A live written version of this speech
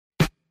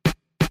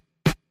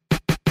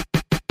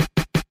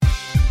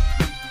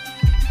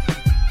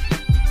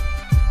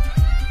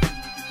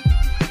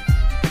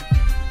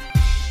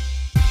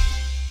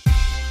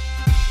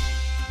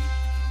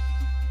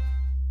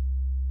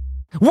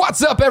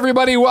What's up,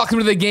 everybody? Welcome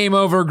to the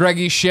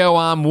GameOverGreggy show.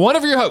 I'm one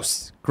of your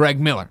hosts,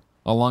 Greg Miller,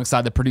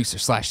 alongside the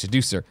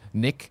producer/seducer,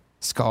 Nick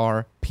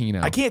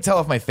Scarpino. I can't tell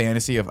if my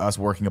fantasy of us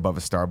working above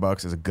a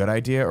Starbucks is a good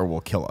idea or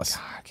will kill us.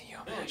 God, can you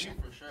imagine?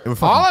 It would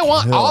All I fucking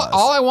want, kill us.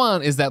 all I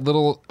want is that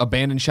little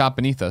abandoned shop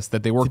beneath us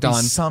that they worked To be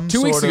on some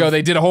 2 weeks sort ago. of-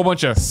 They did a whole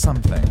bunch of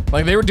something.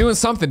 like they were doing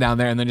something down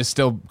there, and then just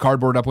still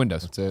cardboard up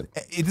windows. That's it.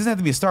 It doesn't have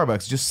to be a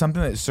Starbucks, just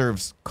something that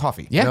serves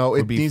coffee. Yeah. No,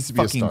 Would it be needs to be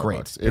a fucking Starbucks. great.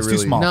 It It's really-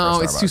 too small. No,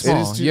 for a it's too Starbucks. small.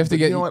 It is too- You have to but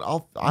get. you know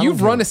what? I You've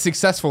don't run know. a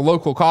successful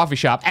local coffee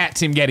shop at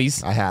Tim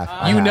Getty's. I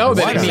have. You know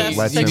that Why it not? means.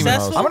 Let's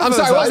Successful? see. I'm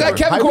sorry. What was that?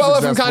 Kevin Hyper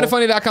Coelho from successful.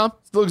 KindaFunny.com.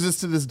 Still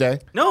exists to this day.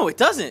 No, it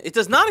doesn't. It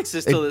does not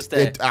exist till this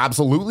day. It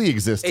absolutely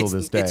exists till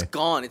this day. It's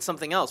gone. It's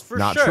something else for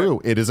Not sure.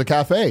 true. It is a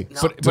cafe.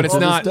 No. But it's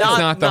Till not. this It's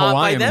day. not the Not by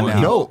Hawaiian them.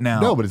 one.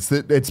 No. But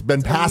it's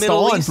been passed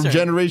Middle on Eastern. from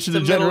generation to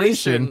It's a Middle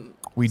generation. Eastern.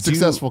 We do-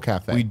 Successful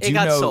cafe. We do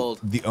got know sold.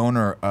 the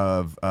owner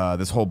of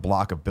this whole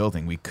block of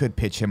building. We could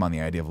pitch him on the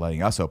idea of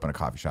letting us open a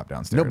coffee shop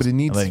downstairs. No, but it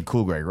needs and letting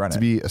Cool Greg run to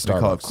it. be a We call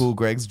it Starbucks. Cool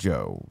Greg's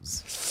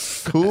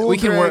Joe's. Cool. We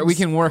can work. We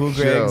can work. Cool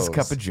Greg's Joe's.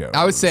 Cup of Joe's.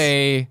 I would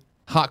say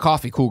hot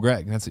coffee, Cool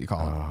Greg. That's what you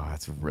call it. Oh,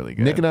 that's really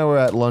good. Nick and I were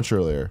at lunch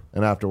earlier,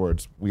 and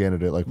afterwards we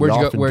ended it like Where'd we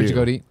you go- often where'd you do.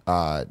 go to eat?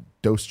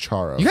 Dos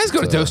Charos. You guys go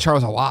to It's, Dos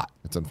Charles a lot.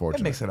 It's That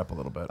unfortunate. makes it up a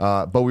little bit.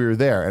 But we were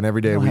there, and every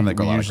day don't we have that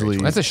go a lot of great usually.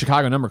 choices. That's a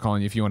Chicago number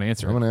calling you if you want to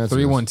answer. I'm gonna answer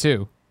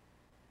 312.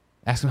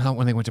 Ask them how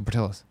when they went to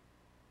Portillo's.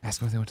 Ask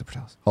them if they went to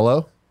Portillo's.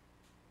 Hello.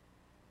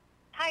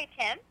 Hi,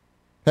 Tim.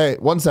 Hey,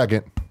 1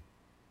 second.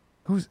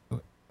 Who's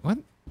what?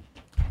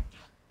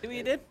 See what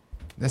you did?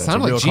 That That's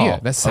sounded a real like Gia. call.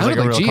 That That was sounded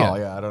a like real Gia. call.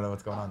 Yeah, I don't know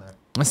what's going on there.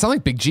 That sounded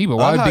like Big G, but I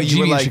why love would how Big you G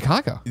were be in like-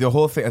 Chicago? The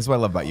whole thing. That's what I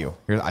love about you.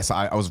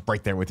 I was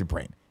right there with your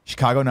brain.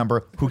 Chicago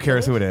number. Who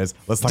cares who it is?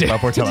 Let's talk about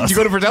Portillo's. Did you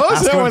go to Portillo's?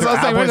 Ask That him was if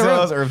last they're time at I went to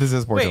Portillo's or if this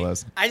is Wait,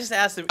 Portillo's. I just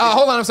asked him.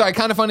 Hold on, I'm sorry.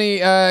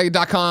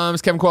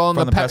 KindaFunny.com's Kevin Coelho in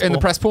From the, the press in the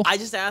pool? press pool. I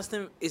just asked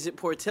him, is it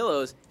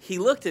Portillo's? He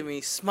looked at me,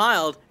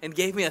 smiled, and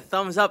gave me a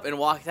thumbs up and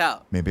walked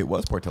out. Maybe it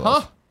was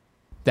Portillo's. Huh?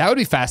 That would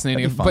be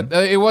fascinating. That'd be fun.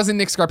 But it wasn't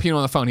Nick Scarpino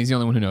on the phone. He's the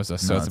only one who knows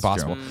us, so No, it's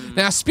that's impossible. true.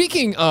 Now,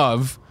 speaking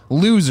of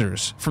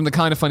losers from the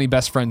Kinda Funny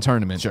Best Friend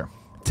Tournament, Sure.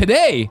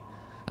 today,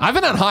 I've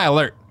been on high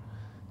alert.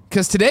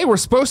 Because today we're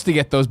supposed to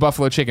get those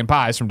buffalo chicken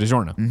pies from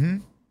DiGiorno. Mm-hmm.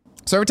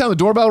 So every time the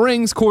doorbell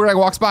rings, Cool Greg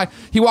walks by.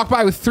 He walked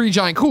by with 3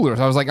 giant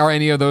coolers. I was like, are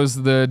any of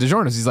those the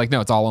DiGiorno's? He's like,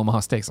 no, it's all Omaha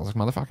Steaks. I was like,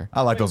 motherfucker.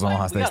 I like those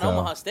Omaha We steaks got though.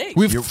 Omaha steaks.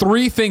 We have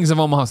 3 things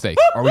of Omaha steak.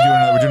 Are we doing?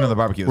 We're doing another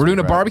barbecue. We're doing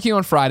a barbecue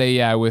on Friday,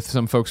 yeah, with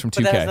some folks from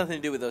but that has 2K. nothing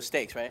to do with those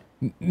steaks, right?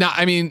 No,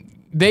 I mean,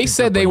 they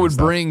said they bringing would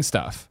stuff. bring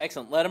stuff.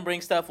 Excellent. Let them bring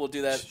stuff. We'll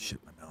do that. Shit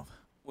my mouth.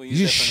 We'll You use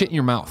just that for shit in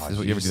your mouth. Is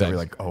what you You ever ever said. say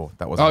like, oh,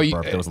 that wasn't Oh, a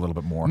burp. There was a little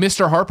bit more.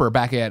 Mr. Harper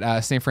back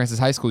at St. Francis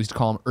High School used to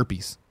call him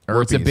Erpies.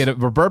 Where it's a Erpies. bit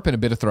of a burp and a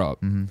bit of throw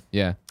up.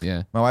 Yeah,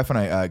 yeah. My wife and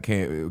I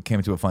came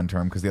into a fun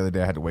term because the other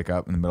day I had to wake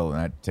up in the middle of the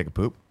night to take a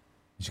poop.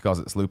 She calls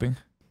it slooping,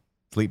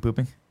 sleep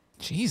pooping.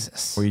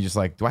 Jesus. Where you just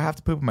like, do I have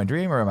to poop in my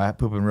dream or am I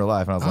pooping in real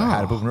life? And I was like, I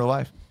had to poop in real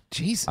life.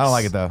 Jesus. I don't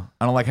like it though.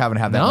 I don't like having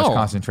to have that No. much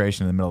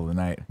concentration in the middle of the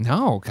night.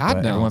 No, God,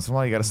 But no. every once in a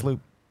while, you got to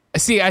sloop.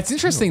 See, it's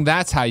interesting.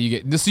 That's how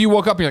you get. So you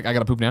woke up and you're like, I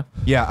gotta poop now.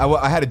 Yeah,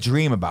 I had a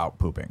dream about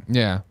pooping,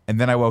 Yeah.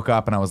 and then I woke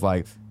up and I was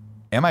like,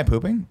 am I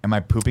pooping? Am I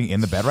pooping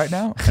in the bed right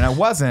now? And I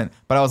wasn't,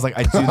 but I was like,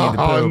 I do need to poop.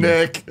 Oh,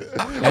 Nick.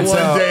 One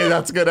so- day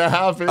that's gonna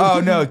happen. Oh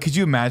no! Could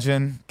you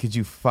imagine? Could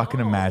you fucking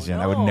imagine?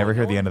 I would never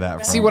hear the end of that.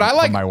 From, See, what I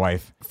like from my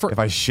wife if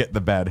I shit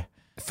the bed.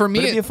 For But me,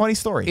 it'd be a funny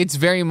story. it's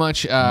very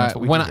much what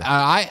we when do here.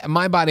 I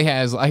my body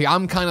has like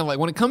I'm kind of like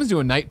when it comes to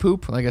a night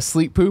poop, like a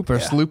sleep poop or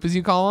sloop as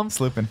you call them.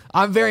 Slooping.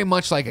 I'm very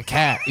much like a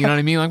cat. You know what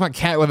I mean? Like my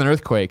cat with an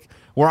earthquake,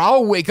 where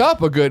I'll wake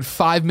up a good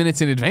 5 minutes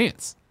in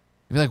advance.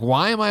 Be like,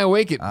 why am I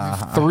awake at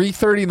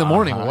 3:30 in the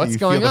morning? What's You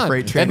feel going the on?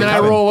 freight train And then I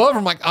coming. roll over.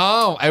 I'm like,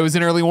 oh, I was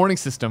an early warning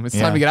system. It's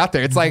time Yeah. to get out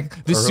there. It's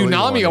like the Early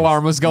tsunami warnings.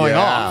 alarm was going Yeah.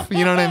 off.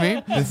 You know what I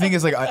mean? The thing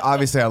is, like,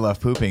 obviously, I love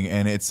pooping,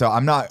 and it's so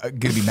I'm not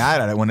gonna be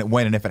mad at it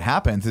when and if it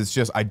happens. It's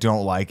just I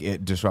don't like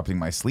it disrupting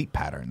my sleep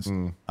patterns.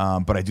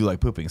 But I do like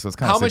pooping, so it's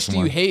kind of. How much do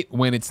you hate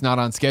when it's not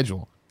on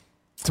schedule?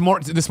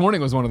 This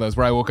morning was one of those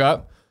where I woke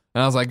up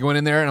and I was like going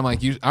in there and I'm like,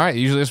 all right,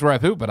 usually this is where I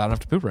poop, but I don't have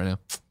to poop right now.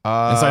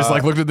 And so I just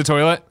like looked at the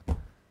toilet.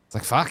 It's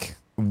like, fuck.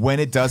 When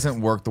it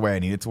doesn't work the way I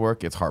need it to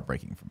work, it's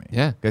heartbreaking for me.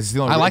 Yeah. 'Cause it's the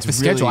only- I like it's the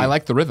schedule. really- I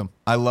like the rhythm.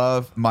 I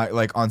love my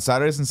like on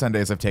Saturdays and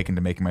Sundays. I've taken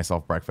to making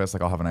myself breakfast.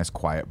 Like I'll have a nice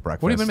quiet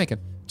breakfast. What have you been making?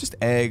 Just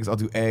eggs. I'll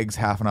do eggs,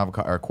 half an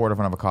avocado or a quarter of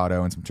an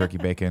avocado, and some turkey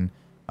bacon.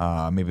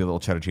 Maybe a little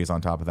cheddar cheese on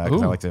top of that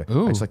because I Ooh, like to.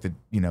 ooh. I just like to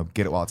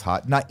get it while it's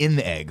hot, not in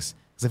the eggs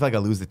because I feel like I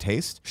lose the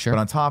taste. Sure. But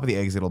on top of the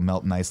eggs, it'll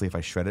melt nicely if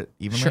I shred it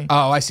evenly. Sure.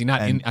 Oh, I see.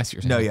 Not And- in. I see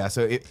what you're No, saying. yeah.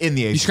 So in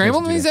the eggs, You scramble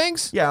supposed to these do-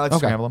 eggs? Yeah, I like to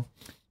Okay. scramble them.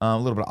 A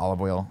little bit of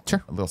olive oil,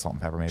 Sure. a little salt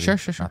and pepper, maybe. Sure.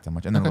 Not that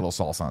much, and then Okay. a little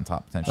salsa on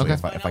top potentially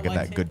Okay. if I get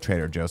that good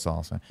Trader Joe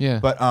salsa. Yeah.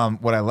 But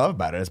what I love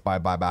about it is by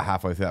about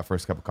halfway through that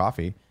first cup of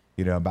coffee,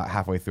 about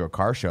halfway through a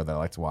car show that I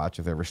like to watch,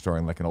 if they're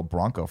restoring like an old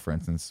Bronco, for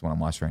instance, what I'm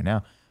watching right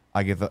now,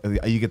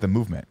 you get the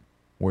movement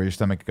where your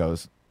stomach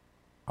goes,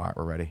 all right,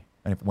 we're ready.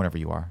 And whenever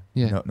you are,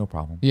 Yeah. no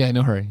problem. Yeah,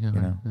 no hurry. You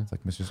know, it's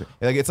like Mr.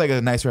 It's like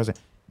a nice restaurant.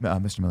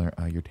 Mr. Miller,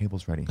 your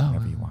table's ready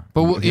whenever you are.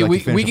 But If you'd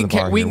like to we finish can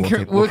up the bar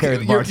here, we'll carry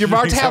the bar your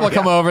bar drinks tab will over.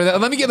 come over.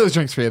 Let me get those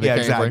drinks for you. Yeah,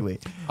 They're carrying for you.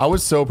 exactly. I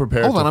was so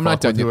prepared. Hold on, to I'm not fuck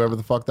with done yet. whoever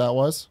the fuck that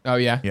was. Oh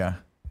yeah. Yeah.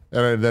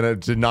 And then I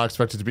did not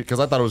expect it to be because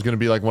I thought it was going to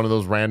be like one of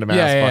those random ass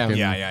Yeah. fucking.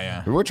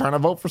 Yeah. We were trying to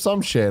vote for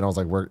some shit, and I was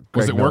like, Was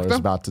Greg it Miller work, is though?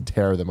 about to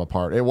tear them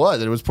apart. It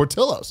was. It was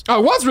Portillo's.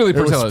 Oh, it was really It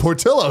was Portillo's.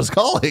 Portillo's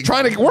calling,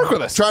 Trying to work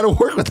with us. trying to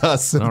work with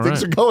us. And All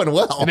things right. are going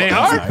well. They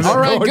are? Nice. All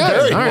right, Going good.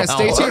 very All right, well.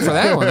 stay tuned for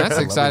that one. That's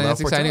exciting. love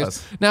That's exciting news.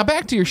 Portillo's. Now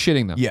back to your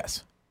shitting though.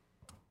 Yes.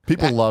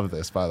 People love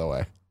this, by the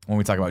way. When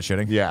we talk about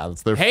shitting. Yeah,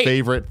 it's their Hey,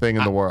 favorite thing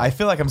in the world. I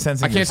feel like I'm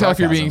sensing. I can't your tell if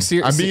you're being sarcasm.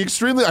 serious. I'm being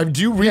extremely.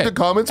 Do you read the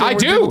comments? When I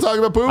do. People talking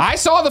about poop. I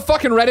saw the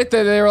fucking Reddit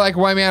that they were like,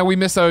 "Why, man, we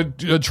missed a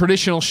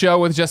traditional show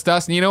with just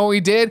us." And you know what we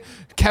did?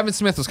 Kevin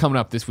Smith was coming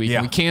up this week. Yeah.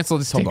 And we canceled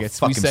his Told him to tickets.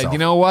 fuck We said, himself. "You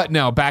know what?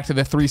 No, back to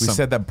the We threesome."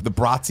 said that the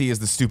Bratzi is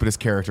the stupidest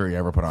character he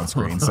ever put on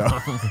screen, so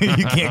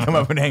you can't come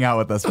up and hang out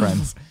with us,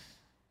 friends.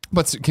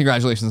 But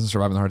congratulations on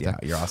surviving the heart Yeah,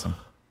 attack. you're awesome.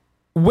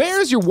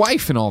 Where's your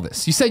wife in all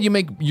this? You said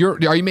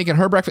are you making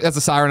her breakfast? That's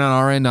a siren on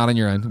our end, not on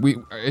your end.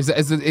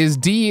 Is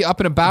D up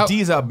and about?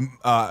 Dee's up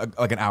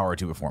like an hour or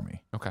two before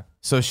me. Okay.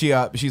 So she's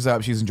up.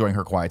 She's enjoying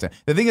her quiet time.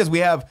 The thing is, we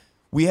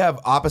have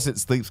opposite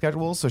sleep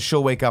schedules. So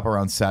she'll wake up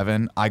around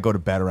 7. I go to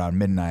bed around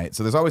midnight.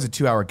 So there's always a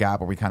 2-hour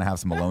gap where we kind of have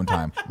some alone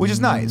time, which is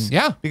nice.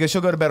 Yeah. Because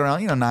she'll go to bed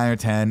around 9 or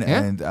 10, Yeah.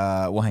 and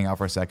we'll hang out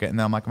for a second, and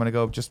then I'm like, I'm gonna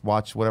go just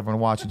watch whatever I'm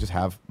gonna watch and just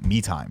have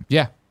me time.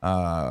 Yeah.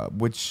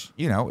 Which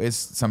is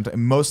sometimes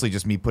mostly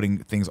just me putting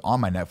things on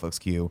my Netflix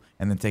queue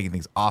and then taking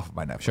things off of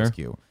my Netflix Sure.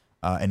 queue.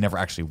 And never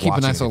actually Keep a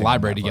watching nice little anything on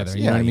library Netflix. together,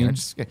 you know what I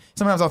mean?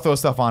 Sometimes I'll throw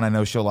stuff on I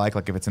know she'll like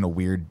if it's in a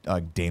weird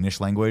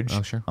Danish language.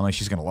 Oh, sure. I'm like,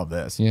 she's gonna love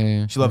this.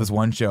 Yeah. She loved this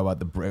one show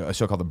about a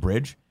show called The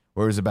Bridge,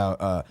 where it was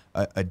about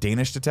a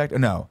Danish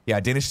detective.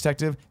 A Danish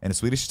detective and a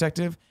Swedish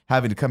detective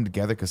having to come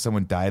together because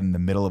someone died in the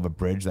middle of a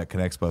bridge that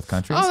connects both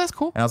countries. Oh, that's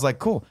cool. And I was like,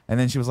 cool. And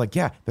then she was like,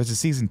 yeah, there's a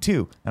season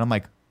 2. And I'm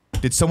like,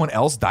 did someone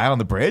else die on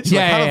the bridge?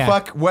 Yeah, Like, how yeah, the yeah.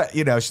 fuck? What?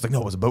 She's like,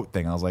 no, it was a boat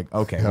thing. I was like,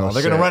 okay, well,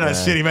 they're gonna shit, run out of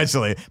man. shit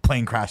eventually.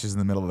 Plane crashes in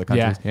the middle of the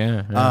country.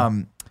 Yeah.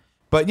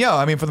 But yeah,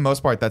 I mean, for the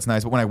most part, that's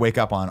nice. But when I wake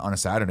up on a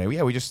Saturday,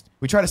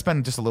 we try to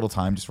spend just a little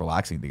time just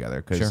relaxing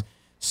together because Sure.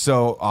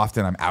 so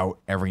often I'm out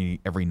every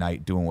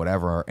night doing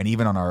whatever, and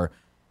even on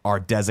our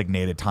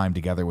designated time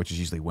together, which is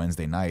usually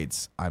Wednesday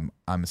nights, I'm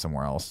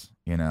somewhere else,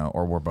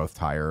 or we're both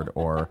tired,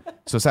 or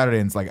so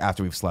Saturdays like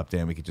after we've slept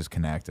in, we could just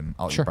connect and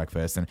I'll Sure. eat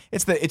breakfast, and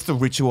it's the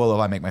ritual of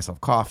I make myself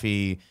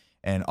coffee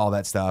and all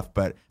that stuff.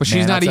 But But she's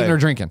man, not I'd eating say- or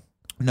drinking.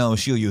 No,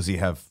 she'll usually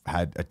have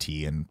had a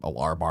tea and a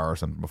lar bar or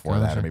something before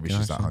that, or maybe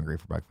she's not hungry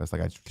for breakfast.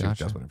 Like she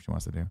Gotcha. does whatever she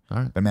wants to do. All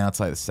right. But man, I'll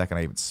tell you, the second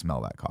I even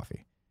smell that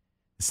coffee,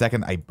 the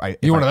second I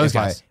You're one of those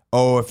guys.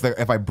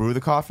 if I brew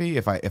the coffee,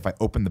 if I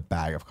open the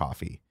bag of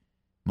coffee,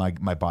 my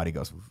body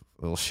goes,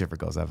 a little shiver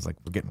goes up. It's like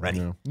we're getting ready.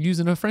 Yeah.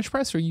 Using a French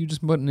press, or you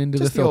just putting into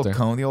Just the filter?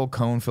 the old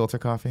cone filter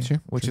coffee,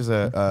 Sure, which is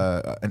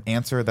an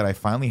answer that I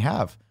finally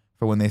have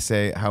for when they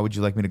say, "How would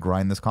you like me to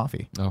grind this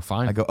coffee?" Oh,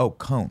 fine. I go, "Oh,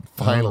 cone."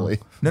 Finally.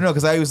 No,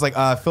 because I was like,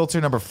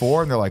 filter number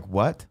 4, and they're like,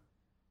 what?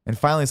 And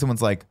finally,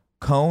 someone's like,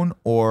 cone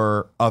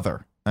or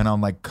other, and I'm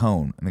like,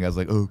 cone, and the guy's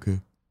like, oh, okay.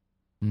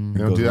 You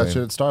don't do that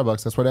shit at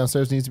Starbucks. That's why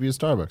downstairs needs to be a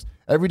Starbucks.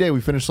 Every day we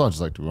finish lunch.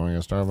 It's like, do we want to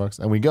go to Starbucks?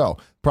 And we go.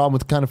 Problem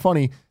with kind of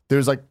funny,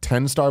 there's like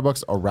 10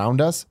 Starbucks around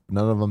us,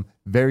 none of them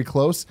very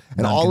close,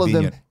 and all of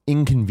them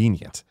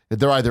inconvenient.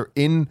 They're either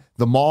in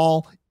the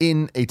mall,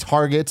 in a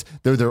Target,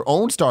 they're their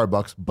own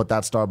Starbucks, but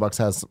that Starbucks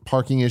has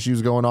parking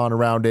issues going on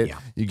around it. Yeah.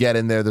 You get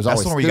in there, there's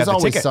That's the one where always, you there's got the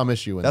always ticket. some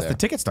issue in That's there. the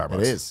ticket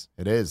Starbucks.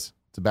 It is.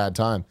 It's a bad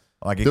time.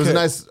 Like it There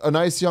was could. a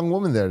nice young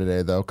woman there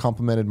today, though,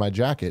 complimented my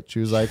jacket. She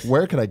was like,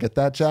 where can I get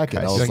that jacket?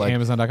 I She's was like, like,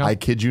 Amazon.com? I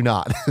kid you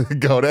not.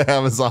 Go to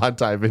Amazon,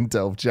 type in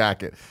dope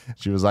jacket.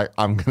 She was like,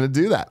 I'm going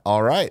to do that.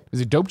 All right.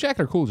 Is it dope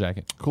jacket or cool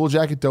jacket? Cool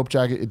jacket, dope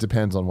jacket. It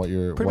depends on what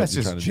you're Pretty what much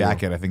you're just trying to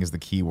jacket, I think, is the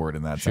key word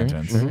in that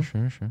sentence.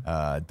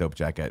 Sure. Dope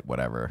jacket,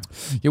 whatever.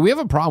 Yeah, we have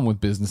a problem with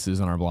businesses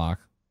on our block.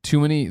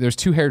 There's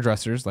 2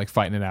 hairdressers like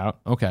fighting it out.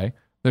 Okay.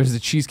 There's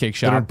the Cheesecake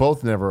do. They're Shop.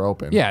 both never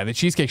open. Yeah, the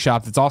Cheesecake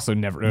Shop that's also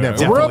never. We're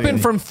Definitely. open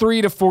from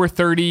 3 to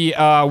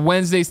 4:30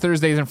 Wednesdays,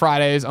 Thursdays, and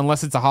Fridays.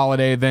 Unless it's a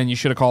holiday, then you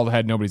should have called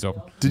ahead. Nobody's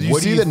open. Did you What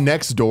do see you that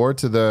next door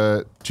to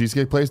the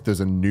Cheesecake place, there's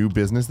a new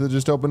business that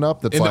just opened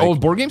up that's In like, the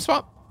old board game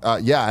spot?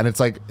 yeah, and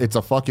it's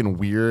a fucking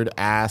weird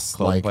ass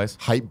Clothing like place?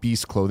 hype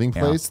beast clothing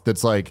Yeah. place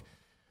that's like,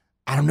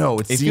 I don't know.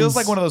 It seems feels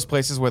like one of those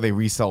places where they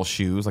resell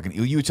shoes. Like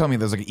you were telling me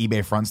there's like an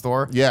eBay front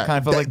store. Yeah, kind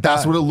of feel like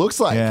that's that. what it looks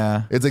like.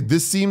 Yeah. It's like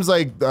this seems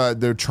like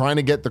they're trying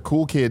to get the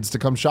cool kids to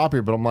come shop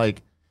here, but I'm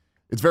like,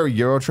 it's very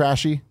Euro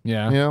trashy.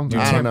 Yeah. you know, Dude,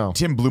 I don't know.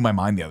 Tim blew my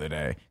mind the other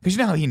day because you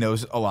know how he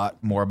knows a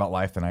lot more about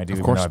life than I do.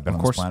 Of course, I've been of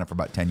on course. this planet for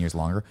about 10 years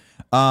longer.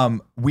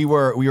 We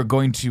were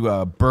going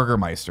to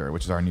Burgermeister,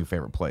 which is our new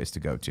favorite place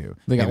to go to.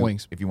 They got Maybe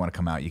wings. If you want to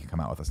come out, you can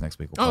come out with us next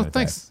week. We'll Oh, plan a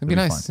thanks. day. It'd be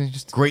It'll nice. fun. You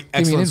just Great, give me an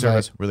excellent invite.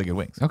 service, really good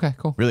wings. Okay,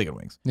 cool. Really good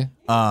wings. Yeah.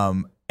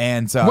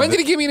 And When did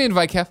he give me an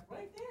invite, Kev?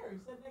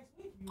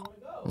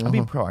 I'm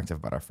being proactive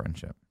about our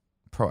friendship.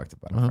 Proactive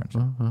about our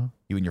friendship.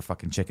 You and your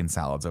fucking chicken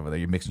salads over there.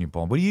 You're mixing your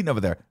bowl. What are you eating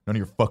over there? None of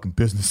your fucking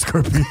business,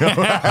 Scorpio.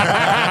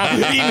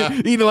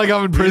 eating like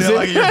I'm in prison.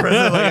 Like you're in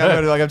prison.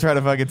 Like I'm trying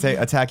to fucking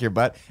attack your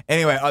butt.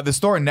 Anyway, the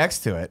store next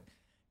to it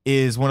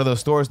is one of those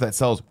stores that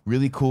sells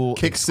really cool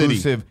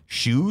exclusive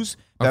shoes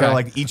that are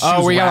like each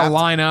shoe's where you got to wrapped.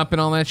 line up and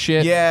all that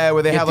shit. Yeah,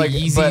 where they have the like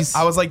Yeezys. But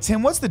I was like,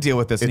 Tim, what's the deal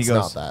with this? And It's he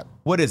goes, not that.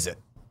 What is it?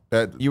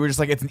 You were just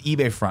like, it's an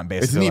eBay front,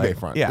 It's basically. an eBay like,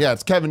 front. Yeah.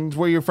 It's Kevin. It's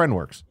where your friend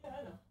works.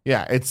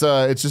 Yeah, it's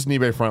just an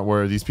eBay front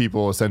where these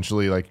people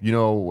essentially like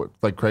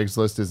like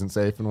Craigslist isn't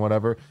safe and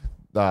whatever.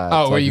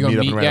 Where you go meet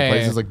up meet- in random yeah,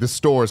 places. yeah. Like this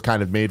store is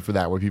kind of made for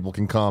that, where people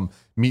can come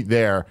meet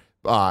there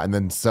and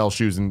then sell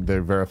shoes, and they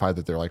verify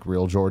that they're like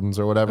real Jordans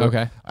or whatever.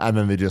 Okay. And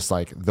then they just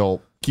like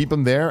they'll keep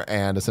them there,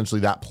 and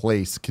essentially that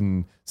place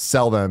can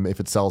sell them if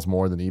it sells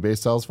more than eBay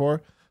sells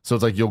for. So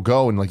it's like you'll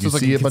go and like So you it's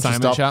like see a a bunch of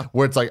consignment stuff shop?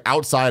 where it's like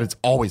outside it's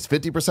always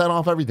 50%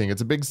 off everything.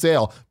 It's a big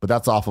sale, but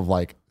that's off of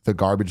like the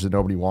garbage that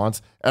nobody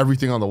wants.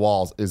 Everything on the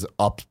walls is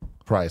up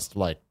priced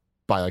like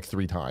by like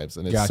 3 times,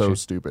 and it's so Gotcha.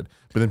 stupid.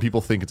 But then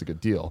people think it's a good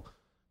deal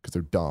because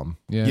they're dumb.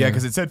 Yeah,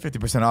 because it said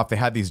 50% off. They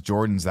had these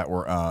Jordans that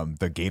were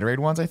the Gatorade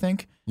ones, I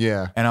think.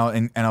 Yeah. And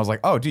I was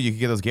like, oh, dude, you can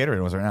get those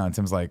Gatorade ones right now. And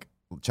Tim's like,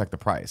 check the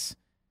price.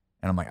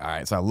 And I'm like, all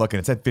right. So I look and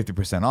it said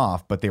 50%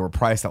 off, but they were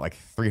priced at like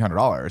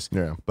 $300.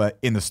 Yeah. But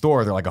in the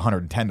store, they're like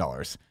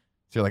 $110. So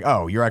you're like,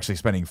 oh, you're actually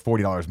spending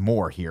 $40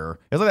 more here.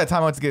 It was like that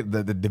time I went to get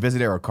the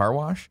Divisadero car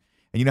wash.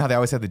 And you know how they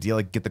always have the deal,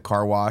 like get the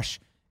car wash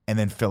and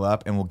then fill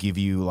up and we'll give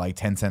you like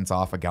 10 cents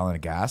off a gallon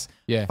of gas.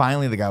 Yeah.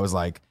 Finally, the guy was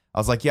like, I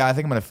was like, yeah, I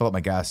think I'm going to fill up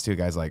my gas too.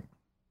 Guy's like,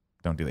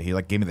 don't do that. He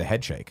like gave me the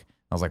head shake.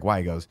 I was like, why?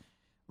 He goes,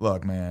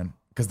 look, man,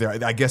 because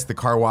I guess the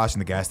car wash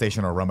and the gas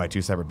station are run by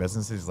 2 separate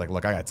businesses. He's like,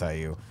 look, I got to tell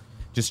you,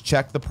 just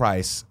check the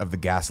price of the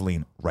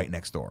gasoline right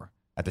next door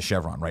at the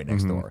Chevron right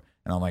next door.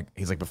 And I'm like,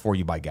 he's like, before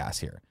you buy gas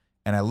here.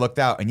 And I looked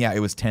out and yeah, it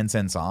was 10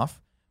 cents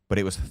off, but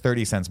it was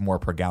 30 cents more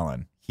per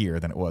gallon here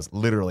than it was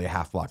literally a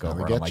half block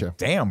over. And I'm like,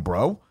 damn,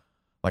 bro.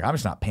 Like, I'm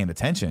just not paying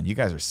attention. You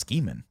guys are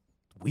scheming.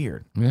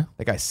 Weird. Yeah.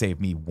 That guy saved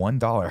me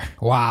 $1.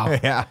 Wow.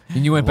 Yeah.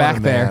 And you went What a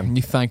back there man. and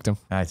you thanked him.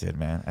 I did,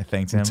 man. I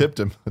thanked him. Tipped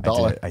him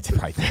 $1. I did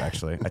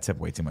actually. I tipped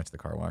way too much at the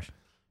car wash.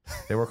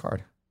 They work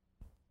hard.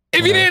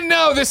 If you didn't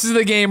know, this is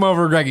the Game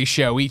Over Greggy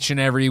show. Each and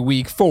every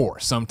week, 4,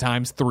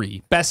 sometimes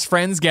 3 best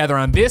friends gather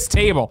on this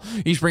table,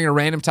 each bringing a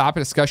random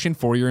topic discussion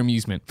for your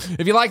amusement.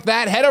 If you like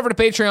that, head over to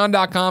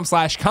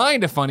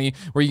patreon.com/kindafunny,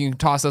 where you can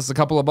toss us a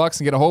couple of bucks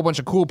and get a whole bunch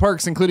of cool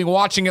perks, including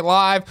watching it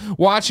live,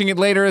 watching it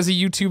later as a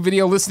YouTube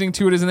video, listening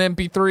to it as an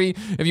MP3.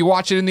 If you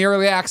watch it in the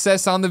early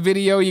access on the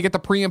video, you get the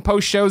pre and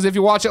post shows. If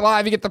you watch it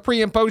live, you get the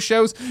pre and post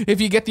shows. If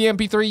you get the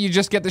MP3, you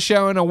just get the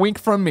show and a wink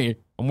from me.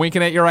 I'm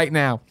winking at you right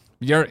now.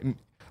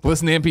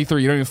 Listen to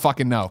MP3. You don't even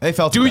fucking know. They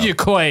felt Do it, you,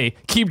 Clay?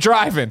 Keep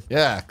driving.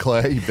 Yeah,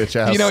 Clay, you bitch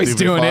ass. You know he's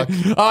stupid doing fuck. it.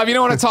 If you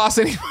don't want to toss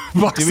any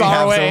bucks Do we our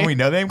have way, someone we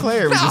know named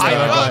Clay? Or we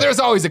just there's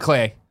always a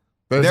Clay.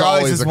 There's There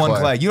always is a one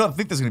Clay. You don't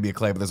think there's going to be a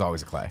Clay, but there's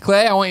always a Clay.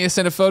 Clay, I want you to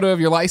send a photo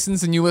of your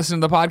license and you listen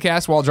to the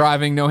podcast while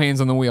driving, no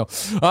hands on the wheel.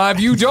 If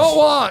you don't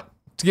want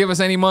to give us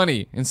any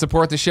money and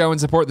support the show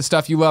and support the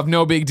stuff you love,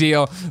 no big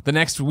deal. The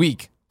next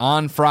week,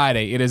 on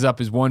Friday, it is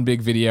up as one big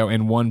video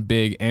and one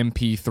big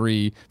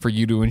MP3 for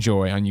you to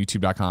enjoy on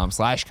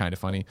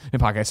youtube.com/kindafunny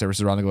and podcast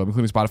services around the globe,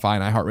 including Spotify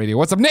and iHeartRadio.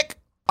 What's up, Nick?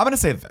 I'm going to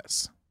say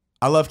this.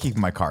 I love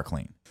keeping my car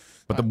clean.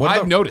 But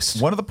I've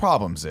noticed. One of the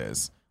problems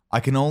is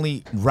I can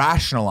only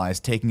rationalize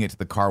taking it to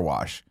the car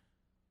wash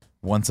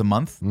once a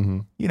month. Mm-hmm.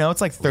 You know, it's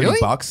like $30. Really?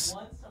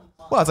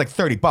 Well, it's like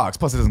 $30.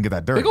 Plus, it doesn't get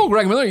that dirty. Big old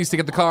Greg Miller used to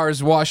get the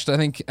cars washed, I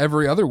think,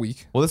 every other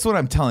week. Well, this is what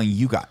I'm telling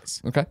you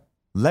guys. Okay.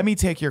 Let me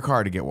take your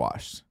car to get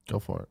washed. Go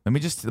for it. Let me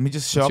just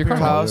show up your at your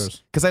car?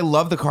 house because I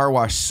love the car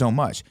wash so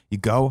much. You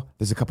go,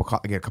 there's a cup of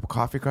I get a cup of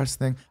coffee across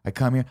the thing. I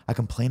come here, I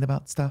complain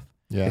about stuff.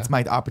 Yeah. It's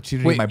my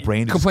opportunity. Wait, my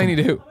brain to complaining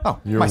to who? Oh,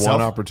 Your myself.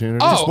 one opportunity.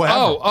 Just whatever.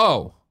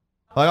 Oh.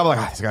 Like I'm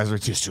like, these guys are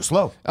just too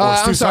slow. Or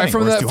it's too I'm sorry.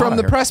 sunny, or it's too hot From out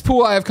the here. press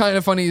pool, I have kind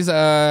of funnies.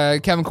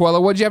 Kevin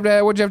Coelho, what'd you have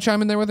to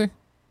chime in there with me?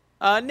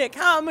 Nick,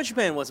 how much you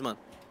paying once a month?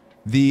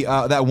 The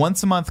that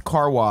once a month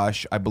car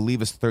wash, I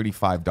believe, is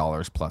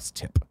 $35 plus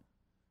tip.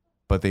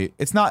 But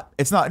it's not.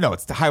 No,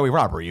 it's the highway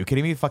robbery. Are you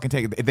kidding me? Fucking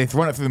they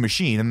run it through the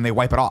machine and then they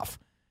wipe it off.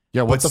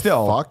 Yeah, what But the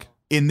still, fuck?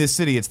 in this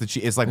city, it's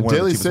like In one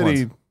Daly of the cheapest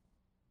City,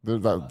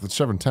 ones. it's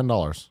shoving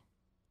 $10.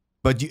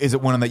 But is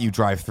it one that you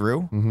drive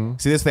through? Mm-hmm.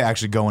 See, this they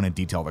actually go in and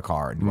detail the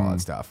car and do all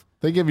that stuff.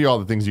 They give you all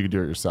the things you can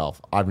do it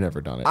yourself. I've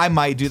never done it. I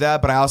might do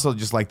that, but I also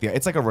just like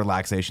it's like a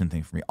relaxation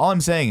thing for me. All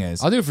I'm saying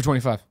is, I'll do it for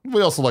 25.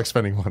 We also like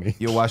spending money.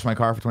 you'll wash my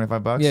car for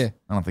 $25. Yeah.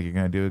 I don't think you're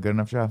gonna do a good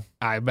enough job.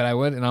 I bet I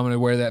would, and I'm gonna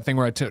wear that thing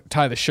where I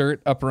tie the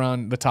shirt up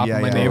around the top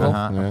of my navel.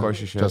 Uh-huh. Yeah. Of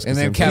course you should. Just And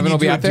then Can Kevin you will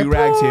be do a out there.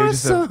 do-rag too? Pour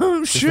Just a-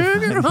 some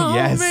sugar on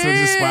yes, me. so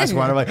just splash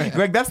water. Like,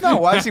 Greg, that's not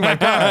washing my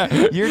car.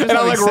 You're just And I'm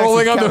having like sex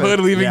rolling with on the Kevin. hood,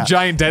 leaving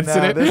giant dents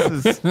in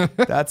it.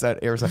 That's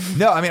at aerosol.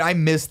 No, I mean I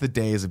miss the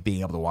days of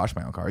being able to wash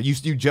my own car. You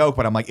joke,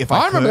 but I'm like, if Oh,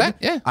 I I remember could,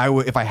 that, yeah. I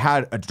would. If I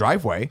had a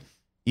driveway,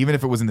 even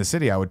if it was in the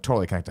city, I would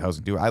totally connect the hose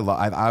and do it. I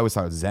always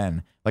thought it was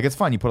zen. Like it's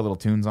fun. You put a little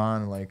tunes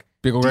on and like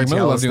Big ol' Greg Miller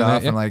detail loved doing stuff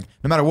that, yeah. and like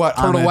no matter what,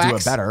 I'm Turtle gonna do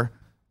wax. it better.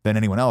 than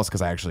anyone else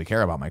because I actually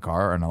care about my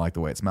car and I like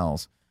the way it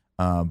smells.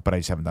 But I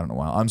just haven't done it in a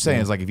while. I'm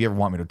saying is like if you ever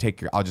want me to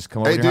take I'll just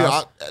come over to your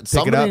house,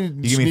 pick it up. You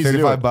give me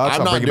 $35.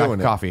 I'll bring you back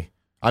a coffee.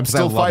 I'm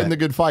still fighting the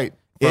good fight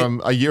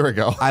from a year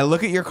ago. I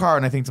look at your car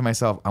and I think to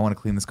myself, I want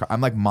to clean this car.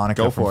 I'm like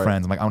Monica from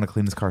Friends. I'm like, I want to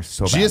clean this car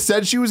so bad. Gia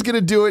said she was going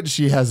to do it.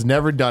 She has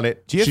never done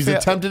it. She's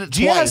attempted it twice.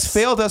 Gia has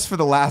failed us for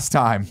the last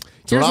time.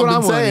 Here's what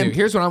I'm willing to do.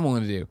 Here's what I'm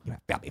willing to do.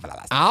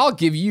 I'll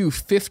give you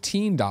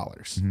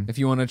 $15 if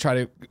you want to try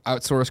to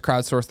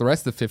crowdsource the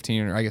rest of the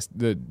 15, or I guess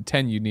the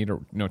 10 you need, or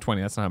no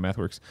 20. That's not how math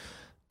works.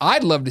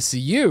 I'd love to see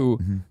you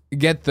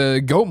get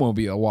the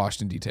Goatmobile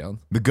washed and detailed.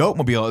 The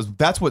Goatmobile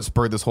that's what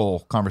spurred this whole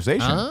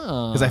conversation.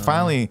 Because I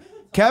finally,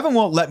 Kevin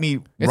won't let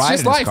me ride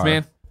in his car.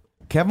 Man.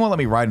 Kevin won't let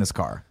me ride in his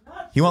car.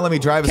 He won't let me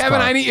drive his car.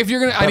 Kevin, I need you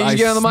to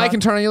get on the mic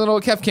and turn on your little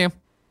Kev cam.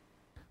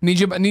 Need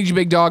you,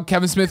 big dog.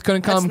 Kevin Smith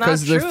couldn't come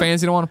because the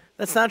fans didn't want him.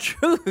 That's not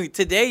true.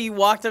 Today you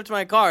walked up to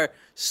my car,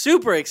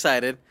 super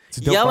excited,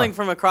 yelling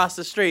from across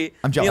the street.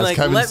 I'm jealous. Like,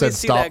 Kevin let said, me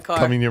see "Stop that car."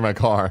 coming near my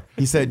car."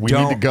 He said, "We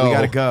need to go. We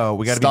gotta go.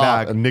 We gotta be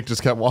back." And Nick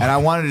just kept walking. And I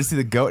wanted to see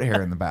the goat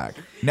hair in the back.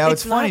 Now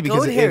it's funny not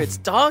because goat hair, it's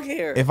dog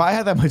hair. If I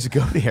had that much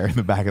goat hair in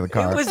the back of the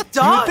car, it was you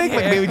dog would think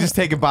hair. like maybe just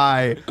take it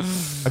by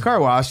a car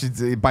wash,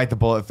 bite the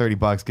bullet,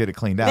 $30, get it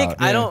cleaned Nick, out.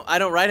 I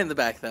don't ride in the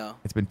back though.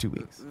 It's been 2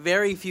 weeks.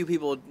 Very few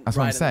people That's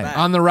ride what I'm saying. in the back.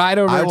 On the ride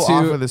over I will to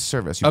offer this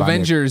service. You buy me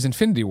Avengers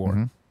Infinity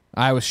War,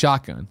 I was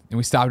shotgun, and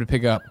we stopped to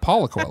pick up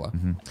Paula Cola.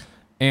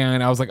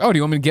 And I was like, "Oh, do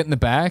you want me to get in the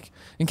back?"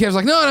 And Kev's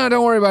like, "No,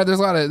 don't worry about it. There's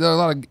a lot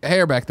of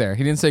hair back there."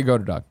 He didn't say go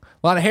to dog.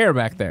 A lot of hair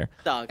back there.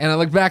 Dog. And I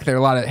looked back there,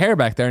 a lot of hair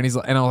back there, and I was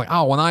like,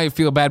 "Oh, well, now I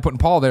feel bad putting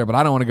Paula there, but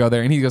I don't want to go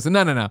there." And he goes,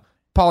 "No.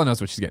 Paula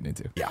knows what she's getting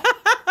into. Yeah,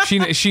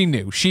 she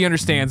knew. She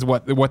understands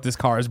what this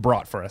car has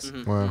brought for us.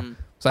 Wow.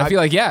 So I feel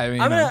like, yeah, I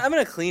mean, I'm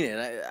gonna clean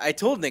it. I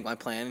told Nick my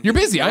plan. You're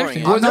He's busy. I ignoring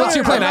understand. it. What's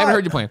your plan? I haven't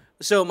heard your plan.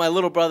 So my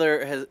little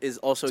brother is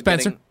also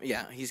Spencer?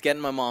 he's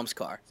getting my mom's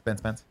car.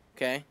 Spence.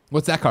 Okay.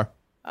 What's that car?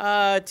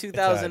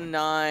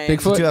 2009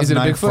 Bigfoot? Is it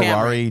a 2009 Bigfoot?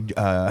 Ferrari.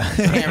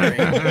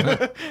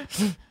 Camry.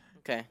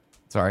 Okay,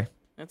 Sorry,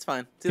 that's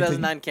fine.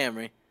 2009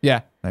 Camry.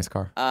 Yeah. nice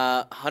car.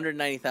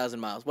 190,000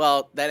 miles.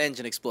 Well, that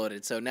engine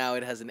exploded, so now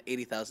it has an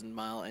 80,000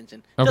 mile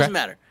engine. Okay. Doesn't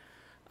matter.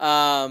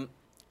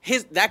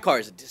 That car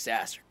is a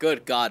disaster.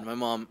 Good God, my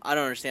mom. I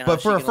don't understand.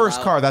 But how for a she can first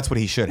allow- car, that's what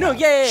he should No,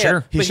 have. yeah.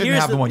 Sure. He But shouldn't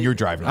here's have the one you're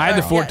driving. I had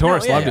the right Ford now.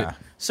 Taurus. Loved yeah. it.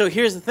 So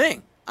here's the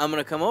thing. I'm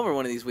gonna come over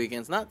one of these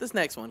weekends. Not this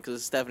next one because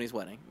it's Stephanie's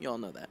wedding. You all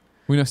know that.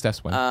 We know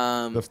Steph's way.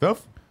 The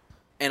stuff.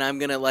 And I'm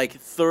gonna like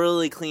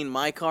thoroughly clean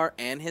my car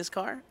and his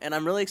car, and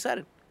I'm really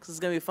excited because it's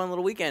gonna be a fun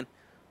little weekend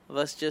of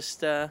us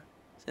just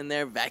in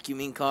there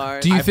vacuuming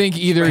cars. Do you think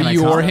either Can I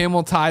you or comment? him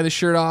will tie the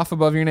shirt off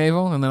above your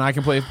navel, and then I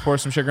can pour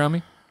some sugar on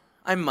me?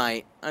 I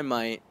might.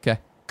 Okay.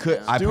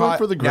 I Do it probably-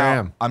 for the now,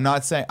 gram. I'm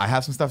not saying I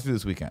have some stuff to do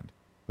this weekend,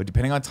 but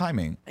depending on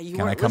timing, You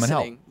can I weren't come and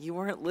listening. help? You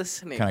weren't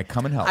listening. Can I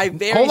come and help? I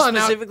very Hold on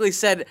now. specifically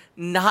said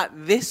not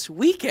this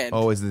weekend.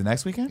 Oh, is it the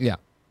next weekend? Yeah.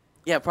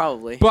 Yeah,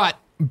 probably. But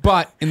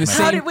in the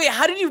how same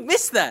did you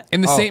miss that?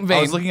 in the Oh, same I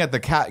vein, was looking at the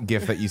cat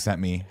gif that you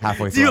sent me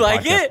halfway Do through. you our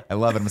like podcast. it? I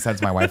love it. I'm gonna send it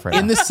to my wife right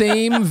in now. the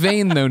same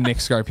vein though, Nick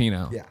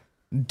Scarpino. Yeah.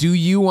 Do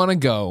you want to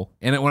go?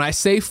 And when I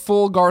say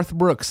full Garth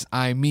Brooks,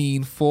 I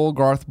mean full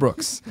Garth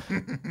Brooks,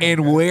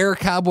 and wear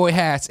cowboy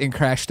hats and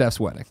crash Steph's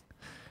wedding.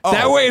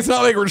 That way, it's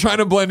not like we're trying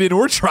to blend in.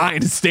 We're trying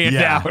to stand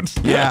out.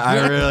 Yeah,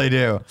 I really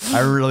do.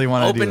 I really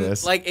want to do Open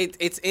this. like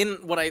it's in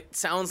what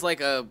sounds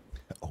like a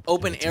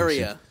open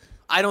area.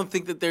 I don't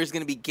think that there's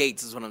gonna be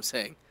gates. Is what I'm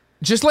saying.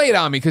 Just lay it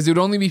on me, because it would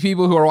only be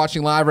people who are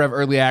watching live or have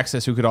early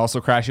access who could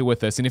also crash it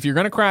with us. And if you're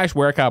gonna crash,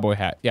 wear a cowboy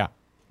hat. Yeah.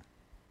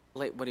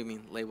 What do you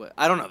mean? What?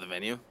 I don't know the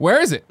venue. Where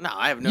is it? No,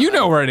 I have no. You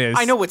know where it is.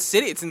 I know what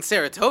city. It's in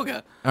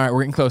Saratoga. All right,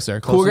 we're getting closer.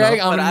 Cool, Greg.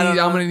 enough, I'm but I don't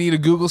know. gonna need a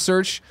Google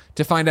search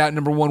to find out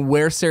number one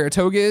where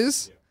Saratoga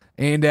is,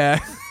 and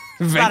venues.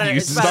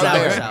 It's about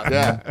an hour south.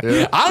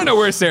 Yeah. I don't know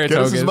where Get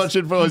Saratoga us as is. much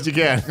info as you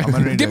can. I'm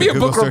gonna need Give to me a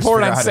Google book search to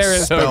report figure on out how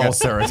to Saratoga. spell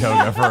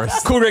Saratoga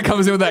first. Cool Greg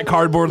comes in with that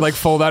cardboard like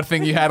fold out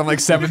thing you had in like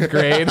 7th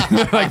grade,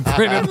 like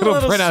printed little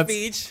Little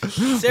printouts.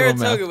 speech.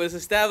 Saratoga was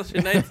established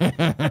in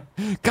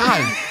 19.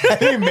 God,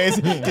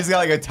 Amazing. He's got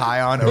like a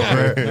tie on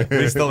over it.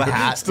 But he's still the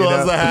hat. Still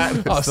has the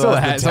hat. oh, still a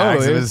hat, the tags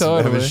totally, of his,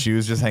 totally. of his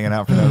shoes just hanging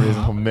out for no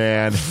reason. Oh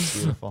man.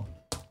 Beautiful.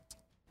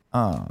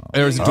 Oh,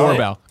 There was a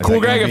doorbell. Is Cool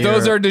that Greg, gonna if be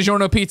those your- are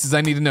DiGiorno pizzas,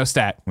 I need to know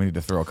stat. we need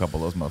to throw a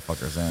couple of those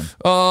motherfuckers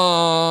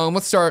in.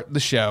 Let's start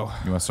the show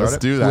You want to start Let's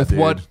it? do that, with dude.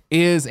 what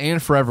is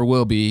and forever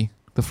will be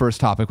the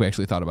first topic we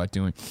actually thought about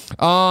doing.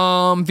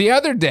 The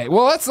other day,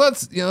 well,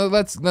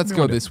 let's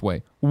go this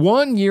way.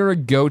 1 year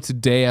ago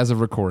today, as of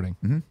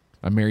recording,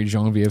 I married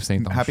Genevieve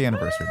St. Ange. Happy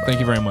anniversary. buddy. Thank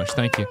you very much.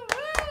 Thank you.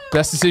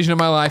 Best decision of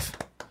my life.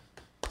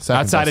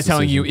 Outside of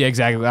telling you, yeah,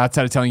 exactly.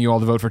 Outside of telling you all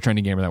to vote for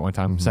Trending Gamer that one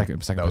time.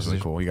 Second That was really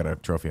cool. You got a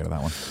trophy out of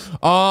that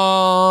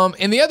one.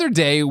 And the other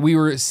day we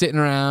were sitting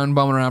around,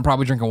 bumming around,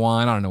 probably drinking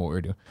wine. I don't know what we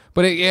were doing,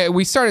 but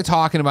we started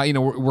talking about,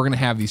 we're gonna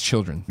have these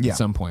children Yeah. at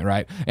some point,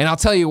 right? And I'll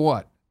tell you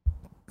what.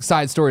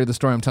 Side story of the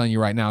story I'm telling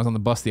you right now. I was on the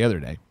bus the other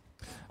day.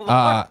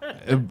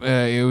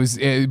 It was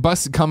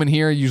bus coming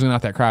here, usually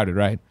not that crowded,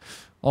 right?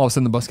 All of a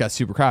sudden the bus got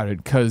super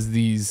crowded because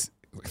these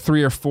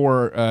 3 or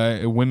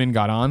 4 women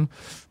got on,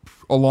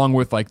 along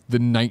with like the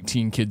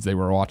 19 kids they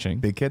were watching.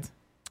 Big kids?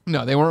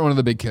 No, they weren't one of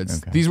the big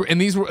kids. Okay. These were.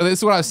 This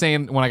is what I was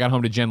saying when I got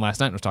home to Jen last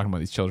night and was talking about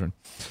these children.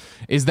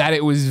 Is that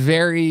it was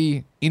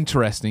very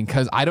interesting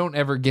because I don't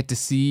ever get to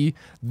see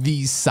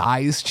these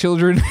size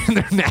children in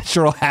their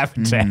natural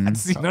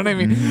habitats. You know what I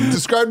mean?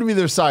 Describe to me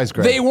their size,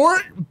 Greg. They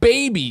weren't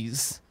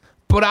babies,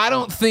 but I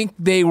don't think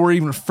they were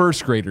even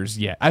first graders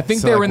yet. I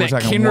think they were in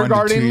that kindergarten.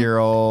 1 to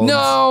 2-year-olds.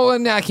 No,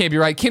 that can't be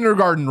right.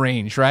 Kindergarten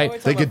range, right?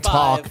 They could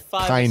talk,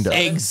 kind of.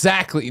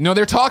 Exactly. No,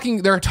 they're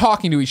talking. They're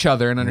talking to each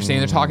other and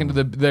understand. They're talking to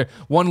the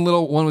one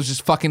was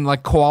just fucking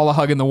like koala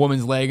hugging the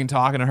woman's leg and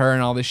talking to her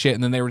and all this shit.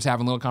 And then they were just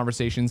having little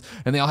conversations.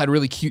 And they all had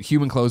really cute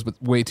human clothes, but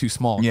way too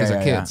small because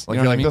they're kids. Like,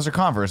 you know what I mean? those are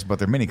Converse, but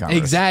they're mini Converse.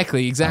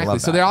 Exactly.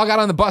 love So that. they all got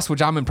on the bus,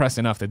 which I'm impressed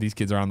enough that these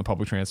kids are on the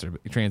public transit.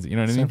 You know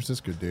what I mean? San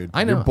Francisco, dude.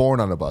 I know. You're born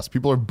on a bus.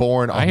 People are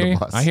born on the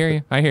bus. I hear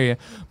you.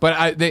 But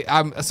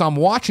I'm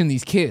watching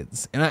these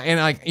kids, and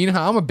I you know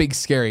how I'm a big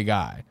scary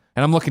guy,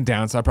 and I'm looking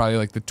down, so I probably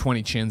like the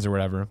 20 chins or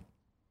whatever,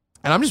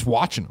 and I'm just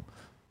watching them,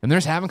 and they're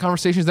just having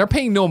conversations. They're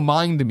paying no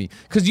mind to me,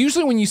 because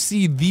usually when you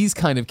see these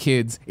kind of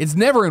kids, it's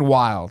never in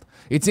wild.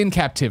 It's in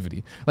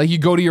captivity. Like you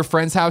go to your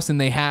friend's house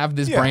and they have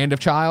this brand of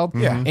child.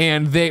 Yeah.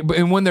 And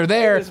when they're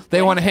there,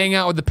 they want to hang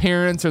out with the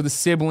parents or the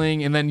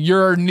sibling, and then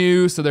you're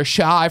new, so they're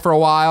shy for a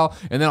while,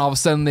 and then all of a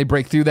sudden they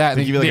break through that.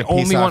 They And give you like a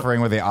peace only offering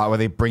where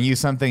they bring you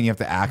something, you have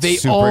to act they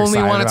super only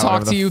excited want to about talk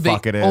whatever to the you. They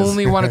fuck it is.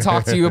 only want to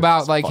talk to you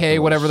about like, hey,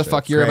 whatever the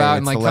fuck you're Great, about,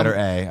 and it's like the letter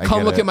A. I come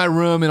get look it. at my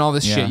room and all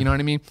this Yeah. shit. You know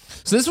what I mean?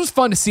 So this was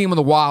fun to see them in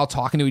the wild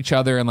talking to each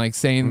other and like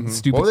saying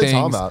stupid What were they things.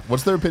 talking about?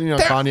 What's their opinion on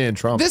Kanye and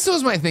Trump? This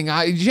was my thing.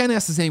 Jen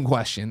asked the same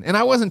question,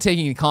 and I wasn't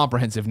taking any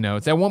comprehensive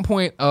notes. At one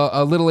point,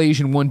 a little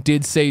Asian one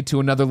did say to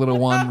another little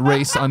one,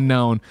 race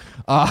unknown,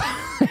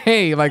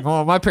 hey, like,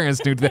 well, my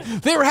parents knew that.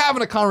 They were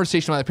having a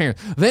conversation with their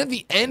parents. Then at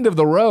the end of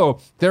the row,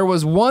 there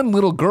was one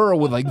little girl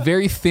with like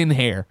very thin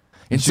hair.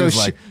 And She so was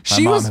like, my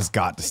she mom was has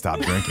got to stop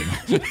drinking.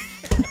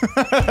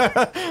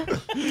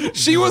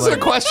 she was a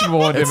questionable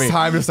one to It's me.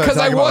 time to start 'Cause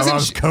talking I about my wasn't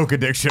mom's coke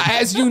addiction.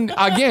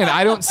 again,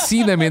 I don't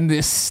see them in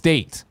this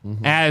state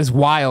as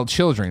wild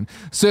children.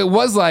 So it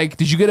was like,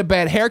 did you get a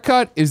bad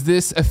haircut? Is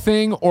this a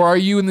thing? Or are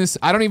you in this,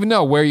 I don't even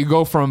know, where you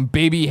go from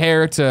baby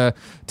hair to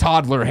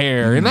toddler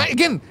hair. And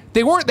again,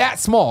 they weren't that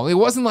small. It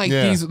wasn't like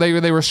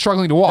they were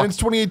struggling to walk. And it's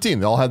 2018.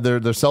 They all had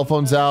their cell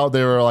phones out.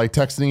 They were like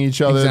texting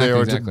each other. They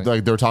were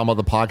Exactly. they were talking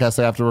about the podcast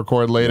they have to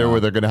record later, where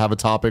they're going to have a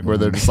topic where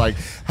they're just like,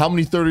 how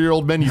many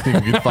 30-year-old men you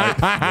think you could fight?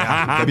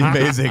 That'd be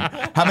amazing.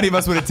 How many of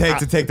us would it take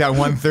to take that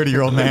one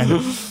 30-year-old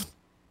man?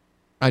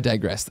 I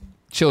digress.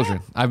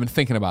 Children, I've been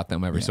thinking about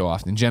them every so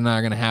often. Jen and I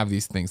are going to have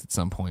these things at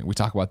some point. We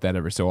talk about that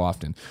every so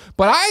often.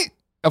 But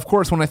of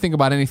course, when I think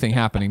about anything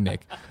happening,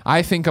 Nick,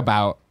 I think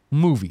about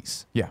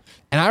movies. Yeah.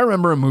 And I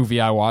remember a movie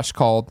I watched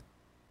called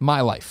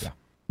My Life. Yeah.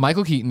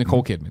 Michael Keaton,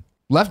 Nicole Kidman.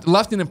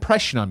 Left an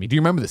impression on me. Do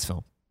you remember this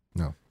film?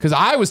 No. Because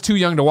I was too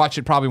young to watch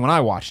it probably when I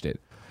watched it.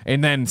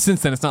 And then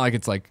since then, it's not like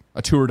it's like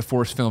a tour de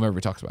force film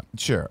everybody talks about.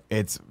 Sure.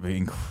 It's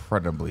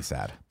incredibly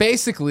sad.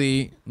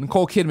 Basically,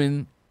 Nicole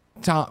Kidman,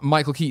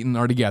 Michael Keaton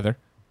are together.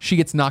 She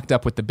gets knocked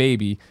up with the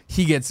baby.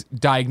 He gets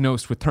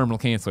diagnosed with terminal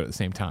cancer at the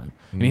same time.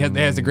 And he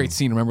has a great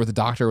scene, remember, with the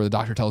doctor, where the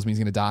doctor tells him he's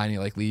going to die, and he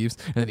like leaves.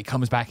 And then he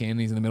comes back in, and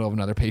he's in the middle of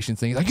another patient's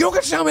thing. He's like, you don't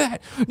get to tell me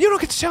that. You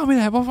don't get to tell me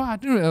that. Blah, blah,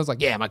 blah. I was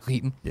like, yeah, Michael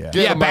Keaton. Yeah.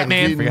 Yeah, Michael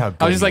Batman. Keaton. How good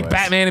I was just he like, was.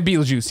 Batman and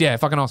Beetlejuice. Yeah,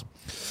 fucking awesome.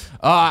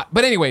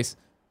 But anyways,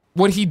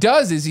 what he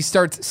does is he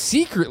starts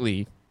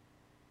secretly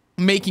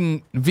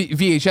making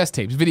VHS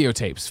tapes,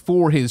 videotapes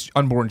for his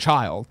unborn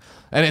child.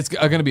 And it's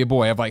going to be a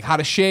boy, of like how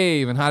to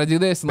shave and how to do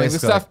this and like this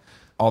Basically, stuff. like,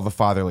 all the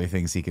fatherly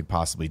things he could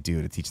possibly do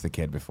to teach the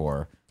kid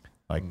before,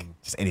 like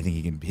just anything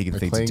he can Like think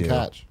to playing do.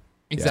 catch.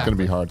 It's Exactly. going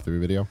to be hard through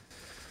video.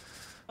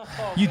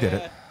 You did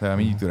it. I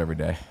mean, you do it every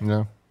day.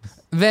 No.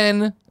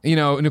 Then,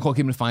 Nicole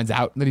Kidman finds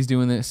out that he's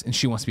doing this, and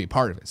she wants to be a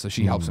part of it. So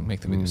she helps him make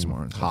the videos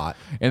more. And stuff. Hot.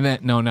 And then,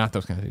 no, not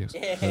those kind of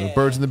videos.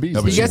 Birds and the bees.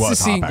 No, but He she gets to was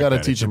see- hot back Gotta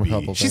then. teach It him a should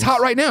couple be- She's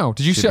hot right now.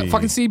 Did you Should be-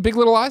 fucking see Big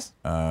Little Lies?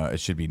 It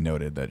should be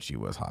noted that she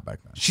was hot back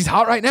then. She's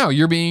hot right now.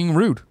 You're being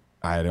rude.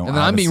 I don't. And then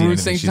I'm I haven't being seen rude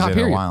anything saying she's hot, did in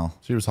a period. while.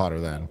 She was hotter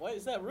then. Why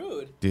is that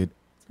rude? Dude,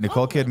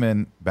 Nicole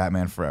Kidman,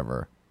 Batman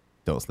Forever.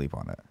 Don't sleep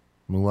on it.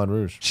 Moulin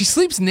Rouge. She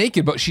sleeps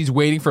naked, but she's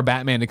waiting for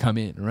Batman to come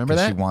in. Remember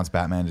 'Cause that? she wants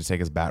Batman to take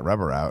his bat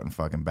rubber out and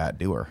fucking bat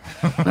do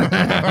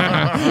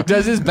her.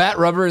 Does his bat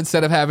rubber,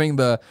 instead of having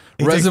the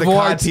He takes the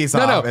reservoir codpiece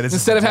off, and it's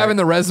instead of just having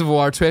the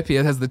reservoir tip, he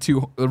has the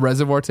two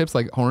reservoir tips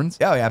like horns.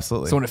 Yeah,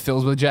 absolutely. So when it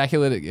fills with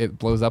ejaculate, it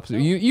blows up.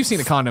 You've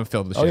seen a condom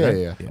filled with shit, yeah, right?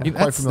 yeah, yeah. You-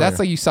 Quite That's familiar.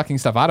 like you sucking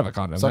stuff out of a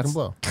condom. Suck and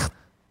That's- blow.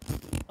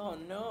 Oh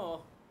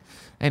no.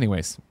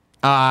 Anyways,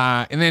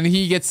 and then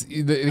he gets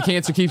the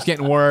cancer keeps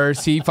getting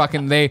worse.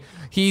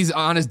 He's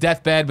on his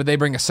deathbed, but they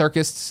bring a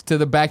circus to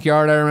the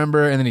backyard. I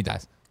remember, and then he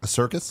dies. A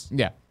circus?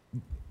 Yeah,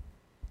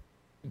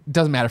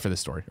 doesn't matter for this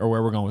story or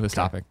where we're going with this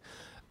topic.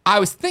 I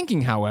was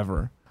thinking,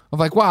 however, of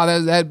like, wow,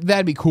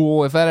 that'd be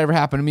cool if that ever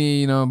happened to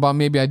me. But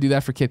maybe I'd do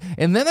that for kid.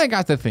 And then I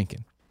got to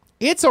thinking,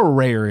 it's a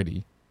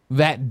rarity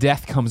that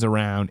death comes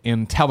around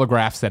and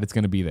telegraphs that it's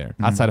going to be there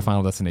outside of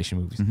Final Destination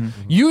movies.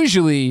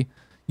 Usually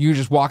You're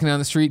just walking down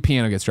the street,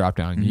 piano gets dropped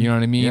down. You know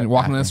what I mean? Yeah,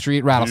 walking down the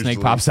street, rattlesnake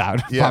Usually. pops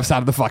out. Yeah. Pops out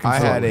of the fucking I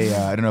floor. had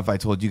I don't know if I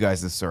told you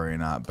guys this story or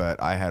not,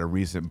 but I had a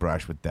recent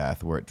brush with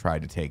death where it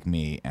tried to take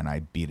me and I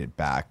beat it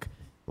back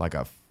like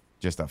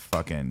just a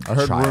fucking I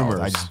heard child. rumors.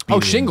 I just beat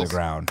it shingles. into the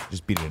ground.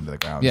 Just beat it into the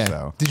ground. Yeah.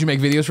 So. Did you make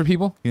videos for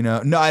people?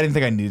 No, I didn't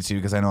think I needed to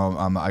because I know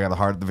I got the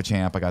heart of a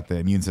champ, I got the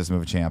immune system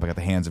of a champ, I got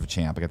the hands of a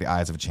champ, I got the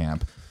eyes of a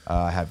champ.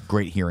 I have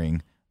great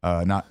hearing.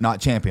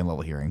 Not champion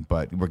level hearing,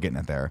 but we're getting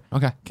it there.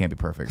 Okay. Can't be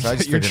perfect. So I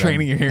just You're figured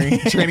training your hearing,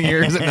 training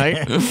your ears at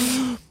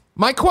night.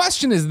 My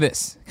question is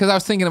this, because I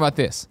was thinking about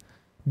this.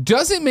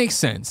 Does it make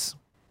sense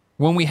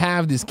when we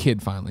have this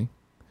kid finally,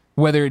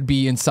 whether it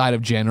be inside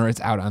of Jen or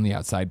it's out on the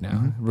outside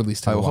now,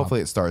 released to the wild?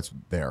 hopefully it starts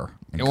there.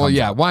 and Well, comes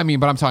yeah. out Well, I mean,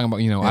 but I'm talking about,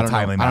 in a I don't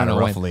timely know. I don't manner,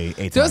 know roughly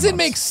when. 8 to 9 Does it months.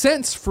 make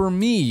sense for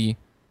me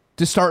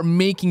to start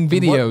making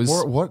videos?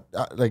 What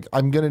like,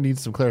 I'm going to need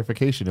some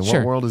clarification. In Sure.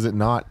 what world is it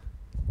not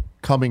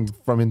coming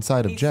from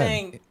inside of He's Jen?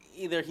 saying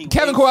either he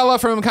Kevin waits- Coella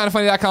from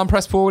kindoffunny.com.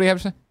 Press pool. What do you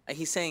have to say?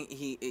 He's saying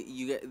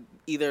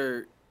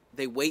either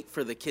they wait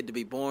for the kid to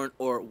be born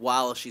or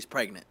while she's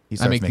pregnant. He I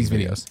starts make these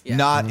making videos. Yeah.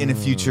 Not in the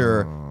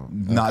future,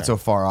 not so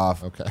far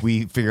off. Okay.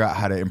 We figure out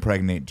how to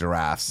impregnate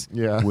giraffes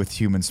Yeah. with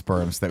human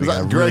sperm so that we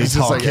got Greg's really just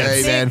tall like,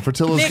 kids. hey man,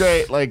 fertility's Nick-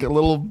 great, like a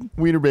little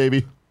wiener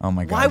baby. Oh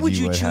my god! Why would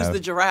you choose have- the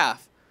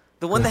giraffe?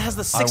 The one that has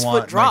the I 6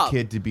 want foot drop. my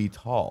kid to be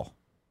tall.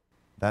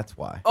 That's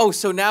why. Oh,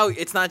 so now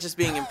it's not just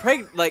being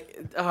impregnated. Like,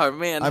 oh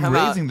man, I'm how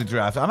about- raising the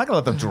giraffe. I'm not gonna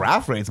let the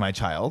giraffe raise my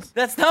child.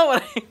 That's not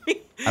what I mean.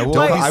 I will.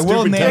 Wait, I will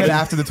stupid name it Kevin.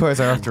 after the Toys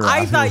R Us giraffe.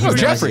 I thought you Oh, were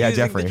Jeffrey. using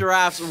Jeffrey. the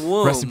giraffe's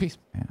womb. Rest in peace.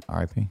 Yeah,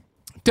 R.I.P.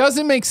 Does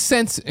it make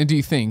sense, do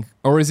you think,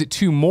 or is it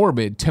too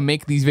morbid to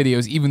make these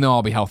videos even though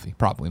I'll be healthy?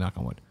 Probably, knock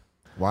on wood.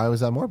 Why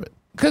was that morbid?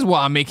 Because, well,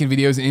 I'm making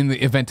videos in the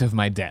event of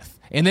my death.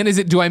 And then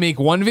do I make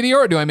one video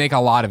or do I make a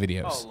lot of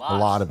videos? A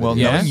lot of it. Well,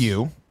 Yeah.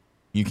 knowing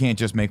you can't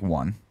just make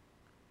one.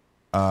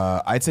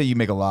 I'd say you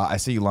make a lot. I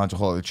say you launch a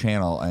whole other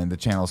channel, and the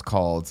channel's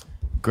called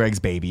Greg's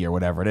Baby or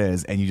whatever it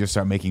is, and you just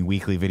start making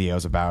weekly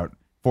videos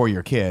for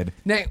your kid.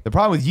 Now- The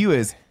problem with you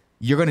is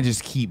you're gonna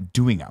just keep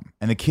doing them,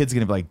 and the kid's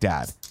gonna be like,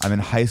 "Dad, I'm in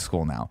high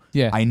school now.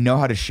 Yeah. I know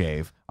how to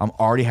shave. I'm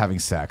already having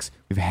sex.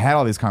 We've had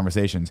all these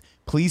conversations.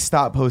 Please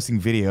stop posting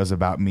videos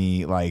about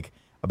me,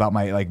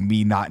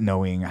 me not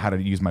knowing how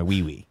to use my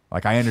wee wee.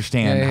 Like I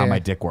understand Yeah, how yeah. my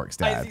dick works,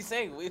 Why Dad." is he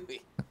saying wee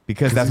wee?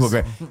 Because that's what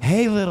Greg.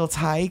 Hey, little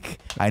tyke.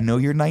 I know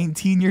you're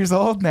 19 years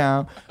old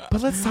now,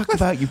 but let's talk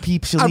about your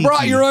peep I shaliki.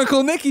 brought your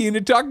Uncle Nicky in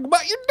to talk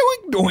about your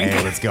doink.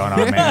 Hey, what's going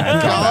on,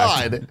 man?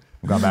 God.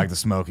 Gone back to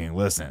smoking.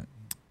 Listen,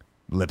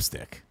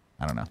 lipstick.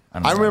 I don't know.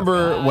 I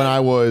remember when I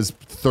was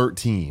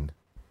 13.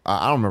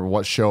 I don't remember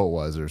what show it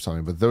was or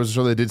something, but there was a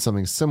show that did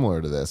something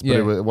similar to this, but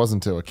Yeah. it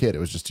wasn't to a kid. It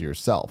was just to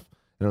yourself.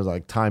 And it was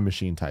like time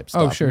machine type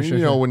Oh, stuff. sure, And sure,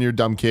 You know, sure. when you're a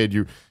dumb kid,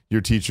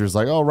 your teacher's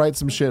like, "Oh, write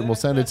some shit and we'll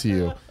send it to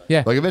you."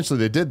 Yeah. Like eventually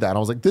they did that. And I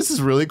was like, "This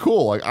is really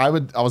cool." Like I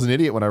was an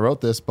idiot when I wrote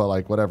this, but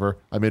like whatever.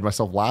 I made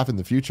myself laugh in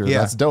the future. Yeah.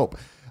 That's dope.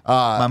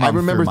 mom I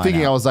remember threw mine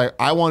thinking, out. I was like,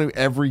 I want to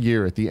every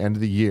year at the end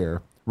of the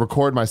year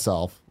record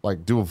myself,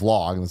 like do a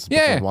vlog, and this is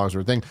Yeah. before vlogs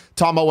were a thing,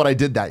 talking about what I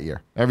did that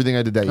year, everything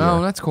I did that year.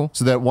 Oh, that's cool.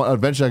 So that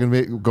eventually I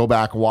can go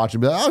back and watch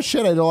and be like, oh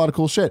shit, I did a lot of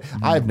cool shit.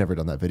 I've never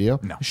done that video.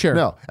 No. Sure.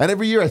 No. And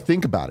every year I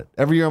think about it.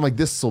 Every year I'm like,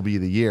 this will be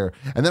the year.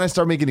 And then I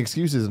start making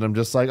excuses and I'm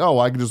just like, oh,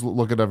 I can just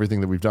look at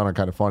everything that we've done on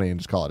Kind of Funny and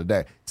just call it a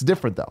day. It's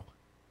different though.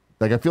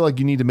 Like I feel like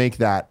you need to make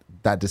that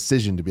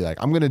decision to be like,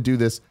 I'm going to do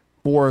this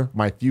for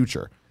my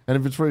future. And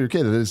if it's for your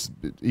kid, it is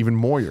even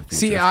more your future.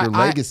 See, it's your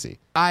legacy.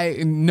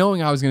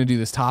 Knowing I was going to do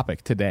this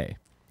topic today,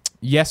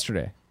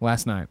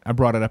 last night, I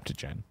brought it up to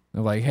Jen.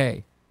 I'm like,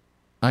 hey,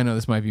 I know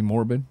this might be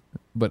morbid,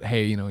 but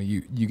hey, you know,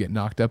 you get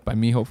knocked up by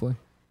me, hopefully.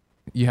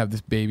 You have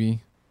this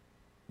baby.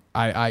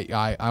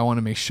 I want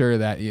to make sure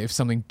that if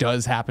something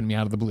does happen to me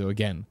out of the blue,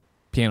 again,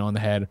 piano on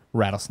the head,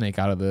 rattlesnake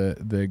out of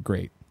the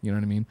grate. You know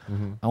what I mean?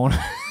 Mm-hmm. I want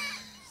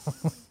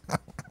to...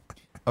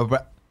 Oh,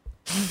 but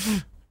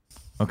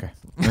okay,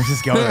 let's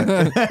just go.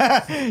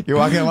 You're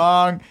walking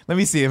along. Let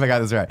me see if I got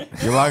this right.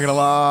 You're walking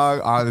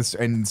along on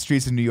in the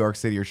streets of New York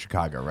City or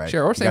Chicago, right?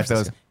 Sure, or San you got those.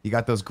 Francisco. You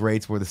got those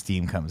grates where the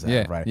steam comes out,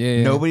 Yeah, right?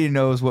 yeah. Nobody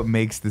knows what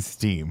makes the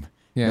steam.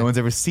 Yeah. No one's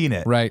ever seen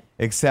it, Right.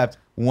 Except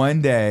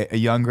one day, a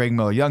young Greg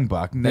Miller, young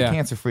buck, Yeah.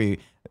 cancer free,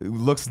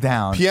 looks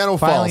down. Piano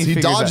finally falls. He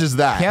figures dodges out-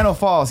 that. Piano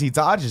falls. He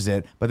dodges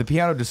it, but the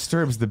piano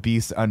disturbs the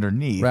beast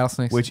underneath,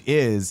 Rattlesnakes. which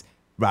is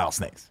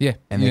rattlesnakes. Yeah.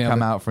 and they Yeah, come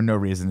but- out for no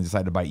reason and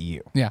decide to bite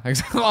you. Yeah,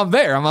 exactly. Well, I'm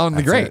there. I'm on the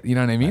That's grate. it. You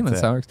know what I mean?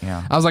 That's That's how it. it works.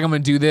 Yeah. I was like, I'm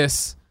going to do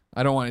this.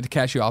 I don't want it to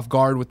catch you off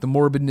guard with the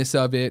morbidness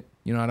of it.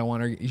 You know, I don't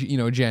want her, you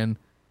know, Jen,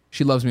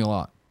 she loves me a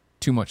lot.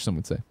 Too much, some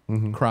would say.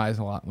 Cries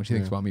a lot when she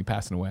thinks about me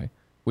passing away,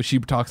 which she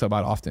talks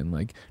about often.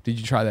 Like, did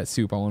you try that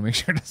soup? I want to make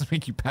sure it doesn't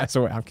make you pass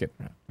away. I'm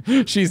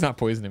kidding. She's not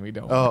poisoning me,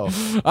 don't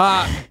worry.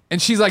 Oh,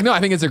 And she's like, no, I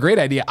think it's a great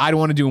idea. I don't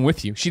want to do them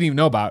with you. She didn't even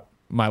know about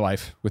my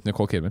life with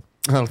Nicole Kidman.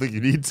 I don't think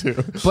you need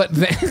to. But,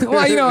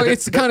 well, you know,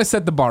 it's kind of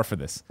set the bar for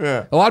this.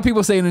 Yeah. A lot of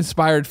people say it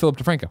inspired Philip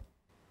DeFranco.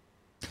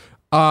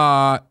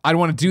 I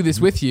want to do this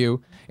with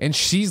you. And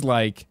she's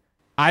like,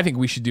 I think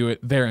we should do it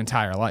their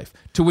entire life.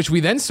 To which we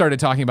then started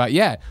talking about,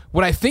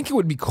 what I think it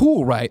would be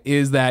cool, right,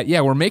 is that,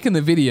 we're making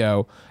the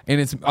video and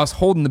it's us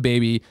holding the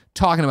baby,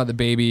 talking about the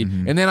baby.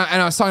 And then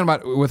I was talking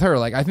about with her,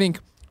 like, I think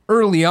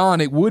early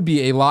on it would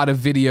be a lot of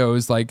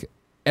videos like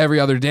every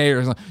other day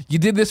or something. You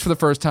did this for the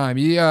first time.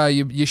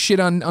 You shit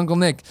on Uncle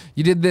Nick.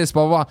 You did this,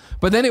 blah, blah, blah.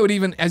 But then it would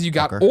even, as you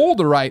got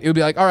older, right, it would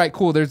be like, all right,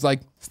 cool, there's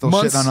like still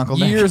months, shitting on Uncle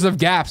Nick. years of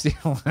gaps. You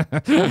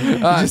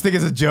just think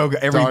it's a joke.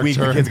 Every week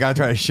the kid's got to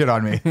try to shit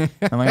on me. I'm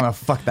like, I'm going to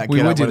fuck that kid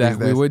We up would do one of that.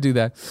 these days. We would do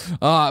that.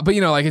 But,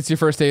 like it's your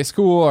first day of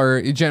school,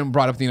 or Jen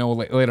brought up,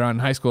 later on in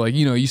high school, like,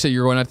 you said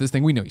you're going out to this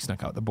thing. We know you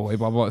snuck out with the boy,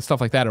 blah, blah, stuff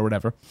like that or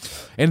whatever.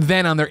 And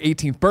then on their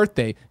 18th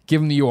birthday,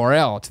 give them the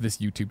URL to this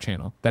YouTube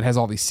channel that has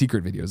all these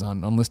secret videos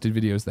on unlisted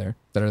videos there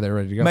that are there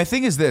ready to go. My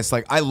thing is this,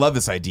 like, I love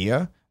this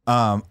idea.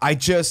 I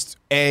just,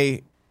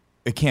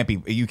 it can't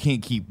be. You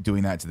can't keep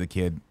doing that to the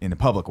kid in a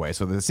public way.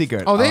 So the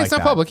secret. Oh, it's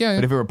not public, yeah.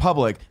 But if it were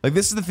public, like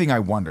this is the thing I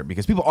wonder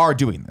because people are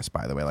doing this.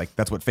 By the way, like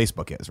that's what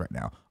Facebook is right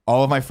now.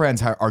 All of my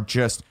friends are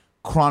just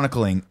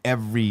chronicling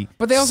every.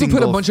 But they also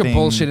put a bunch thing. of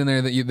bullshit in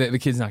there that the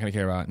kid's not going to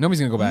care about.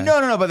 Nobody's going to go back.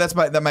 No.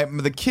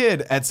 But the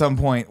kid at some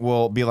point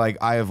will be like,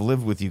 I have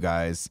lived with you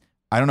guys.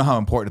 I don't know how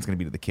important it's going to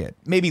be to the kid.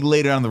 Maybe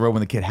later down the road when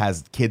the kid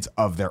has kids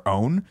of their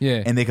own,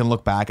 and they can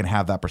look back and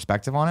have that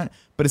perspective on it.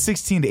 But a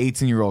 16 to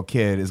 18-year-old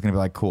kid is going to be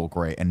like, cool,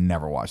 great, and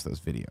never watch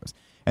those videos.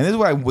 And this is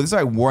what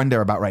I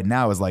wonder about right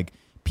now is like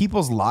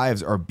people's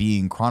lives are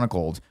being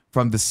chronicled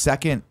from the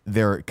second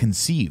they're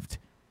conceived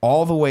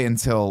all the way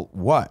until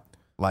what?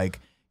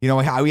 Like,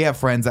 we have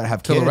friends that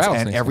have kids,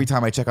 and every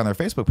time I check on their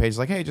Facebook page, it's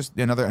like, hey, just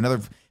another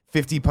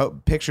 50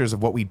 pictures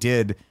of what we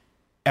did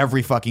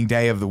every fucking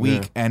day of the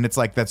week. And it's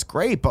like, that's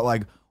great. But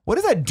like, what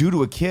does that do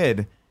to a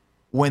kid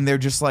when they're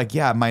just like,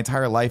 my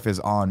entire life is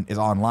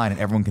online and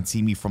everyone can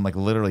see me from like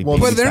literally. Well,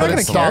 but they're not going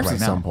to stop at right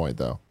some point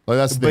though. Like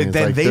that's the thing. But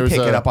then like, they pick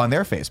it up on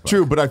their Facebook.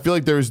 True. But I feel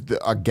like there's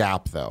a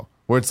gap though,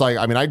 where it's like,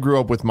 I mean, I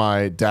grew up with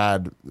my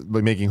dad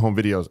like, making home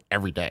videos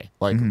every day.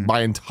 Like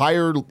my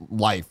entire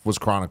life was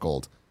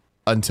chronicled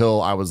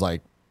until I was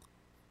like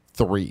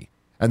 3.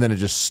 And then it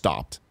just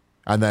stopped.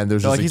 And then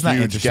there's just he's a not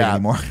huge interested gap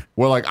anymore.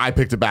 where like I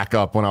picked it back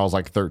up when I was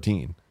like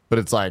 13. But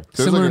it's like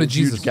there's Similar like a to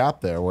Jesus. huge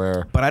gap there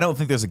where. But I don't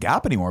think there's a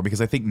gap anymore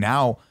because I think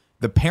now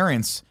the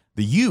parents,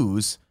 the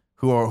yous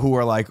who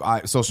are like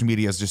social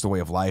media is just a way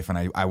of life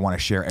and I want to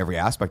share every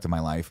aspect of my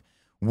life.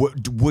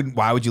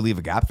 Why would you leave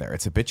a gap there?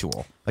 It's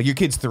habitual. Like your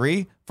kid's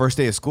 3, first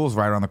day of school is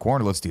right around the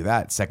corner. Let's do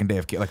that. Second day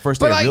of like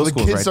first day of real school is right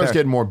there. The kid starts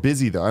getting more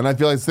busy though, and I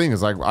feel like the thing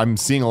is like I'm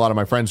seeing a lot of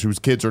my friends whose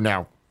kids are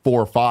now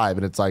 4 or 5,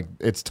 and it's like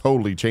it's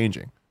totally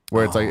changing.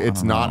 Where it's like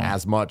it's not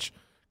as much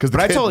because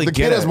the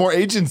kid has more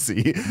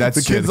agency. That's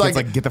the kid's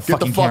like get the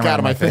fuck out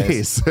of my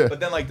face. But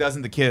then like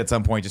doesn't the kid at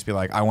some point just be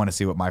like, I want to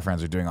see what my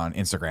friends are doing on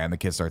Instagram? The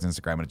kid starts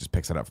Instagram and it just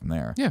picks it up from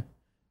there. Yeah.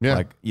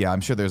 Like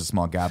I'm sure there's a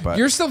small gap, but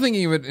You're still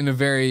thinking of it in a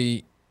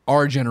very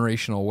our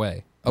generational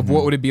way of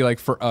what would it be like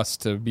for us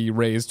to be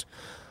raised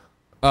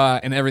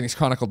and everything's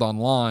chronicled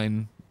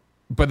online,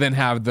 but then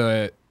have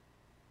the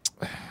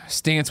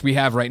stance we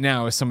have right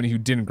now as somebody who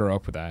didn't grow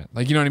up with that.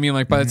 Like, you know what I mean?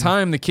 Like, by the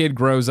time the kid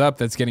grows up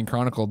that's getting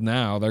chronicled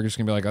now, they're just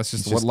going to be like, that's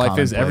just what life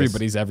is.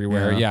 Everybody's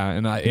everywhere. Yeah.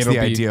 And it's the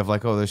idea of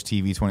like, oh, there's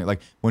TV 20.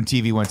 Like, when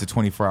TV went to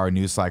 24-hour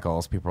news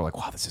cycles, people were like,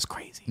 wow, this is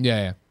crazy.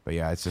 Yeah. But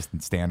yeah, it's just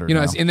standard. You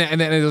know, now. and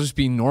then it'll just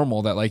be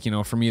normal that, like,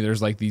 for me,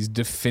 there's like these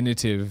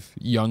definitive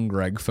young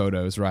Greg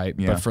photos, right?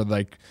 Yeah. But for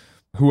like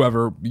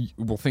whoever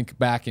will think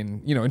back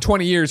in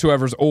 20 years,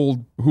 whoever's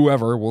old,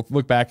 whoever will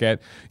look back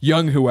at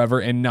young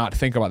whoever and not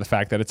think about the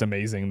fact that it's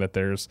amazing that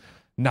there's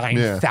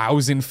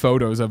 9,000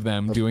 photos of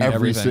them doing every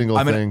everything. single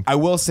thing. I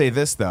will say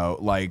this though,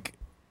 like,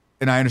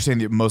 and I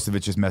understand that most of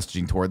it's just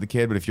messaging toward the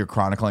kid, but if you're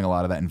chronicling a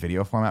lot of that in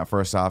video format,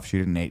 first off,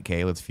 shoot it in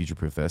 8K. Let's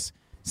future-proof this.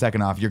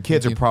 Second off, your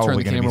kids are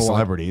probably going to be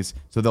celebrities,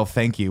 so they'll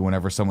thank you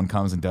whenever someone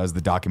comes and does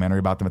the documentary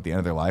about them at the end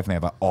of their life, and they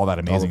have all that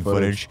amazing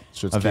footage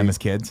of them as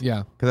kids.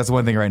 Yeah. Because that's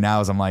one thing right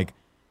now is I'm like,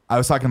 I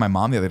was talking to my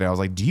mom the other day. I was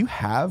like, do you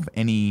have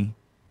any,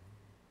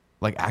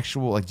 like,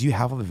 actual, like, do you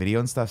have all the video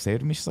and stuff saved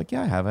to me? She's like,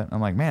 yeah, I have it. I'm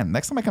like, man,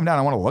 next time I come down,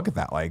 I want to look at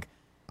that. Like,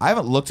 I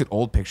haven't looked at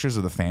old pictures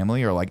of the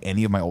family or, like,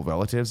 any of my old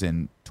relatives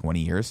in 20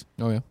 years.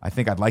 Oh, yeah. I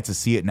think I'd like to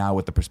see it now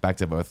with the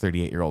perspective of a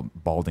 38-year-old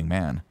balding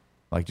man.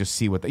 Like, just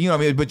see what, what I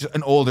mean? But just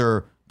an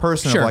older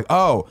person of like,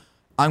 oh,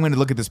 I'm going to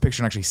look at this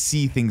picture and actually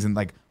see things and,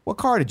 like, what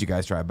car did you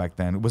guys drive back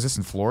then? Was this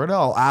in Florida?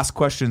 I'll ask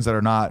questions that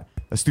are not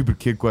a stupid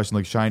kid question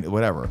like shine,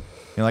 whatever.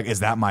 Like,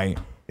 is that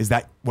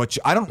what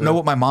I don't know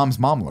what my mom's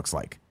mom looks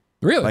like.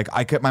 Really?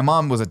 Like my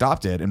mom was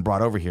adopted and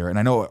brought over here, and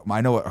I know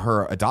what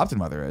her adopted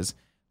mother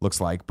looks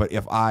like. But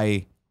if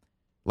I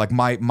like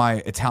my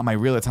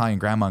real Italian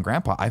grandma and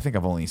grandpa, I think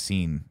I've only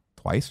seen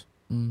twice.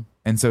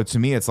 And so to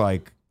me, it's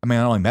like, I mean,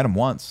 I only met them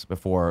once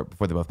before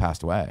they both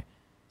passed away.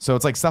 So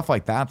it's like stuff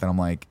like that I'm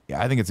like,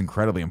 yeah, I think it's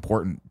incredibly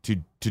important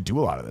to do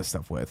a lot of this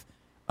stuff with.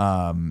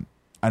 And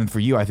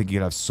for you, I think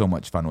you'd have so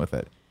much fun with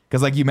it.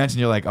 Because like you mentioned,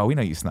 you're like, oh, we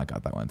know you snuck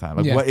out that one time.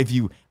 Like, what if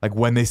you, like,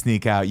 when they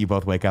sneak out, you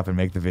both wake up and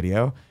make the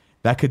video?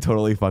 That could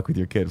totally fuck with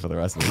your kid for the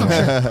rest of the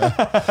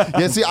life.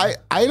 Yeah, see,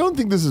 I don't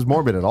think this is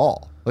morbid at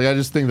all. Like I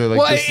just think that like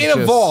Well, this it is just-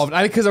 evolved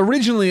because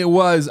originally it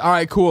was all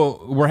right,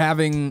 cool. We're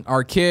having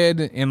our kid,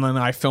 and then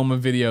I film a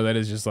video that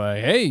is just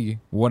like, hey,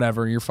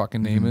 whatever your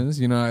fucking name is,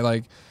 you know,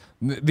 like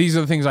these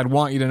are the things I'd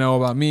want you to know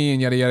about me,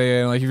 and yada yada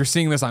yada. Like if you're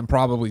seeing this, I'm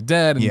probably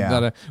dead. And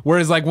yada.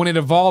 Whereas like when it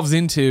evolves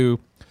into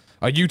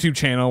a YouTube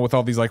channel with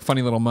all these like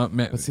funny little.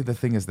 But see, the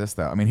thing is this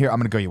though. I mean, here I'm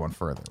going to go you one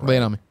further. Right? Lay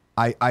it on me.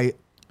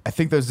 I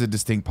think there's a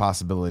distinct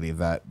possibility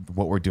that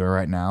what we're doing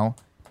right now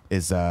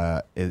is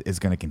going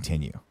to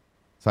continue.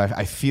 So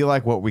I feel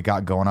like what we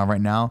got going on right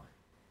now,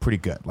 pretty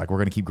good. Like we're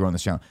going to keep growing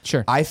this channel.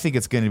 Sure. I think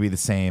it's going to be the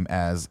same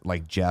as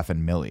like Jeff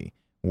and Millie,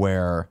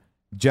 where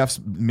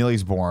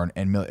Millie's born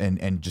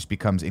and just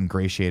becomes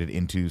ingratiated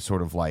into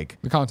sort of like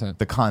The content.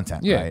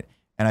 right?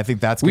 And I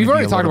think that's We've gonna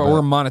already be talked about bit, we're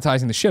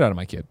monetizing the shit out of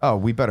my kid. Oh,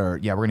 we better.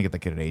 Yeah, we're gonna get the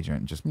kid an agent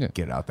and just get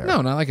it out there.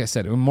 No, not like I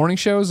said. When morning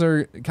shows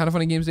are Kind of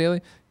Funny Games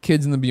Daily,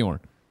 kids in the Bjorn.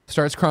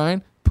 Starts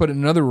crying, put it in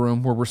another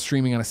room where we're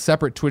streaming on a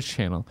separate Twitch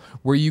channel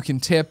where you can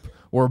tip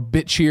or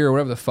bit cheer or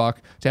whatever the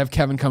fuck to have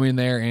Kevin come in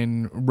there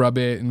and rub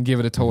it and give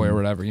it a toy or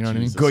whatever. You know what I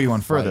mean? Go you one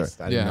further.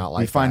 I do not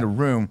like we find that. a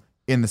room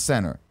in the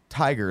center.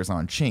 Tigers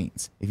on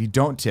chains. If you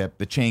don't tip,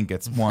 the chain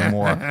gets one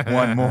more,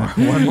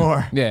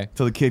 Yeah.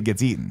 till the kid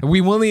gets eaten. We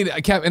will need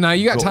Kevin. Now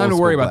you got Go time to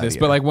old worry school about this,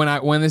 but like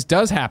when this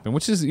does happen,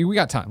 which is we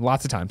got time,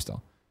 lots of time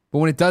still. But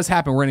when it does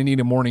happen, we're gonna need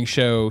a morning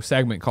show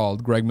segment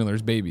called Greg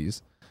Miller's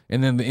Babies,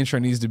 and then the intro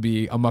needs to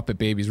be a Muppet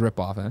Babies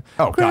ripoff.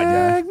 Oh God,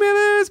 yeah. Greg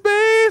Miller's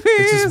Babies.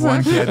 It's just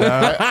one kid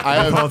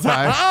the whole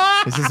time.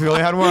 It's just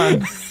really had one.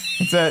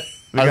 That's it.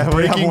 We I have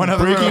have one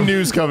other breaking room.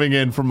 news coming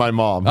in from my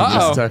mom who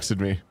Uh-oh. just texted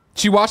me.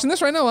 She watching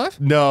this right now live?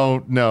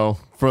 No.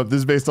 This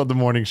is based on the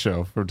morning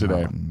show for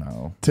today. Oh,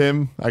 no.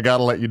 Tim, I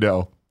gotta let you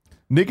know.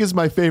 Nick is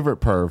my favorite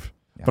perv,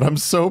 but I'm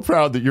so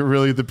proud that you're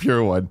really the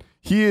pure one.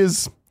 He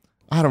is,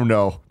 I don't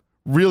know,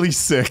 really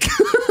sick.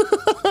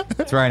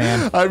 That's right,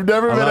 Ann. I've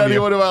never met love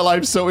anyone in my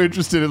life so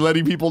interested in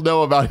letting people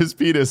know about his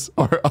penis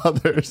or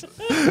others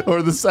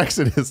or the sex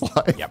in his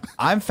life. Yep.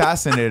 I'm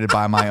fascinated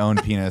by my own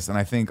penis, and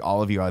I think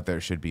all of you out there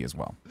should be as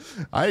well.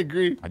 I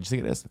agree. I just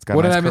think it is. It's got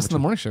What a did nice I miss in the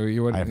curvature. morning show?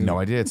 You I have no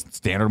idea. It's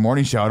standard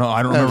morning show.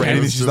 I don't remember Okay,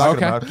 anything let's she's just-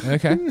 talking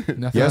Okay. about. Okay.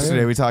 Nothing Yesterday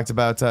like we talked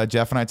about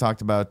Jeff and I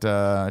talked about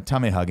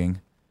tummy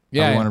hugging.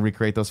 Yeah, we yeah. want to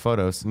recreate those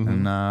photos,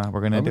 and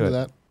we're gonna I'm do it. into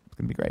that. It's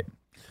gonna be great.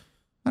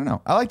 I don't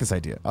know. I like this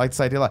idea. I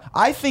a lot.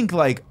 I think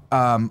like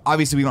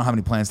obviously we don't have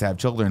any plans to have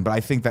children, but I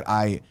think that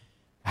I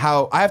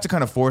have to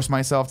kind of force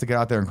myself to get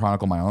out there and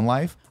chronicle my own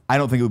life. I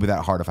don't think it would be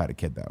that hard if I had a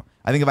kid though.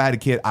 I think if I had a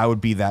kid, I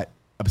would be that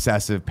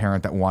obsessive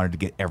parent that wanted to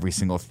get every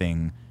single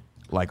thing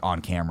like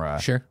on camera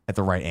Sure. at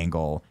the right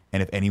angle.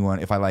 And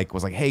if I like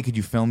was like, hey, could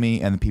you film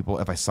me? And the people,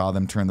 if I saw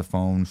them turn the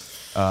phone,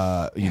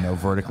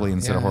 vertically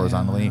instead of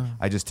horizontally,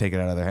 I just take it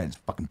out of their head and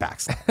just fucking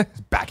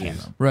backhand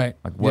them. Right.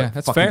 Like what Yeah,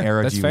 that's fucking fair.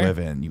 era That's do you fair. live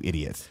in, you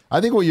idiot?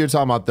 I think what you're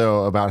talking about,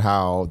 though, about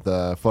how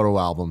the photo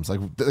albums,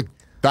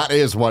 that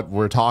is what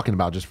we're talking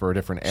about just for a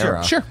different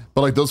era. Sure.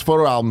 But like those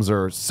photo albums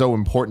are so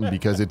important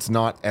because it's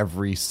not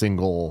every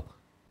single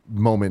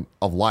moment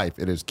of life.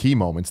 It is key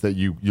moments that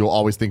you'll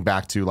always think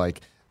back to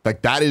like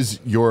that is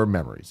your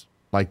memories.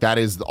 Like that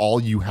is all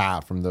you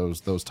have from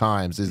those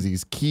times is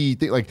these key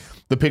things. Like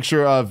the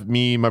picture of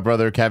me, my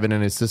brother Kevin,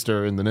 and his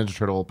sister in the Ninja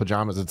Turtle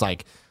pajamas. It's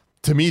like,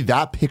 to me,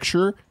 that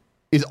picture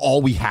is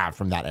all we have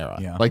from that era.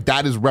 Yeah. Like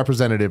that is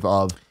representative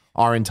of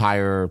our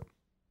entire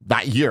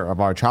that year of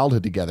our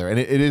childhood together. And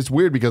it is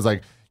weird because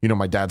like,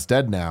 my dad's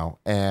dead now,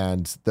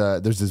 and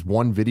there's this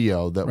one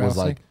video that was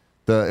like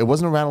it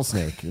wasn't a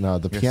rattlesnake.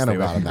 The piano stay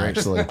got him away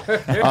from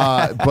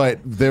actually. But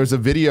there's a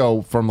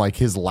video from like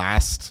his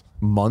last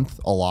month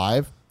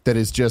alive that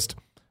is just,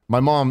 my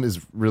mom is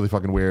really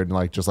fucking weird and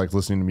like just like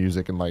listening to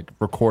music and like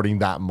recording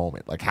that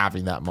moment, like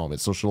having that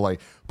moment. So she'll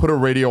like put a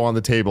radio on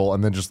the table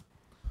and then just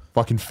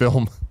fucking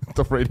film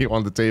the radio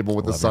on the table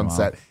with the Love your mom.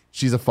 sunset.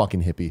 She's a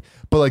fucking hippie.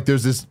 But like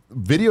there's this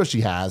video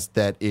she has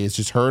that is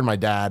just her and my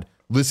dad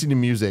listening to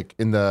music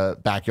in the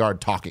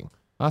backyard talking.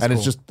 That's and cool.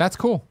 it's just That's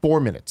cool. 4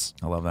 minutes.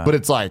 I love that. But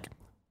it's like,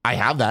 I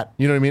have that.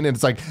 You know what I mean? And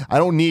it's like, I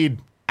don't need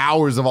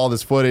hours of all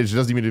this footage. It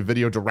doesn't even need a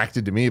video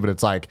directed to me, but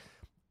it's like,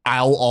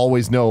 I'll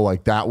always know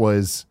like that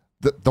was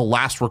the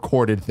last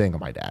recorded thing of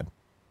my dad,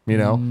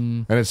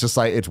 And it's just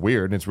like, it's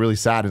weird and it's really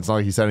sad. It's not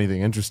like he said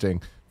anything interesting.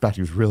 In fact,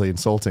 he was really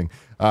insulting.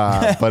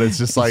 But it's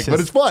just like, but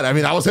it's fun. I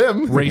mean, that was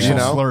him. Racial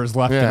slurs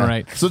left and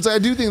right. So I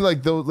do think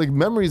like those like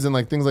memories and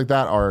like things like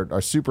that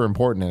are super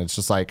important. And it's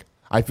just like,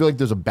 I feel like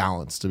there's a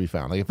balance to be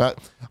found. Like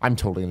I'm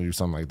totally gonna do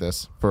something like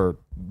this for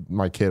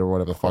my kid or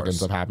whatever the fuck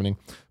ends up happening.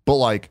 But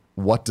like,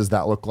 what does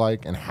that look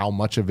like and how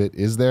much of it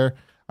is there?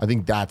 I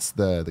think that's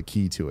the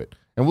key to it.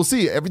 And we'll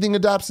see. Everything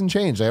adapts and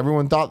changes. Like,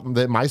 everyone thought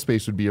that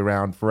MySpace would be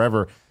around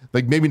forever.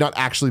 Like maybe not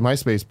actually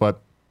MySpace,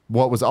 but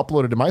what was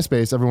uploaded to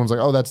MySpace, everyone's like,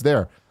 oh, that's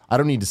there. I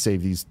don't need to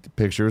save these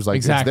pictures. Like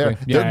Exactly. it's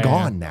there. Yeah, They're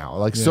gone now.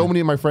 Like so many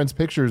of my friends'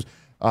 pictures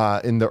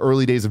in the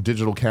early days of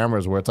digital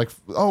cameras where it's like,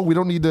 oh, we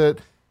don't need to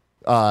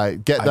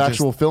get the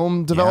actual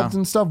film developed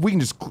and stuff. We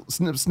can just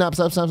snap,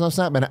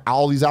 and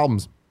all these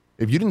albums.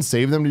 If you didn't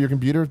save them to your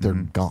computer, they're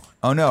gone.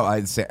 Oh no,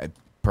 I'd say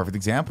perfect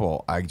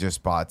example. I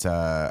just bought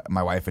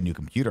my wife a new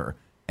computer,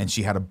 and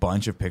she had a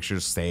bunch of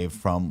pictures saved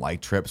from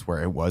like trips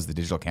where it was the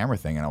digital camera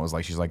thing. And I was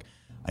like, she's like,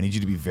 I need you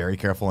to be very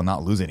careful and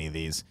not lose any of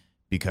these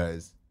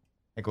because.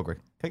 Hey, cool, Greg.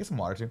 Can I get some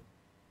water too?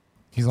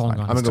 He's long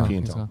gone. I'm gonna go pee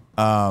and tell.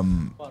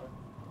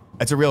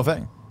 It's a real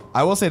thing.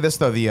 I will say this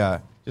though.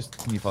 Just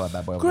can you follow that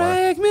bad boy?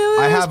 Greg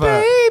Miller's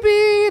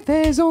baby.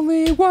 There's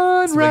only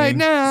one right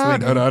now.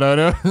 swinging. No,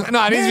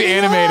 it needs to be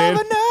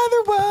animated.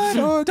 Another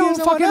one. Don't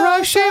fucking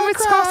rush him. It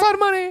costs a lot of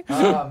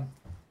money.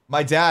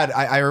 My dad,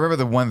 I remember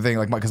the one thing,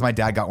 like, because my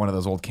dad got one of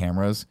those old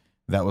cameras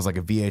that was like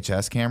a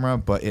VHS camera,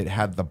 but it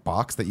had the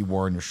box that you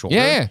wore on your shoulder.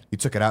 Yeah. You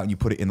took it out and you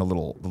put it in the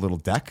little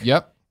deck.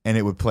 Yep. And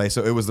it would play.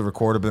 So it was the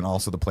recorder, but then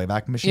also the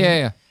playback machine.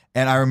 Yeah.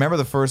 And I remember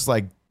the first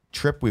like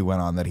trip we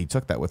went on that he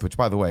took that with, which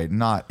by the way,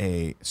 not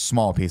a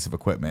small piece of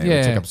equipment.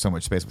 It took up so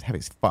much space. It was heavy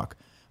as fuck.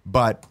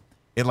 But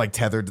it like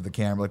tethered to the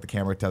camera, like the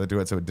camera tethered to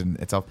it, so it didn't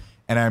itself.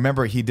 And I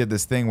remember he did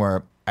this thing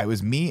where it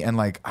was me and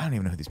like, I don't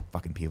even know who these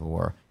fucking people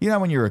were. You know,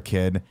 when you're a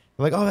kid,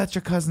 you're like, oh, that's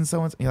your cousin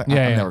so-and-so. You're like, I'm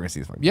never going to see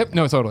this fucking Yep,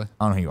 no, totally.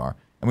 I don't know who you are.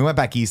 And we went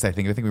back east, I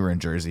think we were in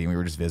Jersey and we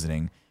were just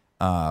visiting.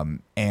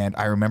 And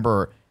I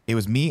remember it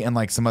was me and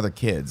like some other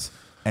kids.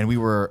 And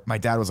my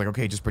dad was like,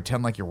 okay, just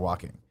pretend like you're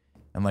walking.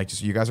 And like,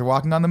 just you guys are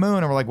walking on the moon.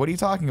 And we're like, what are you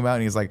talking about?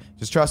 And he's like,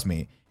 just trust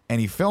me.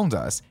 And he filmed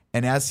us.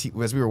 And as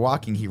we were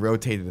walking, he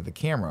rotated the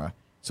camera.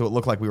 So it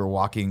looked like we were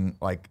walking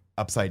like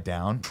upside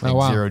down,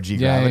 like 0 G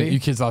gravity. Yeah, you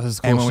kids thought this was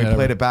cool. And when we shit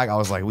played ever. it back, I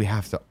was like, we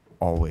have to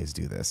always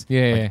do this.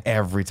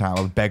 Every time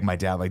I would beg my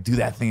dad, like, do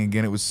that thing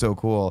again. It was so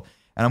cool.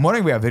 And I'm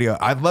wondering if we have video.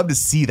 I'd love to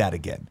see that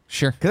again.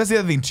 Sure. Because that's the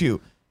other thing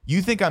too.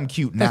 You think I'm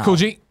cute now. That's cool,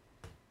 G.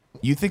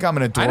 You think I'm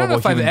an adorable I don't know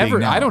if I've human being ever.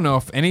 now. I don't know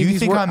if any of You these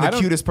think work. I'm the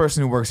cutest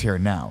person who works here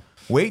now.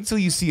 Wait till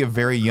you see a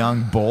very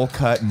young,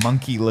 bowl-cut,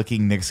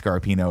 monkey-looking Nick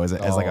Scarpino as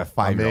like a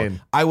 5-year-old.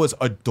 I was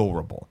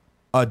adorable.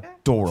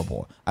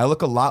 Adorable. I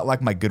look a lot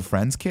like my good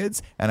friend's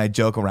kids, and I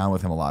joke around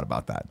with him a lot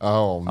about that.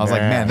 Oh, I was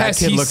like, man, that Has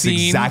kid he looks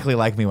seen- exactly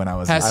like me when I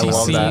was. Has I he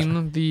love that.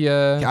 seen the?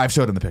 Yeah, I've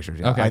showed him the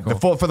pictures. Yeah. Okay,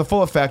 cool. For the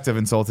full effect of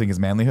insulting his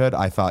manlyhood,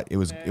 I thought it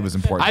was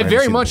important. I for him to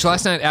very see the much picture.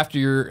 last night after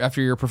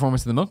your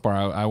performance at the Milk Bar,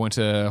 I went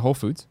to Whole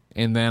Foods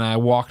and then I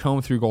walked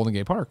home through Golden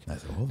Gate Park,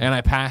 and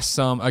I passed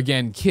some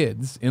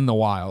kids in the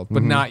wild,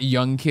 but not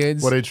young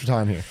kids. What age for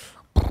time here?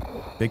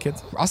 Big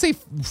kids. I'll say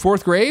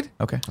 4th grade.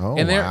 Okay. Oh,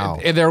 And wow.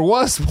 there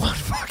was one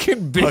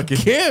fucking big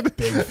kid,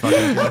 Big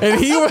fucking kid. and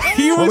he was.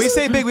 When we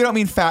say big, we don't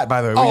mean fat,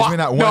 by the way. We just mean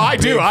that one. no, I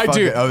do.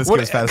 Oh, this kid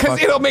is fat as fuck.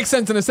 Because it'll make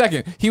sense in a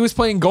second. He was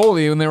playing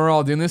goalie when they were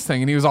all doing this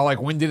thing, and he was all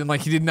like winded and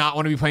like he did not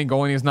want to be playing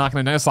goalie. And he was not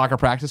going to soccer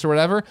practice or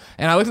whatever.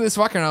 And I looked at this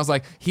fucker and I was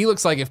like, he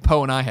looks like if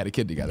Poe and I had a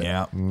kid together.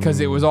 Yeah. Because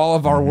it was all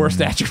of our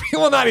worst attributes.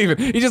 Well, not even.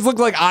 He just looked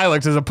like I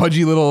looked as a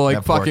pudgy little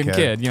That poor fucking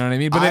kid. You know what I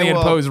mean? But then I he had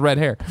will- Poe's red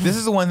hair. This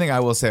is the one thing I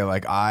will say.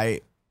 Like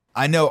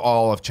I know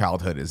all of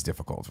childhood is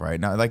difficult, right?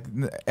 Now, like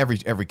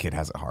every kid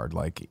has it hard.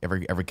 Like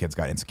every kid's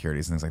got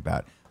insecurities and things like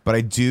that. But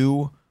I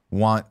do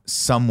want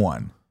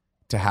someone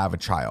to have a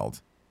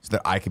child so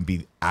that I can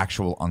be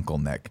actual Uncle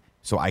Nick.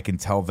 So I can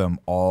tell them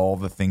all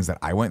the things that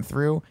I went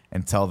through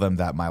and tell them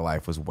that my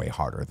life was way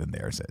harder than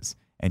theirs is,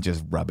 and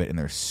just rub it in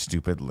their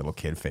stupid little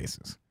kid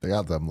faces. They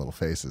got them little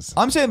faces.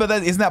 I'm saying, but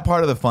isn't that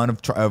part of the fun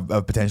of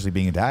potentially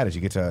being a dad? Is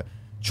you get to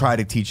try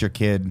to teach your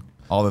kid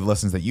all the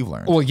lessons that you've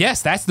learned. Well,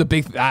 yes, that's the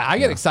big. I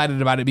get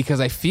excited about it because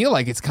I feel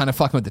like it's kind of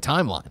fucking with the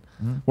timeline,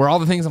 where all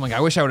the things I'm like, I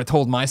wish I would have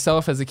told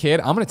myself as a kid.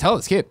 I'm gonna tell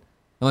this kid,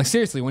 and like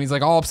seriously, when he's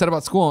like all upset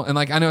about school, and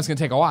like I know it's gonna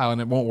take a while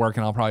and it won't work,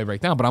 and I'll probably break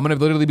down, but I'm gonna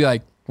literally be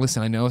like,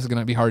 listen, I know this is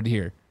gonna be hard to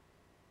hear.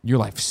 Your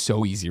life's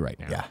so easy right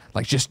now. Yeah.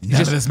 Like just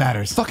None of this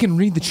matters. Fucking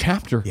read the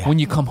chapter when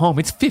you come home.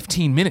 It's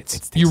 15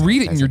 minutes. You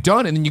read it and you're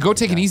done, and then you go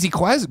take an easy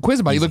quiz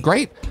about it. You look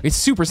great. It's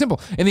super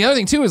simple. And the other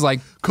thing too is like,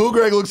 Cool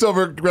Greg looks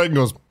over at Greg and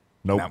goes,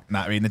 nope. No,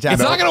 not reading the chapter.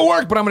 it's not going to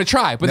work, but I'm going to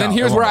try. But No, then it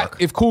here's won't where work.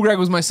 if Cool Greg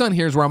was my son,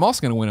 here's where I'm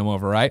also going to win him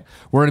over, right?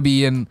 We're going to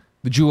be in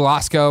the Jewel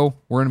Osco.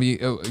 We're going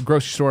to be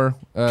grocery store,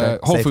 Whole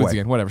Safeway. Foods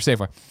again, whatever,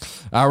 Safeway.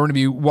 We're going to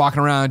be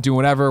walking around doing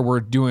whatever. We're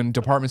doing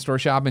department store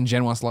shopping.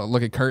 Jen wants to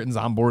look at curtains.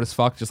 I'm bored as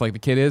fuck, just like the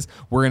kid is.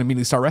 We're going to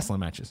immediately start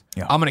wrestling matches.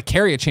 Yeah. I'm going to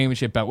carry a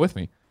championship belt with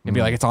me and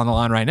be like, it's on the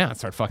line right now. And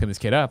start fucking this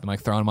kid up and like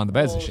throwing him on the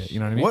beds and shit. You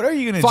know what I mean? What are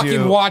you going to do?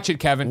 Fucking watch it,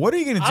 Kevin. What are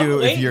you going to I'm do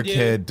if waiting, your dude.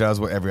 kid does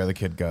what every other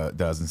kid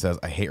does and says,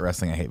 I hate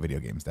wrestling, I hate video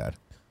games, Dad?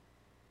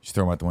 Just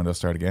throw him out the window,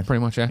 start again? Pretty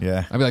much, yeah.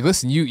 Yeah. I'd be like,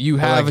 listen, you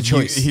have Like, a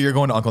choice. You're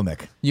going to Uncle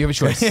Nick. You have a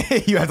choice.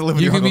 You have to live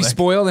with You your can Uncle be Nick.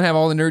 spoiled and have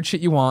all the nerd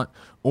shit you want,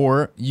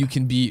 or you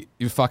can be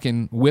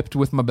fucking whipped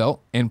with my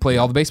belt and play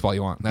all the baseball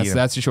you want. Yeah.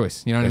 That's your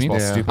choice. You know what I mean?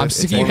 Baseball's stupid. I'm It's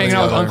sick of you one hanging or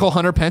out the with other. Uncle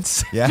Hunter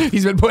Pence. Yeah.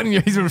 he's been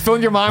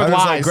filling your mind I with was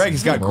lies. like, Greg,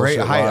 he's got great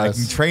Bullshit height. I lies.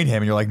 can train him.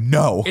 And you're like,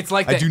 no. It's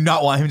like I that- do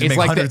not want him to It's make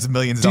like hundreds that- of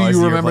millions of Do dollars a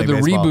you year remember the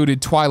playing baseball. rebooted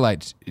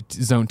Twilight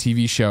Zone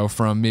TV show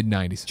from mid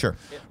 '90s? Sure.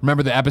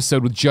 Remember the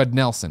episode with Judd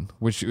Nelson,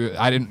 which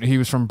I didn't. He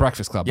was from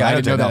Breakfast Club. Yeah, but I I know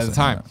didn't know Judd that at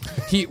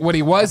the time. What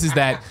he was is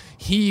that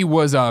he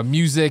was a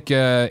music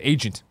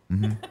agent,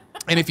 and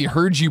if he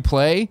heard you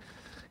play,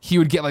 he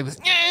would get like this,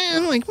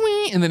 like,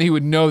 and then he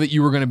would know that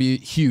you were going to be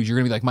huge. You're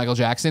going to be like Michael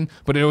Jackson,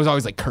 but it was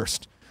always like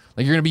cursed.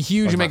 Like you're going to be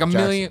huge and make Michael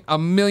 $1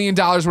 million,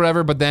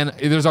 whatever. But then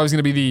there's always going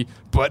to be the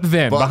behind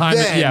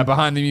then.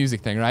 behind the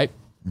music thing, right?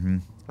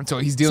 And so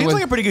he's dealing Seems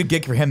with like a pretty good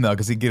gig for him though,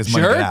 because he get his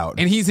money sure, out.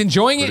 and he's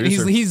enjoying it. And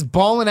Producer. he's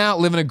balling out,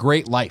 living a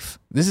great life.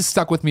 This has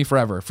stuck with me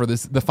forever. For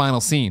the final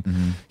scene,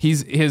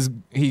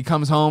 he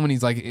comes home and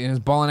he's like in his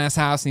balling ass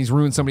house, and he's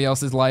ruined somebody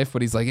else's life,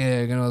 but he's like, yeah,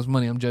 I got all this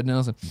money. I'm Judd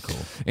Nelson. Cool.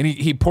 And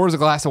he pours a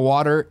glass of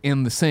water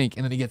in the sink,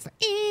 and then he gets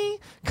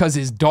because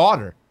his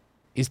daughter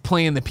is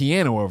playing the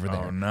piano over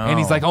there. Oh, no. And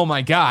he's like, oh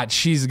my god,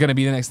 she's gonna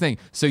be the next thing.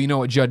 So you know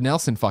what Judd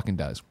Nelson fucking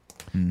does?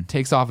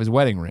 Takes off his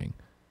wedding ring,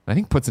 I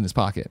think puts it in his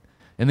pocket,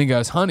 and then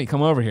goes, honey,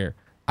 come over here.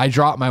 I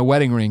dropped my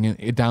wedding ring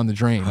down the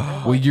drain.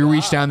 Will you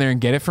reach down there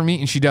and get it for me?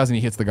 And she does, and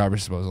he hits the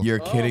garbage disposal. You're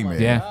kidding me.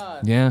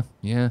 Yeah.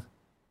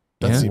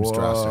 That seems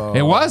drastic.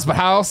 It was, but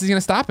how else is he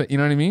gonna stop it? You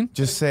know what I mean?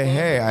 Just say,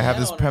 hey, I have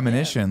this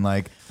premonition.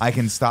 Like, I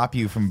can stop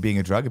you from being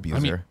a drug abuser.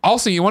 I mean,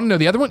 also, you want to know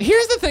the other one?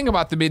 Here's the thing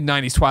about the mid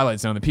 '90s Twilight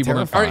Zone that people don't.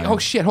 All right, Terrifying. oh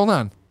shit, hold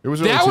on. It was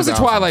that early was a 2000s.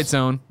 Twilight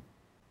Zone.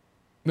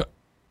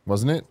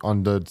 Wasn't it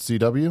on the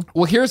CW?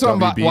 Well, here's what I'm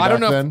about. WB Well, I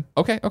don't back know. then?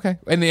 Okay.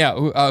 And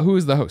who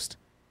is the host?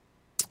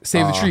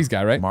 Save the Trees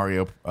guy, right?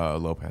 Mario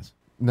Lopez.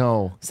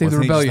 No. Save the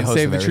Wasn't he just Rebellion. host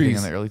Save of the everything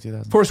Trees. in the early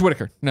 2000s? Forrest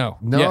Whitaker. No.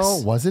 No,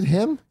 Yes. was it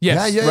him?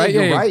 Yes, Yeah, right?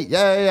 you're Yeah. right.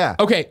 Yeah.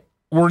 Okay.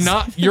 You're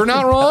not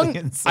wrong.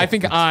 Rebellion, I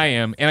think I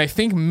am. And I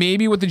think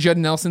maybe with the Judd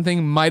Nelson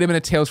thing might have been a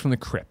Tales from the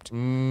Crypt.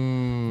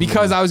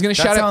 Because I was going to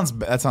shout out.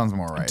 That sounds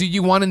more right. Do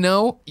you want to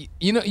know?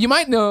 You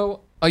might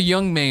know a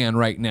young man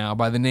right now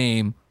by the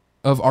name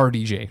of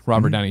RDJ,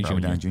 Robert Downey Jr.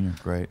 Robert Downey Jr.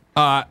 Great.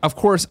 Of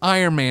course,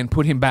 Iron Man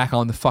put him back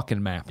on the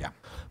fucking map. Yeah.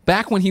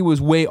 Back when he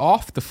was way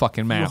off the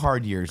fucking Few map.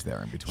 hard years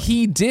there in between.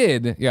 He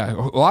did, a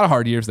lot of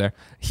hard years there.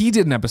 He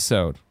did an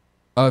episode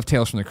of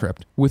Tales from the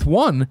Crypt with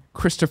one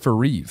Christopher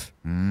Reeve,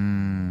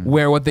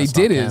 where what they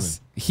did is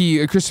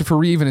Christopher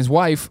Reeve and his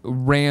wife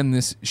ran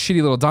this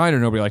shitty little diner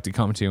nobody liked to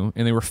come to,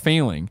 and they were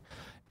failing.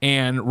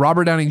 And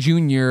Robert Downey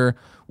Jr.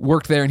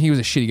 worked there, and he was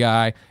a shitty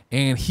guy,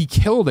 and he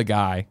killed a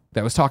guy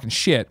that was talking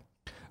shit.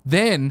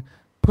 Then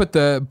put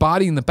the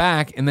body in the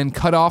back, and then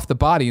cut off the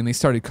body, and they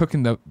started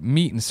cooking the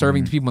meat and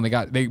serving to people,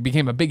 and they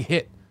became a big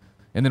hit.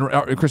 And then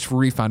Christopher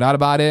Reeve found out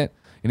about it,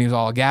 and he was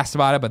all gassed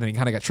about it, but then he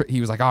kind of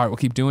he was like, all right, we'll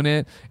keep doing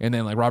it. And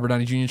then like Robert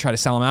Downey Jr. tried to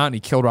sell him out, and he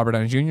killed Robert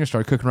Downey Jr.,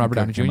 started cooking Robert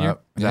Downey Jr. Is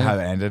that how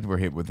it ended?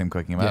 With him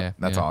cooking him up? Yeah,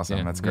 That's yeah, awesome.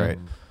 yeah, That's yeah. great.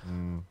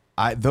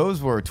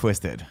 Those were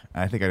twisted.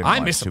 I think I didn't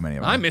watch too many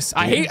of them.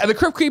 I hate the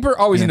Crypt Keeper.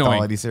 Always The annoying.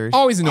 anthology series?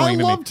 Always I annoying to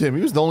me. loved him.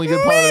 He was the only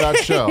good part of that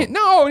show.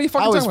 No, what are you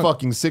fucking I was talking about?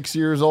 fucking 6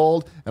 years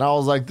old, and I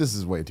was like, this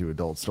is way too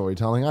adult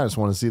storytelling. I just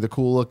want to see the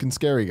cool looking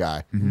scary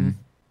guy.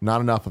 Not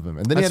enough of him.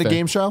 And then That's he had a fair.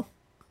 game show.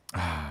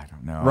 I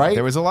don't know. Right?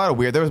 There was a lot of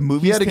weird. There was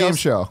movies. He had a game Tales-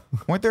 show.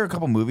 Weren't there a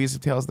couple movies of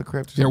Tales of the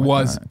Crypt? or There something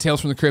like was that?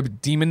 Tales from the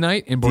Crypt, Demon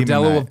Night, and Demon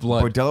Bordello Knight. of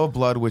Blood. Bordello of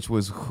Blood, which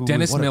was who?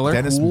 Dennis Miller.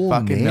 Dennis Cool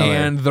fucking name. Miller.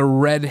 And the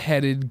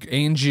red-headed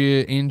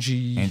Angie.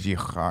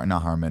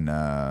 Not Harmon.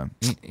 I'm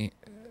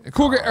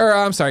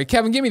sorry,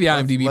 Kevin. Give me the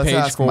IMDb Let's page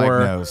ask Mike for.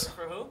 knows.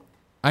 For who?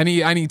 I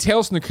need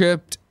Tales from the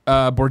Crypt,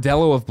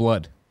 Bordello of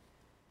Blood.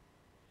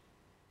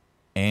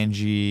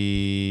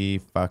 Angie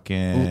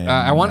fucking.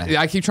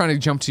 I keep trying to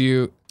jump to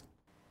you.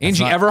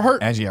 Angie Everhart.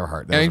 Angie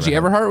Everhart. That was Angie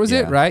right. Everhart was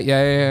it, Yeah. right?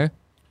 Yeah.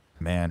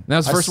 Man. That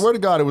was the I first. swear to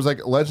God, it was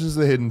like Legends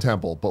of the Hidden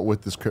Temple, but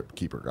with this Crypt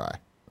Keeper guy.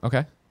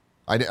 Okay.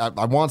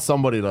 I want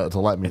somebody to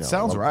let me know.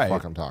 sounds what right. The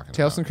fuck I'm talking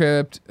Tales from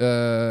about.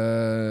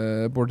 the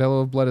Crypt,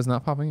 Bordello of Blood is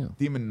not popping up.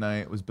 Demon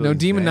Knight was Billy No,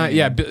 Demon Zane. Knight.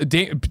 Yeah,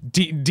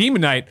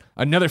 Demon Knight.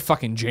 Another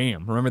fucking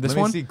jam. Remember this Let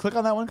me one? see. Click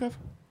on that one, Kev.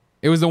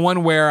 It was the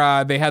one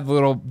where they had the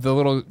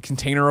little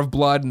container of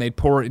blood, and they'd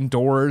pour it in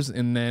doors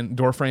and then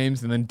door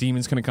frames, and then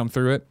demons couldn't come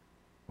through it.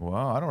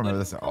 Wow, I don't remember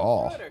this at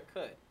all. Could or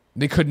could?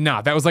 They could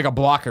not. That was like a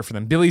blocker for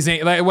them. Billy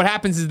Zane. Like, what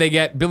happens is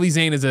Billy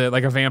Zane is a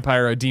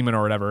vampire, or a demon,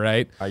 or whatever,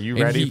 right? Are you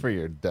And ready he- for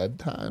your dead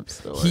time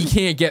story? He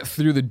can't get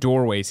through the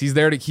doorways. He's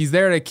there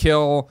to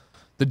kill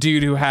the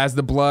dude who has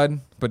the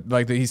blood,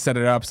 but he set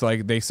it up so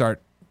they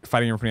start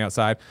fighting him from the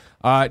outside.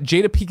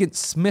 Jada Pinkett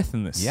Smith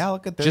in this. Yeah,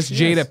 look at this. Just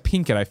She Jada is.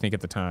 Pinkett, I think, at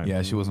the time.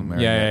 Yeah, she wasn't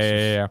married.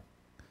 Yeah.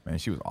 Man,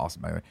 she was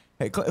awesome. By the way.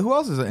 Hey, who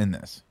else is in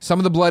this?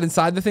 Some of the blood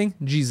inside the thing,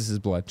 Jesus'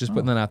 blood. Just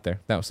putting that out there.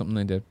 That was something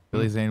they did.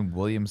 Billy Zane,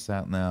 William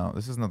Sat. No,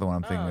 this is not the one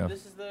I'm thinking Oh, of.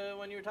 this is the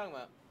one you were talking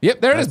about.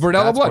 Yep, there it is.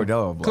 Bordello That's blood.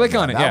 Bordello Blood. Click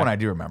on it. That Yeah. one I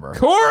do remember.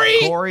 Corey.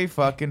 Corey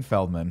fucking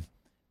Feldman.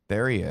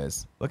 There he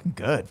is, looking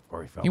good.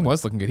 Corey He Feldman.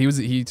 was looking good.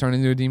 He turned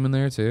into a demon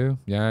there too.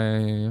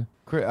 Yeah.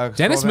 Scroll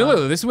Dennis down.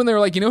 Miller. This is when they were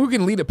like, who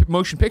can lead a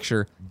motion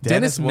picture?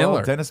 Dennis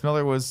Miller. Dennis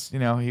Miller was,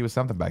 he was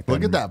something back then.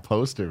 Look at that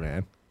poster,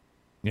 man.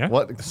 Yeah.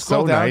 What?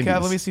 Scroll So down, 90s.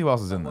 Kev. Let me see who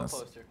else is in What this.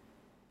 poster?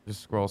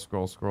 Just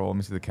scroll. Let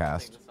me see the Take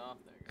cast. this off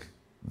there.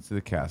 Let's see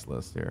the cast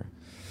list here.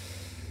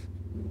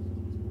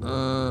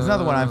 There's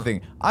another one I'm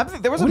thinking.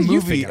 There was a what do you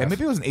movie, think of? and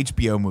maybe it was an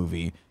HBO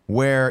movie,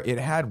 where it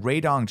had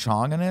Ray Dong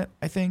Chong in it,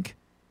 I think.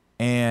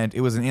 And it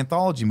was an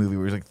anthology movie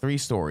where it was like 3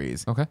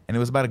 stories. Okay. And it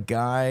was about a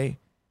guy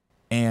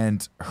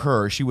and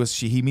her.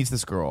 He meets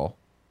this girl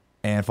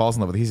and falls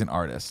in love with her. He's an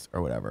artist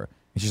or whatever.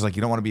 And she's like,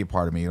 you don't want to be a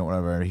part of me. You don't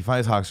want to. He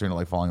finds Hawkster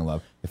into falling in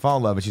love. They fall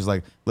in love, and she's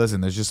like,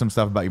 listen, there's just some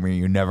stuff about you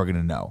you're never going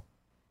to know.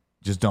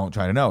 Just don't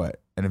try to know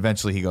it. And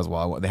eventually he goes,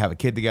 well, they have a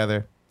kid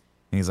together.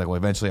 And he's like, well,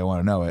 eventually I want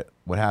to know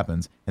what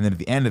happens. And then at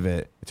the end of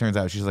it, it turns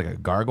out she's like a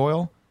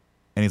gargoyle.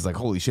 And he's like,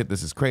 holy shit,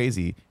 this is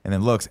crazy. And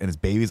then looks, and his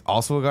baby's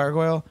also a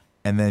gargoyle.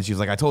 And then she's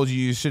like, I told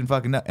you shouldn't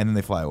fucking know. And then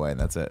they fly away, and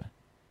that's it.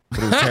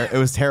 But it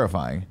was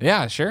terrifying.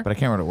 Yeah, sure. But I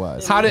can't remember what it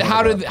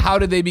was. How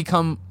did they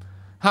become?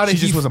 How did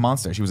she just was a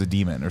monster. She was a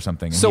demon or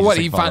something. So what?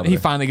 He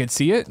finally could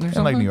see it or something?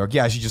 In like New York.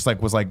 Yeah, she just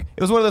like was like,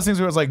 it was one of those things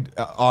where it was like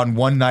on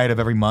one night of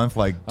every month,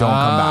 like don't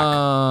come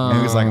back. And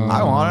he was like,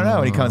 I want to know.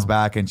 And he comes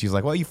back, and she's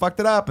like, well, you fucked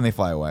it up, and they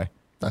fly away.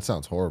 That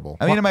sounds horrible.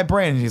 I mean, in my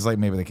brain, he's like,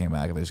 maybe they came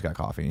back and they just got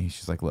coffee. And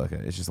she's like, look,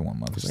 it's just a 1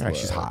 month. She's, like,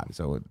 she's hot,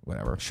 so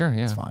whatever. Sure,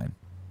 yeah. It's fine.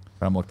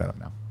 But I'm looking that up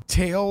now.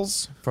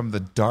 Tales from the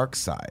Dark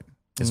Side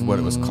is what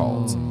it was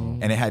called.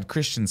 And it had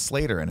Christian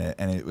Slater in it.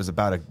 And it was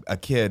about a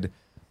kid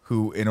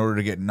who, in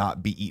order to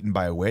not be eaten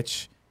by a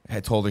witch,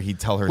 had told her he'd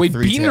tell her Wait,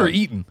 3 beaten tales. or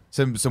eaten?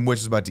 Some witch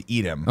was about to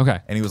eat him. Okay.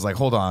 And he was like,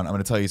 hold on, I'm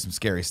going to tell you some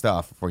scary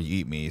stuff before you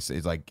eat me. So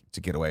he's like,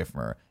 to get away from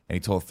her. And he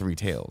told 3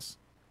 tales.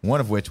 One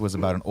of which was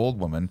about an old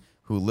woman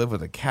who lived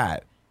with a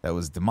cat that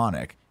was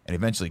demonic and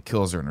eventually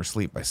kills her in her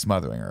sleep by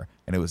smothering her.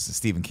 And it was a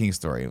Stephen King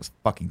story. It was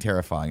fucking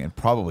terrifying. And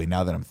probably,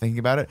 now that I'm thinking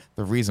about it,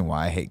 the reason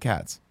why I hate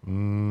cats.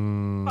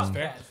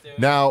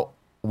 Now,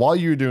 while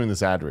you were doing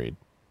this ad read,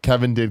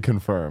 Kevin did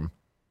confirm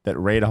that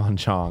Ray Don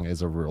Chong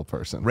is a real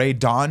person. Ray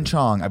Don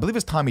Chong, I believe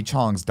it's Tommy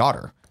Chong's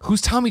daughter.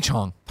 Who's Tommy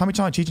Chong? Tommy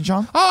Chong, Cheech and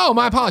Chong? Oh,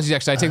 my apologies.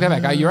 Actually, I take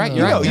that back. You're right.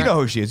 You're right. You know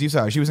who she is. You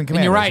saw her. She was in And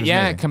Commando. you're right. She was Yeah,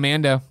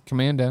 amazing.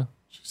 Commando.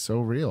 She's so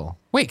real.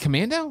 Wait,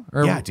 Commando?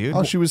 Or, Yeah, dude.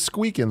 Oh, she was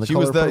Squeak in the She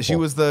color was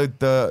the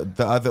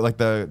purple. other, like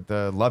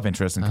the love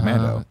interest in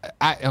Commando.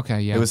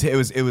 Okay, yeah.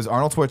 It was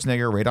Arnold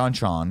Schwarzenegger, Ray Don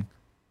Chong,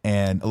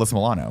 and Alyssa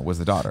Milano was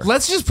the daughter.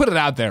 Let's just put it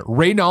out there.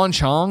 Ray Don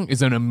Chong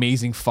is an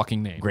amazing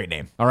fucking name. Great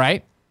name. All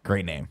right?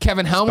 Great name.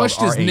 Kevin, how much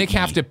Spelled does Nick R-A-E.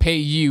 have to pay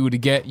you to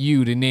get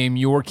you to name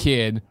your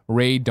kid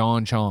Ray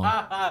Don Chong?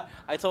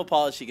 I told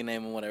Paula she can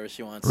name him whatever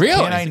she wants. Really?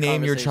 Can I It's a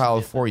name your conversation child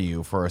with for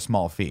you for a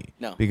small fee?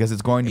 No. Because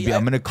it's going to be,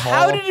 I'm going to call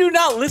How did you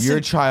not listen? your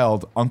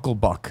child Uncle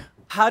Buck.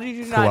 How did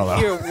you not Cruella.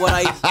 hear what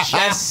I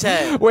just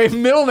said? Wait,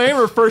 middle name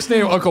or first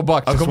name Uncle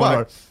Buck? Uncle Just one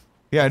Buck.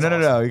 Yeah,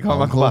 no. You call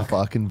him Uncle Buck.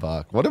 fucking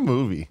Buck. What a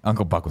movie.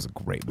 Uncle Buck was a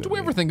great movie. Do we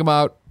ever think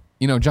about,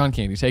 John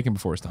Candy taken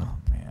before his time?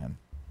 Man.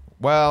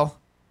 Well,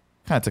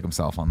 kind of took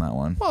himself on that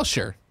one. Well,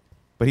 sure.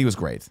 But he was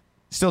great.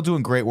 Still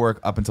doing great work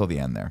up until the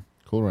end there.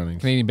 Cool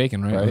Runnings. Canadian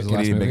Bacon, right? Was the last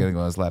Canadian movie? Bacon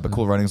was last, but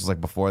Cool Runnings was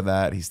like before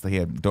that. He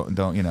had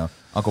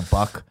Uncle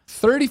Buck,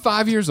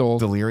 35 years old,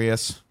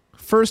 Delirious.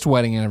 first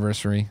wedding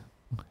anniversary,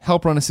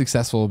 helped run a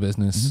successful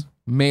business,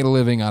 made a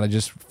living out of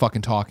just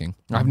fucking talking.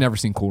 I've never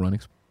seen Cool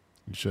Runnings.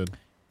 You should.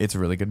 It's a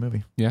really good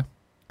movie. Yeah.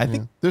 I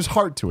think There's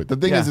heart to it. The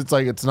thing Yeah. is,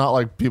 it's not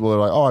like people are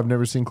like, oh, I've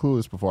never seen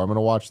Clueless before. I'm going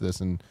to watch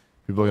this, and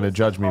people are going to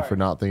judge me for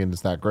not thinking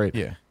it's that great.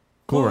 yeah.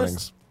 Cool Clueless-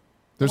 Runnings.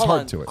 There's Hold heart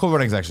on. to it. Cool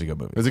Runnings is actually a good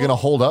movie. Is it going to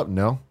hold up?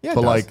 No. Yeah, it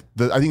but does.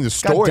 like, I think the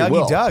It's got story Dougie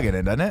will. Doug in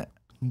it, doesn't it?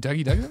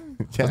 Dougie Doug? Yeah,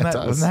 Wasn't it that-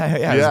 does. wasn't that-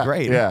 yeah, it was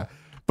great. Yeah,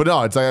 but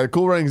no, it's like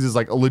Cool Runnings is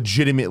like a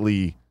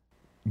legitimately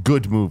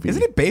good movie.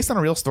 Isn't it based on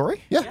a real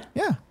story? Yeah.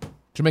 Yeah.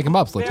 Jamaican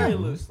bobsled Very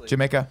team. loosely.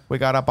 Jamaica, we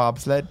got a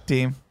bobsled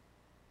team.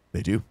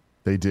 They do.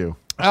 They do.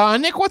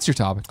 Nick, what's your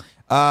topic?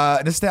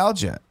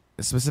 Nostalgia.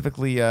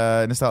 Specifically,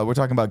 nostalgia. We're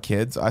talking about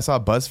kids. I saw a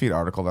BuzzFeed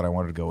article that I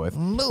wanted to go with.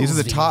 These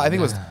are the top, I think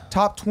it was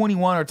top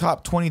 21 or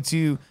top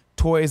 22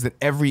 toys that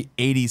every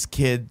 80s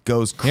kid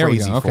goes Here we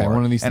crazy go. Okay, for.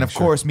 one of these and things, of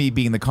course, me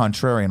being the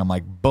contrarian, I'm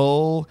like,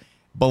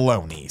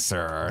 baloney,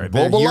 sir.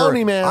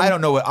 Baloney, man. I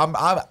don't know what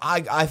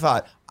I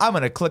thought I'm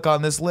gonna click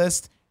on this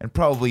list and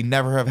probably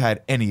never have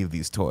had any of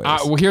these toys.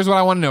 Well, here's what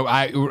I want to know.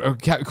 You're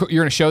going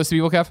to show this to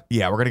people, Kev?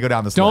 Yeah, we're gonna go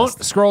down this Don't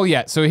list. scroll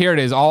yet. So here it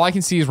is. All I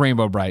can see is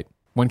Rainbow Bright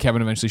when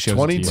Kevin eventually shows it to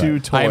 22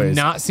 you. I have toys.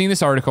 not seen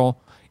this article.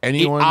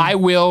 Anyone- I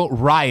will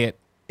riot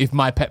if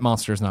my pet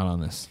monster is not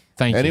on this.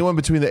 Thank you. Anyone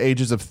between the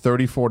ages of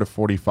 34 to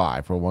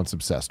 45 were once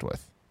obsessed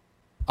with.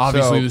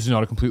 Obviously, so- this is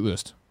not a complete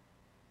list.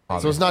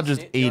 So it's not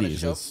just You want me to 80s.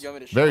 show- It's you want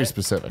me to show very it?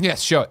 specific.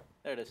 Yes, show it.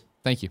 There it is.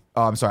 Thank you.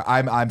 Oh, I'm sorry.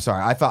 I'm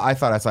sorry. I thought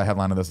I saw a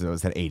headline of this that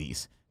was said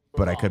 80s,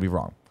 but I could be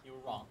wrong. You were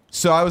wrong.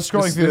 So I was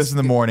scrolling This- through this this- in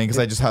the morning because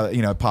I just had,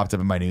 it popped up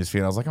in my newsfeed.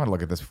 And I was like, I'm gonna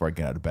look at this before I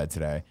get out of bed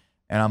today.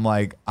 And I'm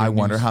like, I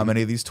wonder how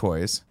many of these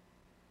toys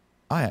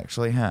I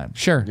actually had.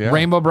 Sure. Yeah.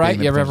 Rainbow Bright.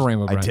 Being You ever have a the-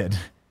 Rainbow Bright? I did.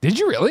 Did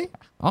you really?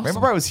 Awesome. Rainbow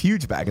Bright was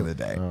huge back in the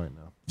day. Oh, I know.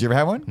 Did you ever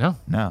have one? No.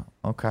 No.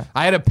 Okay.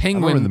 I had a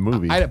penguin. in the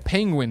movie. I had a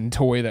penguin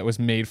toy that was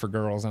made for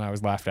girls, and I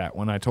was laughed at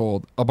when I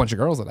told a bunch of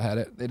girls that I had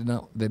it. They did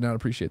not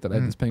appreciate that I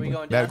had this We penguin.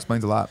 going That down?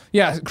 explains a lot.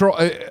 Yeah,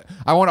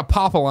 I want a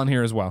popple on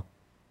here as well.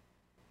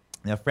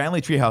 Now,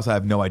 Family Treehouse, I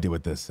have no idea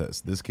what this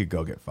is. This could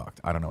go get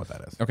fucked. I don't know what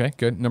that is. Okay,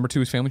 good. Number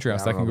 2 is Family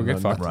Treehouse. That can go get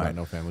fucked. Right.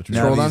 No family tree.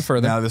 Now Scroll down these-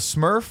 further. Now, the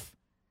Smurf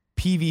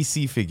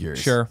PVC figures.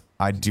 Sure.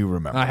 I do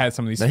remember. I had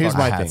some of these. Now, here's I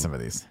my had thing. some of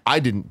these. I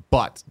didn't,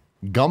 but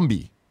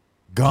Gumby.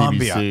 Gumby.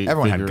 PVC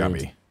Everyone had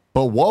figurines. Gumby.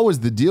 But what was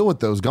the deal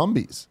with those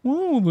Gumbies?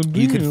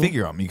 You could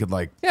figure them. You could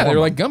like. Yeah, they form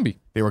were like them. Gumby.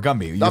 They were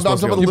Gumby. You're I'm talking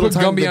supposed to about be the able-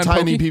 little put Gumby tiny, the on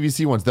tiny Pokey?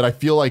 PVC ones that I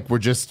feel like were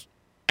just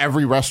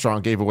every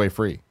restaurant gave away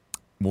free.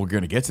 We're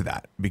going to get to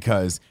that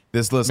because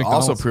this list also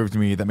McDonald's. proved to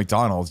me that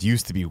McDonald's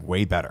used to be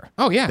way better.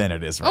 Oh yeah. Than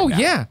it is right Oh now.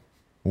 yeah.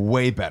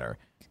 Way better.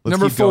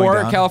 Number keep going 4,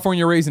 down.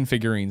 California raisin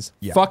figurines.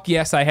 Yeah. Fuck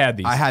yes, I had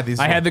these. I had these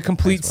I as well. had the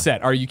complete Thanks,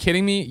 set. Are you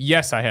kidding me?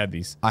 Yes, I had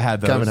these. I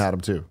had those. Kevin had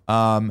them too.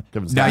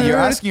 Kevin's Now got you're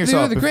them. asking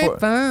yourself Through the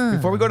grapevine.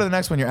 before we go to the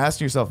next one, you're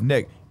asking yourself,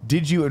 Nick,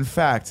 did you in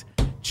fact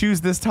choose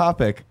this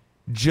topic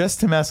just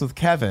to mess with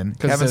Kevin?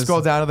 'Cause it Kevin, says-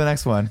 scroll down to the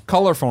next one.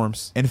 Color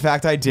forms. In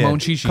fact, I did.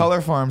 Monchichi. Color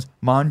Farms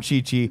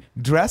Monchichi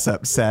dress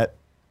up set.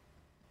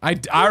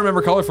 I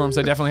remember color forms.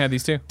 I definitely had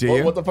these too. Do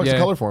you? What the fuck's Yeah. the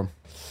color form?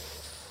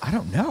 I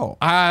don't know.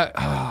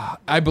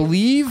 I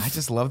believe. I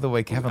just love the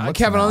way Kevin looks.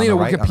 Kevin, on I'll the need a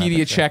right on that Wikipedia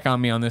picture. check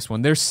on me on this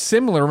one. They're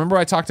similar. Remember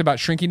I talked about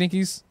Shrinky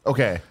Nickies?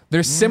 Okay.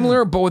 They're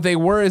similar, but what they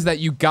were is that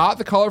you got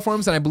the color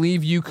forms, and I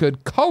believe you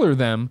could color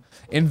them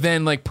and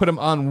then like put them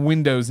on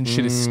windows and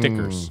shit as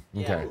stickers.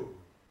 Okay.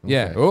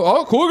 Yeah.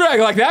 Oh, Cool Greg,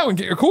 I like that one.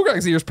 Cool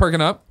Greg's ears perking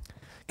up.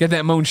 Get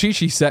that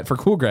Monchichi set for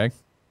Cool Greg.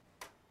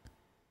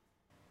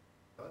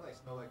 You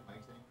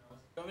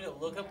want me to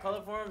look up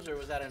color forms, or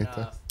was that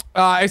enough?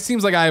 It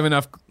seems like I have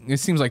enough. It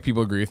seems like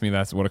people agree with me.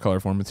 That's what a color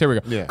form is. Here we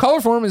go. Yeah.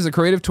 Color form is a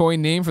creative toy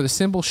named for the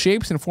simple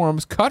shapes and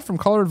forms cut from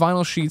colored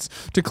vinyl sheets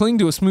to cling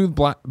to a smooth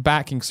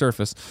backing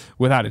surface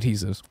without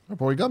adhesives.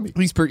 Boy Gumby.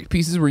 These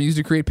pieces were used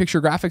to create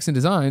picture graphics and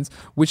designs,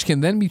 which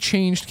can then be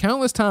changed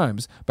countless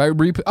times by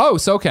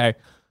okay.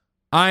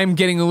 I'm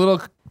getting a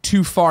little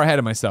too far ahead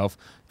of myself.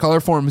 Color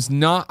forms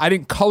I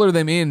didn't color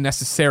them in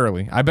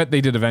necessarily. I bet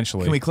they did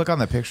eventually. Can we click on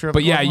the picture? Of But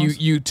the yeah, color forms?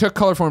 you took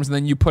color forms and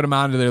then you put them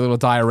onto their little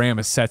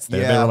diorama sets there.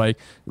 They Yeah. were like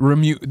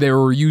they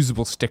were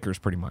reusable stickers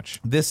pretty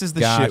much. This is the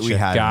Gotcha, shit we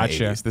had. gotcha. In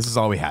the 80s. This is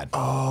all we had.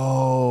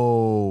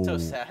 Oh. So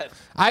sad.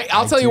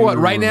 I'll tell you what,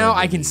 right now remember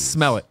I can these.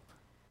 smell it.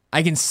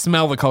 I can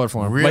smell the color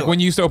form. Really? Like when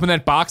you used to open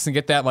that box and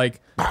get that like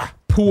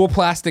pool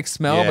plastic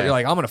smell, but Yeah. you're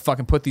like, I'm gonna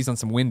fucking put these on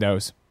some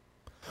windows.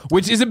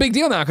 Which is a big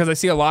deal now because I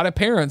see a lot of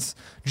parents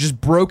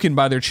just broken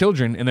by their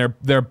children and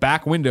their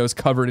back windows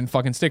covered in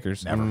fucking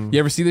stickers. Never. You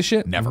ever see this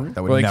shit? Never.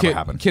 That would Where, never kid,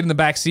 happen. Kid in the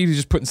back seat who's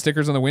just putting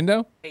stickers on the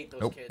window. Hate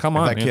those kids. Come If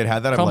on, that man. kid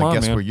had that, I'd be Come like, on,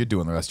 guess man. what you're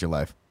doing the rest of your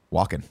life?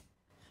 Walking.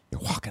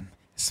 You're walking.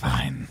 It's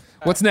fine.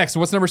 What's next?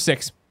 What's number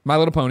 6? My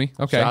Little Pony.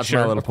 Okay, Shout out to sure.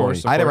 My Little Of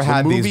course. Pony. I never The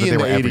had these, movie but they in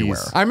were the 80s. everywhere.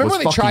 I remember was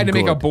when they tried to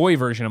fucking make a good. boy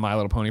version of My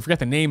Little Pony. I forget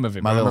the name of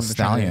it. My but I little remember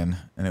trying to- stallion,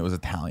 and it was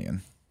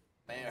Italian.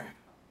 Mayor.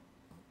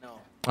 No. All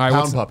right, Pound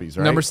what's puppies,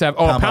 right? Number 7.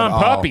 Oh, Pound pound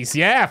pup- oh. puppies.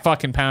 Yeah,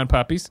 fucking pound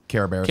puppies.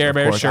 Care Bears. Care of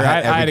Bears, course. sure.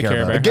 I had every a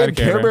Care Bear. Again, I had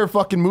a Care Bear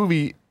fucking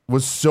movie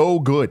was so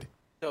good.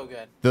 So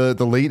good.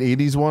 The late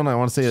 80s one, I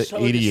want to say like So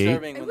 88.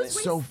 disturbing when they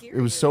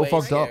It was so Way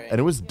fucked up, scary. and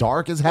it was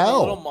dark as the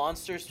little hell.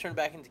 monsters turned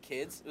back into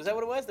kids. Was that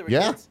what it was? They were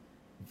Yeah. kids?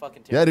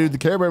 Fucking Yeah, dude, the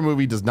Care Bear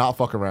movie does not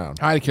fuck around.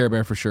 I had a Care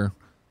Bear for sure.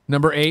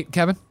 Number 8,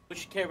 Kevin?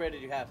 Which Care Bear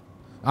did you have?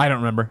 I don't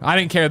remember. I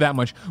didn't care that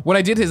much. What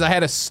I did is I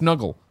had a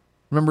Snuggle.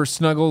 Remember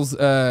Snuggles?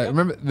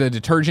 Remember the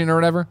detergent or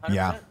whatever? 100%?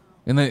 Yeah.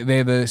 And they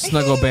had the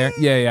Snuggle Bear.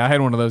 Yeah, I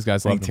had one of those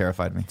guys. Thing Loved him.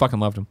 terrified me. Fucking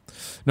loved him.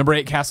 Number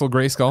 8, Castle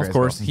Grayskull, of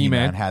course.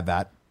 He-Man. had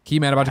that.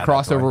 He-Man about to Had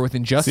cross that toy. over with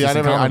Injustice. See, I and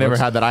never comic books.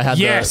 had that. I had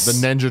Yes! the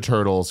Ninja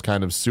Turtles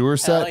kind of sewer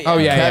set. yeah. Oh,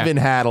 yeah, Kevin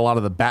had a lot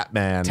of the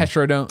Batman.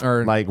 Tetrodome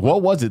or Like,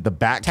 what was it? The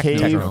Bat Cave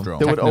Technodrome.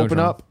 that would open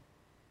Technodrome. up?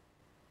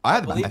 I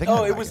had. I think I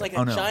had it was that. like a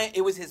Oh, no. giant.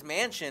 It was his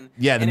mansion.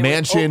 Yeah, the and it would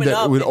mansion open that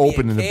up would and be a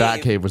open in the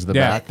Bat Cave was the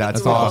Yeah, Bat. that's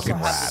It would also fucking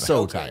have rad. the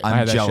So tailgate. tight. I had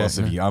I'm that jealous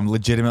shit, of you. I'm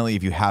legitimately,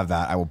 if you have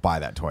that, I will buy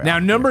that toy. Now,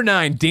 off you. number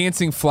 9,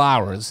 Dancing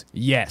Flowers.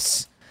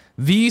 Yes.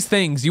 These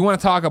things, you want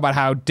to talk about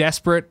how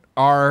desperate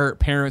our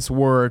parents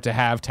were to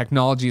have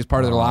technology as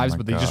part of their lives, my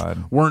but they just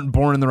God. weren't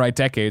born in the right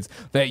decades.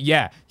 That,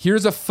 yeah,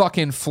 here's a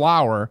fucking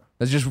flower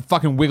that just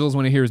fucking wiggles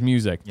when it hears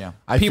music. Yeah.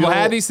 People feel-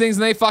 had these things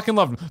and they fucking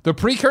loved them. The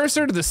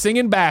precursor to the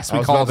singing bass, I we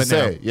was call about it to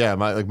now. say, yeah,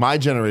 my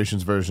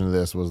generation's version of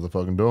this was the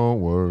fucking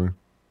 "Don't worry,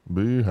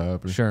 be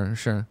happy." Sure,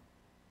 sure.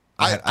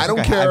 I think don't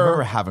I care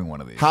remember having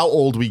one of these. how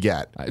old we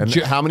get and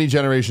ge- how many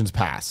generations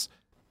pass.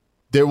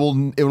 It will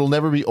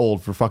never be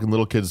old for fucking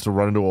little kids to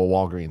run into a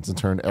Walgreens and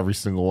turn every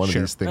single one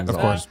Sure, of these things of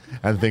on course.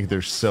 and think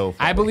they're so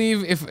funny. I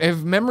believe,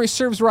 if memory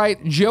serves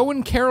right, Joe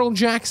and Carol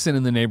Jackson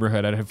in the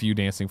neighborhood had a few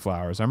dancing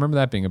flowers. I remember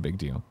that being a big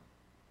deal.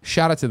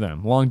 Shout out to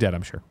them. Long dead,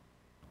 I'm sure.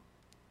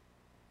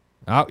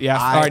 Oh, yeah.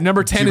 All right,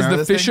 number do you 10 is remember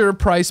the this thing? Fisher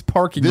Price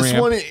parking This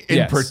ramp. one in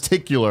Yes.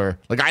 particular,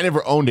 like I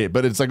never owned it,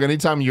 but it's like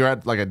anytime you're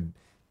at like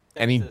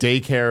any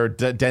daycare,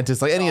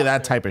 dentist, like any of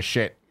that type of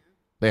shit,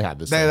 they had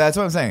this. thing. That's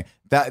what I'm saying.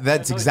 That's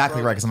always exactly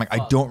broken right. Because I'm like, I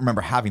fuck. don't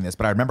remember having this,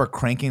 but I remember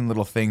cranking the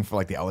little thing for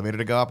like the elevator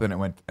to go up, and it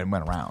went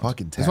around.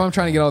 Fucking That's why I'm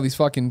trying to get all these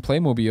fucking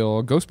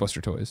Playmobil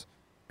Ghostbuster toys.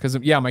 Because,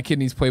 yeah, my kid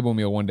needs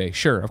Playmobil one day.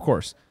 Sure, of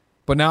course.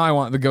 But now I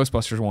want the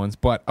Ghostbusters ones,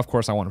 but of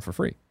course I want them for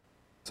free.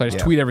 So I just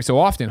Yeah. tweet every so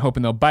often,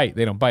 hoping they'll bite.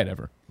 They don't bite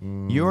ever.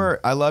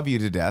 I love you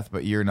to death,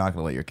 but you're not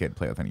gonna let your kid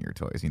play with any of your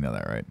toys. You know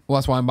that, right? Well,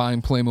 that's why I'm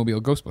buying Playmobil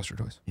Ghostbuster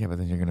toys. Yeah, but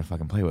then you're gonna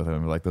fucking play with them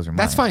and be like, those are mine.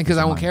 That's fine because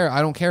Those I are won't mine. care.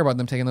 I don't care about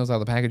them taking those out of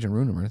the package and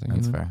ruin them or anything.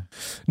 That's you know? fair.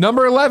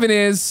 Number 11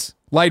 is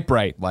Light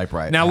Bright. Light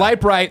Bright, Now, yeah.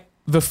 Light Bright,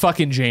 the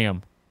fucking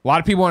jam. A lot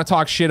of people want to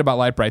talk shit about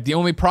Light Bright. The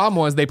only problem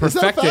was they that a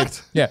perfected.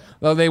 fact? Yeah,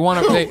 well, they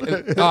want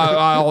to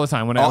all the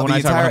time when I The talk about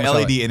entire how much I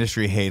like- LED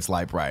industry hates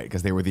Light Bright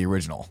because they were the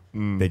original.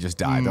 They just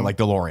died. They're like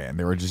DeLorean.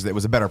 It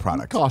was a better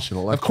product. caution.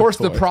 Of course,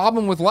 the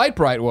problem with Light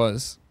Bright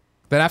was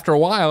that after a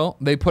while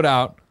they put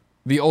out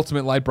the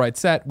ultimate light bright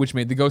set, which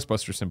made the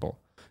Ghostbuster symbol.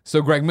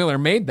 So Greg Miller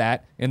made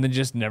that and then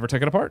just never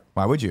took it apart.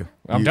 Why would you?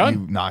 I'm You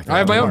done. knocked it I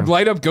have my out. own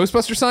light up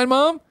Ghostbuster sign,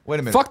 Mom. Wait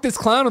a minute. Fuck this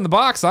clown on the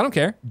box. I don't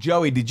care.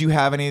 Joey, did you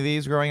have any of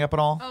these growing up at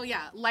all? Oh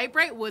yeah, Light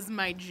Bright was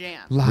my jam.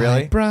 Light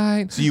Really?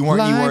 bright. So you weren't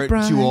light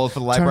bright, too old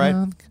for the light turn bright?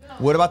 on.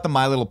 What about the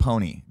My Little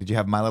Pony? Did you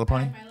have My Little I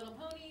Pony? had My Little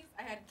Ponies.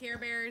 I had Care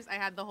Bears. I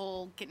had the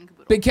whole kit and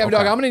caboodle. Big Kev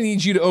Dog, Okay. I'm going to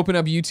need you to open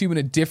up YouTube in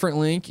a different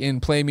link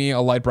and play me a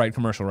light bright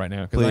commercial right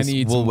now because I Please,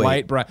 need we'll some wait.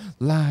 light bright.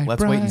 Light Let's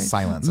bright, wait in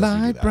silence as you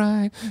do Light that.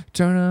 bright,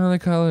 turn on the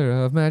color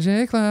of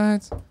magic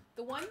lights.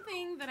 The one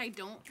thing that I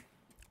don't.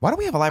 Why do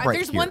we have a light bright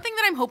There's here? one thing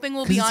that I'm hoping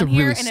will 'Cause be it's on a here,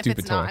 really and if stupid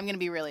it's not, toy. I'm gonna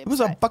be really It was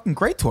a upset. fucking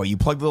great toy. You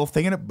plugged the little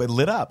thing in it, but it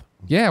lit up.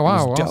 Yeah,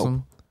 wow, was dope.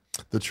 awesome.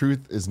 The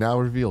truth is now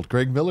revealed.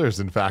 Greg Miller is,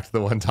 in fact,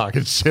 the one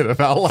talking shit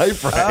about Light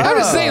Bright. I'm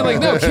just saying, like,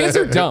 no, kids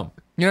are dumb.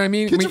 You know what I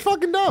mean? Kids are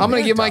fucking dumb. I'm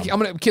gonna Yeah, give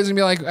dumb. kids gonna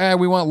be like,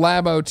 we want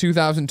Labo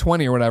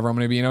 2020 or whatever. I'm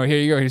gonna be, here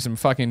you go, here's some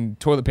fucking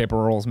toilet paper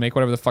rolls. Make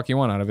whatever the fuck you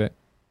want out of it,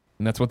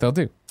 and that's what they'll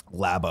do.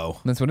 Labo.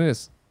 That's what it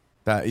is.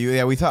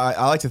 We thought.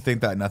 I like to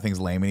think that nothing's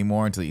lame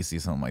anymore until you see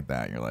something like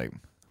that. You're like,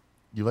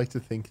 You like to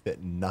think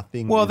that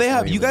nothing. well, is they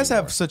have. lame You guys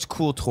anymore. have such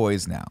cool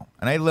toys now,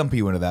 and I lump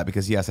you into that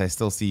because yes, I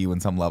still see you in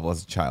some level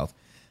as a child,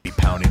 be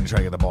pounding to try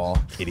to get the ball,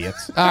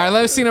 idiots. All right,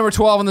 let's see number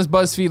 12 on this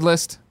BuzzFeed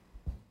list.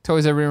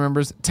 Toys everybody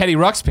remembers. Teddy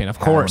Ruxpin, of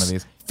had one course. of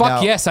these. Fuck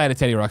Now- yes, I had a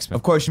Teddy Ruxpin.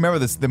 Of course, you remember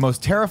this. The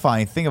most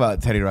terrifying thing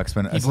about Teddy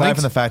Ruxpin, aside blinked.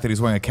 from the fact that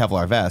he's wearing a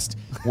Kevlar vest,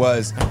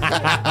 was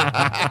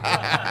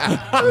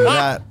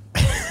that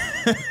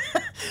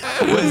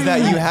was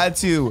that you had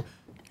to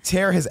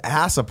tear his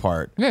ass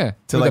apart. Yeah,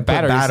 to with like the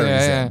put batteries,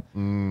 batteries yeah,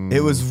 in.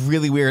 It was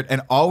really weird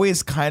and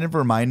always kind of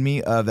remind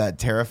me of that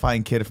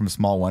terrifying kid from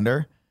Small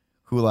Wonder,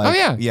 who like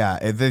Oh, yeah.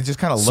 they just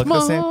kind of look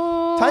the same.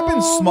 Type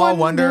in Small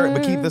Wonder,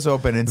 but keep this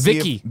open and see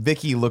Vicky. if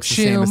Vicky looks the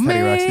She'll same as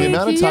Teddy make The Ruxpin.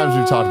 amount of times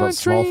we've talked about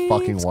small dreams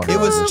fucking wonder. It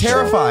was on this show.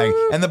 terrifying,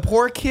 and the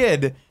poor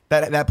kid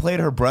that played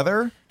her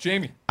brother.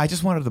 Jamie. I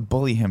just wanted to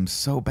bully him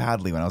so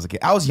badly when I was a kid.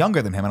 I was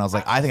younger than him, and I was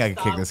like, I think I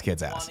could kick this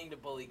kid's ass. Wanting to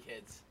bully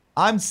kids.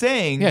 I'm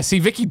saying, Yeah, see,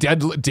 Vicky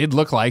did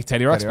look like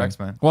Teddy Ruxpin.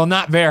 Ruxpin. Well,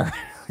 not there,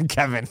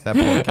 Kevin. That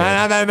poor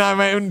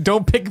kid.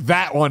 Don't pick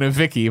that one of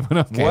Vicky.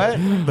 But okay. what?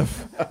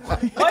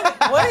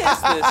 What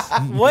is this?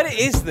 What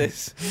is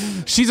this?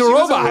 She's a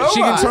was a robot. She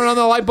can robot. turn on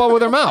the light bulb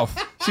with her mouth.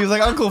 She was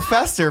like Uncle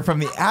Fester from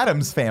the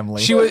Addams Family.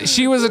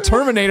 She was a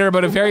Terminator,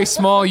 but a very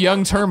small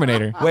young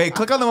Terminator. Wait,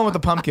 click on the one with the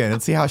pumpkin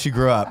and see how she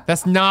grew up.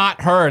 That's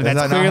not her. That's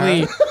that not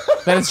clearly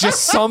her? that is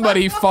just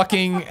somebody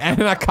fucking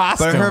in a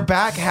costume. But her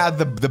back had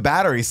the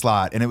battery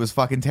slot, and it was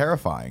fucking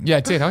terrifying. Yeah,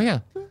 it did. Oh yeah.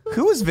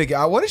 Who is Vicky?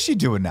 What is she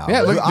doing now?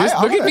 Yeah, look I at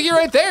wanna- Vicky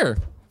right there.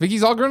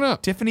 Vicky's all grown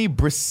up. Tiffany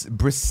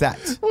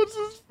Brissette. What's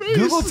his face?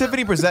 Google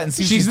Tiffany Brissette and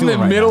see what She's in doing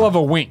the right middle now. of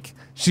a wink.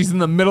 She's in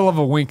the middle of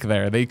a wink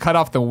there. They cut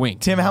off the wink.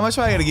 Tim, how much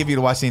do I got to give you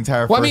to watch the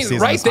entire Well, I first mean,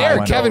 season? right of Small there,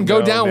 Wonder? Kevin, go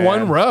no, down man.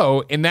 one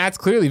row, and that's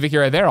clearly Vicky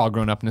right there, all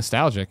grown up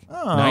nostalgic. Oh.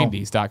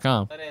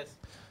 90s.com. That is.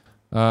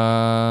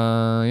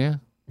 Yeah.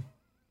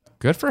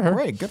 Good for her.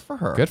 Great, good for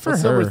her. Good for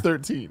What's her. number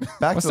 13?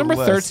 Back What's to the number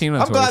list. 13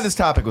 on I'm glad toys? this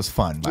topic was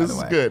fun, by This the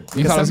is way. good. You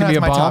Because thought it was gonna sometimes be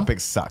a my bomb?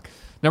 topics suck.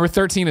 Number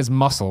 13 is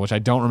Muscle, which I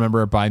don't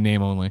remember by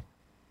name only.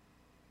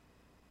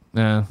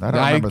 No, I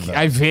don't remember that.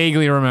 I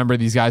vaguely remember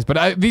these guys,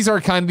 but this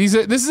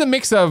is a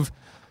mix of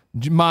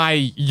my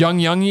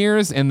young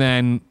years and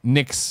then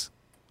Nick's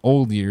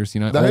old years.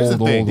 You know, Now, here's the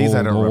thing. These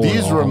I don't remember.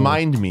 These Oh.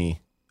 remind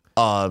me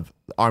of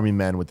Army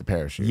Men with the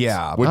parachutes.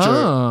 Yeah. Which are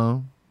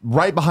Oh,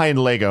 right behind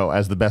Lego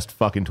as the best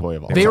fucking toy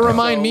of all they time.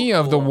 remind me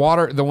of the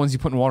ones you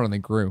put in water and they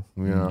grew.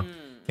 Yeah.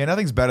 Yeah,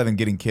 nothing's better than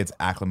getting kids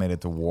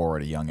acclimated to war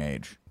at a young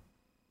age.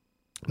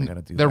 They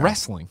gotta do They're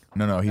that. wrering.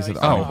 No, he said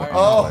Oh. Army Boy.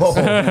 Oh,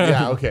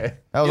 yeah, okay.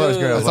 That was always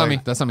great. I was That's not like,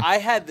 me. That's not me. I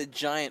had the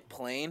giant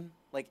plane,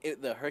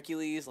 the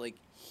Hercules,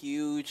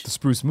 huge. The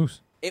Spruce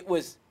Moose. It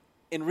was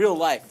in real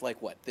life,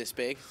 this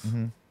big.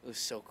 Mm-hmm. It was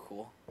so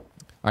cool. All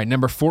right,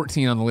 number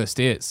 14 on the list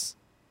is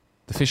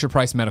the Fisher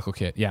Price medical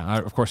kit. Yeah,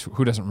 of course.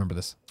 Who doesn't remember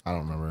this? I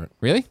don't remember it.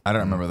 Really? I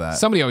don't remember that.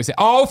 Somebody always say,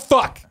 "Oh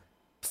fuck,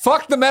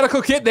 fuck the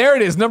medical kit." There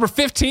it is, number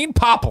 15,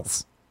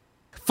 Popples.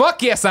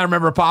 Fuck yes, I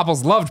remember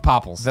Popples. Loved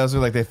Popples. Those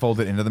were like they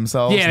folded into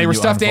themselves. Yeah, and they were you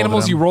stuffed unfolded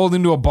animals. them. You rolled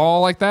into a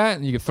ball like that,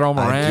 and you could throw them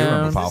I do remember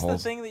around. Is this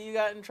Popples. the thing that you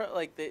got in trouble?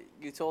 That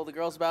you told the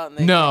girls about? And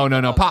they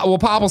No.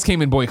 Popples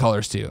came in boy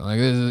colors too. Like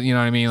this is, you know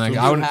what I mean? Like Did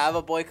I you would. have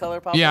a boy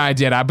color Popple? Yeah, I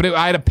did.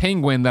 I had a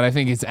penguin that I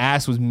think its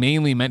ass was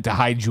mainly meant to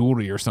hide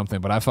jewelry or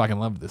something. But I fucking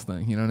loved this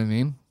thing. You know what I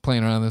mean?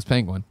 Playing around with this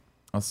penguin.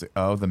 I'll see.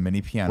 Oh, the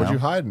mini piano. What'd you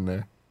hide in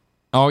there?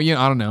 Oh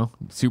yeah, I don't know.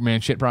 Superman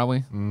shit probably.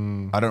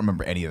 I don't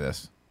remember any of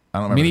this. I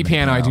don't remember Mini the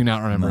piano, I do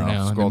not remember No,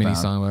 now. The scroll mini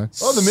down. song.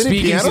 Oh, the mini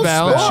Speaking pianos?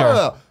 spell, Oh,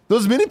 sure.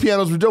 those mini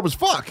pianos were dope as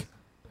fuck.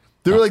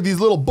 They were like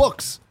these little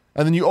books.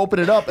 And then you open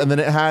it up, and then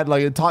it had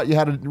it taught you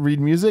how to read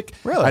music.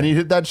 Really? And you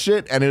hit that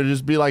shit, and it would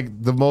just be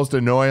like the most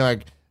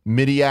annoying,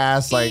 MIDI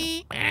ass,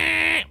 You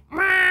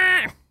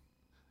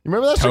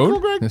remember that shit, Toad? cool,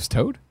 Greg? This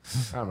Toad?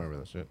 I don't remember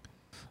that shit.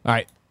 All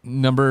right.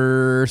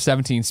 Number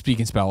 17, Speak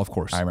and Spell, of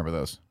course. I remember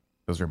those.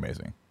 Those were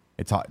amazing.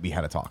 It taught me how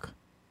to talk.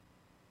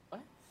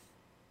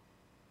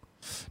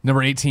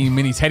 Number 18,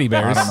 mini teddy I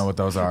bears. don't know what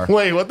those are.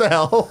 Wait, what the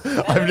hell?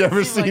 I've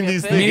never seem seen like a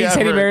these thing. things. Mini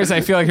teddy ever. bears,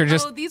 I feel like are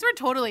just. Oh, these were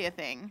totally a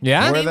thing.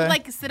 Yeah? And Were they would they?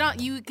 like sit on.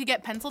 You could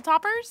get pencil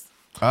toppers.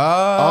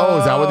 Oh,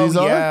 is that what these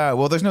are? Yeah.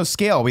 Well, there's no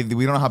scale. We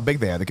don't know how big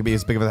they are. They could be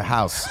as big as a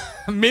house.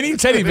 Mini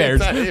teddy bears.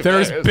 They're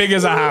as big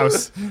as a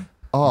house.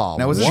 Oh,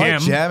 Now, was this Gem.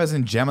 Gem as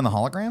in Gem and the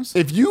holograms?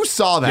 if you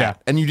saw that Yeah.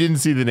 and you didn't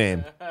see the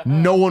name,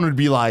 no one would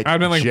be like,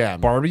 I've been like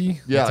Gem. Barbie.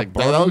 Yeah, It's like,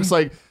 Barbie.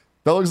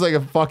 that looks like a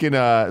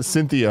fucking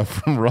Cynthia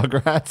from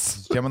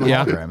Rugrats. Gem and the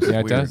Yeah, holograms. yeah,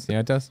 it Weird. does. Yeah,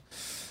 it does.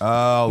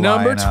 Oh,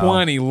 Number Lion-O.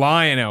 20,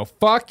 Lion-O.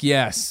 Fuck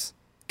yes.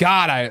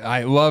 God,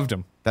 I loved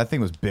him. That thing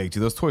was big,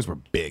 dude. Those toys were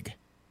big.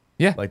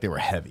 Yeah. Like they were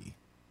heavy.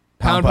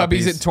 Pound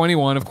Puppies at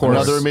 21, of course.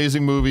 Another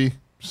amazing movie.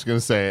 Just gonna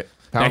say it.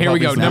 Now Pound here we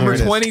go. Puppies Number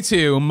never-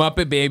 22,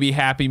 Muppet Baby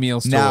Happy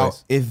Meals Now,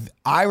 toys. if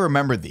I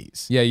remember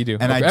these, Yeah, you do.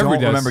 and I Everybody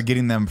don't does. remember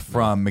getting them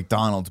from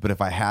McDonald's, but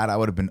if I had, I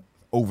would have been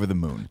over the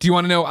moon. Do you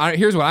want to know?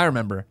 Here's what I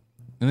remember.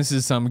 And this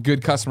is some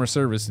good customer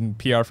service and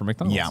PR for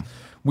McDonald's. Yeah.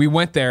 We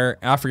went there.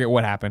 I forget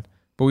what happened.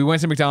 But we went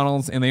to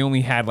McDonald's and they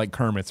only had like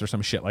Kermits or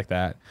some shit like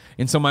that.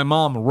 And so my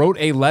mom wrote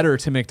a letter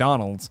to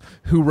McDonald's,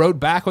 who wrote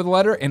back with a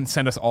letter and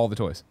sent us all the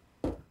toys.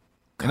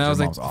 And I was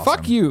your like, mom's fuck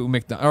awesome. you,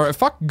 McDonald's. Or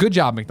fuck, good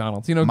job,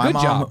 McDonald's. You know, My good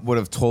mom job. would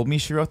have told me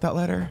she wrote that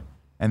letter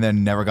and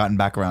then never gotten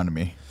back around to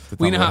me. to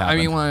We tell know me how, what I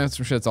mean, happened. well,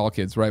 some shit's all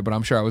kids, right? But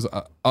I'm sure I was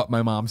up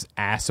my mom's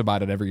ass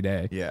about it every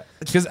day. Yeah.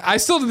 Because I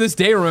still to this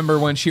day remember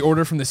when she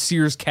ordered from the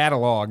Sears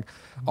catalog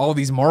all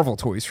these Marvel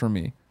toys from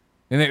me.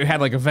 And it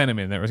had like a Venom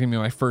in there. It was gonna be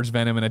my first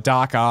Venom and a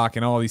Doc Ock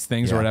and all these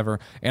things or Yeah. whatever.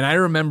 And I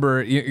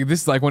remember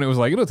this is like when it was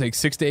like, it'll take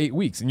 6 to 8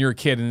 weeks. And you're a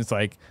kid and it's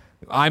like,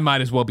 I might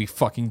as well be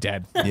fucking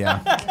dead.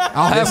 Yeah.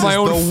 I'll have my is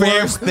own the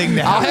worst thing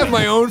to I'll happen. have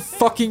my own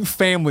fucking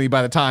family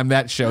by the time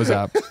that shows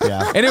up.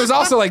 Yeah. And it was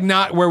also like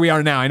not where we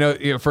are now. I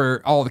know,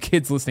 for all the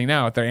kids listening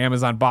now with their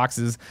Amazon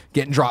boxes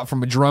getting dropped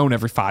from a drone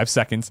every 5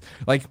 seconds.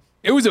 Like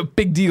it was a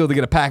big deal to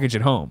get a package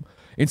at home.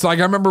 And so like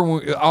I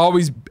remember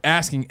always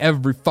asking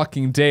every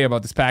fucking day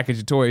about this package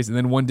of toys, and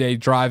then one day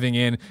driving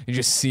in and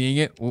just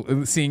seeing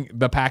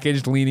the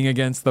package leaning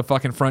against the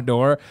fucking front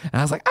door, and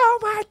I was like, oh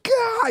my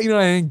god,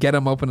 I didn't get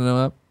them, opening them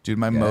up. Dude,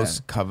 my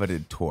most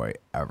coveted toy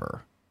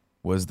ever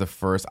was the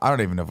first. I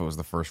don't even know if it was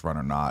the first run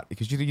or not,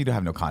 because you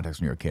have no context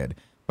when you're a kid.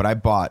 But I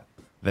bought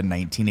the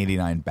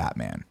 1989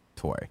 Batman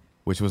toy,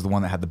 which was the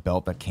one that had the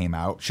belt that came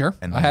out. Sure,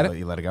 and I had then it.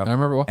 you let it go. I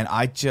remember well. And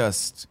I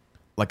just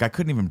I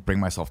couldn't even bring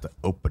myself to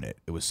open it.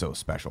 It was so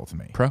special to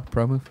me. Pro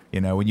move.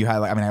 When you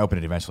had, I opened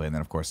it eventually, and then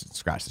of course it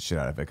scratched the shit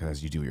out of it, because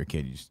as you do with your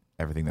kid,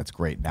 everything that's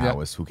great now Yeah.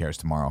 is who cares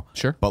tomorrow.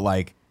 Sure.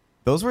 But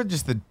those were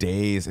just the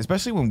days,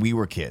 especially when we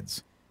were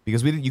kids,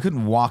 because you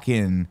couldn't walk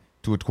in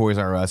to a Toys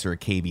R Us or a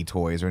KB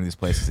Toys or any of these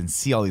places and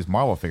see all these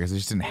Marvel figures. They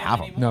just didn't have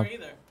them. No.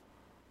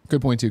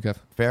 Good point too, Kev.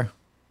 Fair.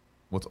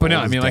 What's But no,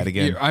 old I is mean, dead like,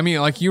 again.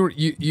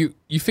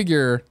 you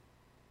figure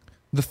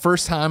the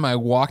first time I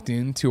walked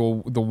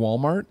into the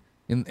Walmart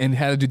and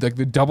had to do like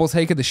the double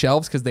take of the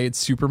shelves because they had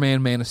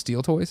Superman, Man of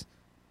Steel toys.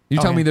 You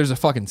tell me there's a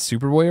fucking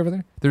Superboy over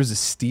there? There's a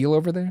Steel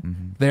over there?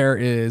 Mm-hmm. There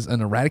is an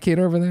Eradicator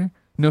over there?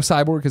 No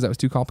Cyborg because that was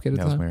too complicated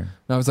That at the was time. weird.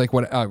 And I was like,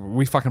 what?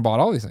 We fucking bought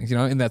all these things,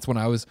 and that's when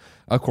I was,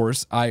 of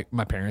course,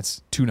 my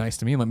parents too nice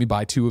to me and let me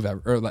buy two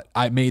of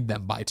I made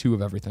them buy two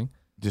of everything.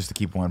 Just to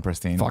keep one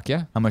pristine. Fuck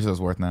yeah. How much are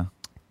those worth now?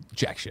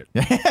 Jack shit.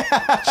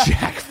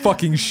 Jack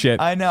fucking shit.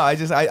 I know. I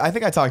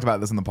think I talked about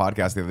this on the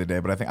podcast the other day,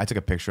 but I think I took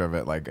a picture of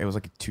it. It was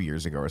 2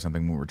 years ago or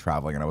something when we were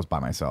traveling, and I was by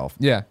myself.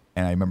 Yeah.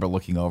 And I remember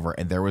looking over,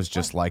 and there was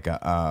just like a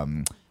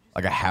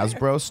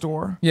Hasbro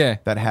store. Yeah.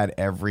 That had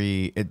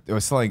it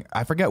was selling.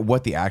 I forget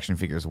what the action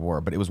figures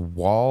were, but it was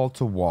wall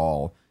to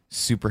wall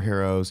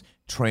superheroes,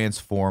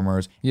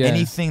 Transformers, Yeah.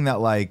 anything that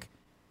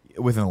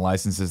within the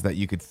licenses that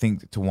you could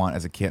think to want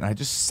as a kid. And I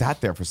just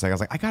sat there for a second. I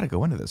was like, I got to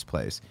go into this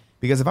place.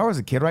 Because if I was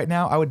a kid right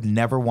now, I would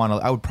never want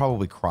to. I would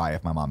probably cry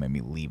if my mom made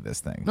me leave this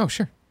thing. No,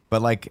 sure.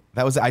 But I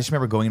just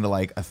remember going into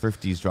a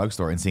Thrifty's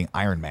drugstore and seeing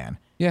Iron Man.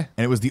 Yeah.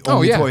 And it was the Oh,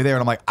 only yeah. toy there.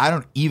 And I'm like, I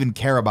don't even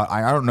care about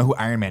I don't know who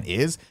Iron Man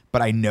is,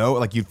 but I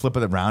know you'd flip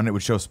it around and it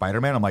would show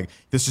Spider-Man. I'm like,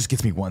 this just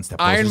gets me one step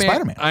closer to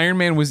Spider-Man. Iron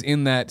Man was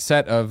in that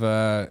set of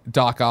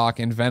Doc Ock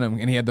and Venom,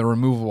 and he had the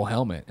removable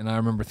helmet. And I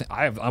remember,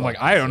 I'm like,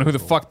 I don't know who the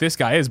fuck this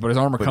guy is, but his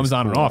armor comes he's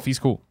on and cool. off. He's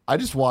cool. I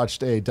just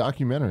watched a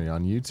documentary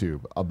on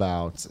YouTube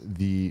about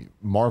the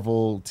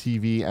Marvel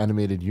TV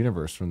animated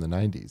universe from the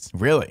 90s.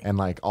 Really? And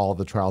all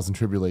the trials and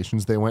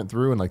tribulations they went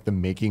through, and the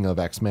making of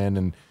X-Men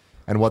and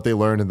what they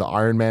learned in the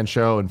Iron Man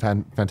show and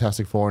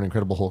Fantastic Four and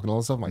Incredible Hulk and all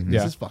this stuff. I'm like, this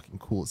Yeah. is fucking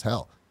cool as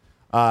hell.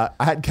 I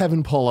had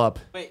Kevin pull up.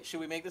 Wait, should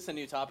we make this a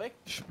new topic?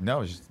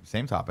 No, it's just the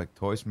same topic.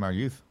 Toys from our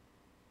youth.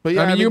 But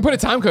I mean, you can put a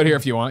time code here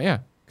if you want, yeah.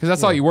 Because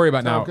that's all you worry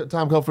about now.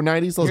 time code for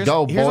 90s. Let's Here's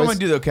go, what I'm boys. gonna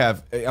do though,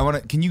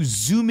 Kev. Can you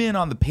zoom in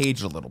on the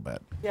page a little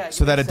bit? Yeah, So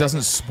give me that a it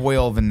doesn't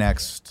spoil the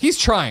next. He's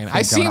trying.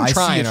 I see him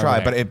trying. I see you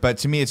try, but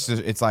to me,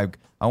 it's like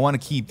I want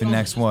to keep the You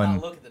next just not one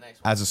look at the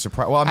next one. as a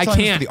surprise. Well, I'm I telling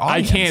this to can't. the I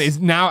audience. can't. It's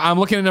now I'm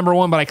looking at number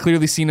 1, but I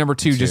clearly see number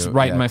 2 just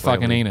right in my fucking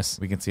clearly. anus.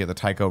 We can see it. The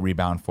Tycho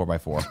rebound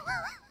 4x4.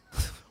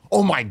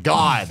 Oh my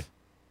God.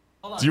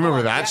 Hold on, Do you remember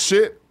hold on. that Yeah,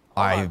 shit?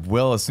 I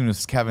will as soon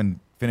as Kevin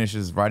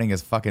finishes writing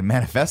his fucking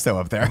manifesto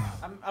up there.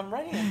 I'm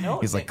writing a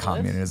note. He's like, Nicholas.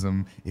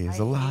 communism is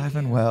alive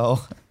and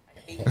well.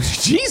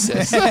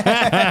 Jesus. All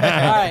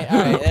right.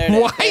 There it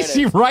is. Why there it is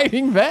he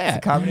writing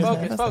that?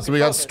 Focus. So we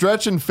got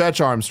Stretch and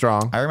Fetch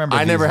Armstrong. I remember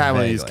I never these had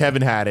one of these. vaguely.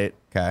 Kevin had it.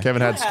 'Kay.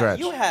 Kevin had Stretch.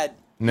 You had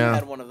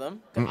one of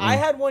them. I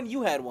had one.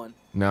 You had one.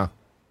 No,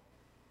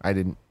 I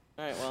didn't.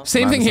 All right. Well.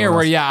 Same Mine thing was here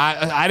someone where,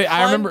 else.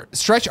 I remember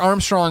Stretch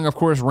Armstrong, of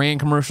course, ran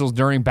commercials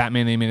during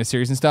Batman the Animated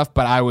Series and stuff,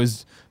 but I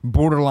was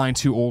borderline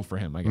too old for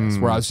him, I guess,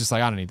 where I was just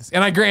like, I don't need this.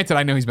 And granted,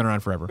 I know he's been around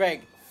forever.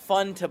 Greg,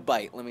 fun to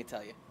bite. Let me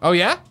tell you. Oh,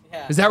 yeah?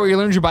 Yeah. Is that where you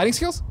learned your biting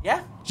skills?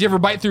 Yeah. Did you ever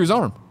bite through his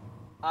arm?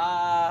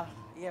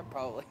 Yeah,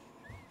 probably.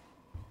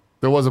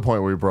 There was a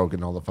point where we broke it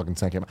and all the fucking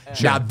sand came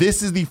out. Now,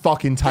 this is the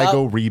fucking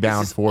Tycho Yep,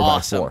 rebound this is 4x4.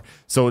 awesome.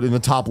 So in the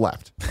top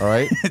left, all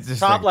right? It's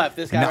just Top left,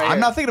 this guy No, right I'm here.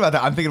 not thinking about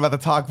that. I'm thinking about the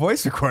talk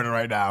voice recorder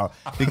right now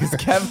because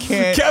Kev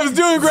can't. Kev's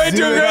doing great,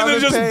 zoom in on and the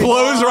just page.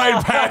 blows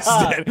right past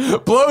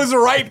it. Blows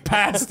right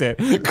past it.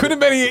 Couldn't have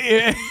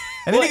been...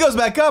 And then he goes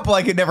back up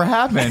like it never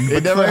happened. It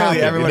But never clearly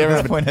happened. Everyone It never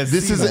at this point happened.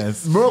 has This seen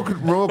is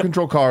remote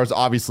control cars,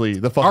 obviously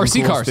the fucking RC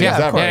coolest cars, things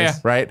yeah, ever, yeah.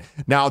 right?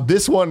 Now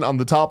this one on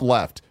the top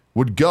left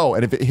would go,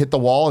 and if it hit the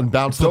wall and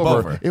bounced Flip over,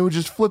 over. it would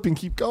just flip and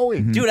keep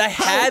going. Dude, I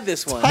had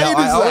this one. tight Now,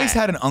 I is always that?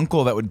 had an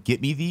uncle that would get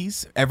me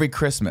these every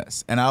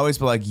Christmas, and I always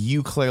be like,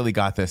 "You clearly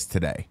got this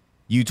today.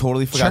 You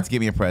totally forgot Sure. to get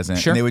me a present."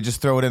 Sure. And they would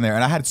just throw it in there,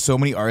 and I had so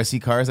many RC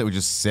cars that would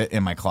just sit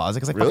in my closet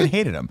because I Really? fucking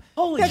hated them.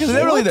 Holy because shit.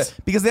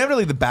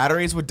 inevitably the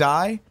batteries would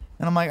die,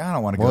 and I'm like, I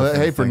don't want to go. Well,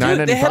 through hey, the for thing. $9.95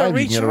 Dude, they had a you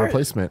can get a recharge-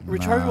 replacement.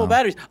 rechargeable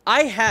batteries.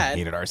 I had.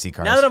 hated RC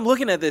cars. Now that I'm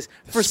looking at this,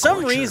 for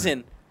some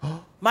reason,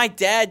 my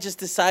dad just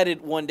decided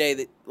one day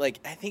that, like,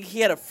 I think he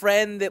had a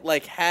friend that,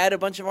 like, had a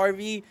bunch of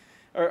RV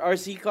or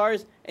RC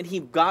cars, and he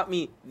got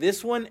me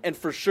this one and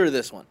for sure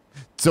this one.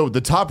 So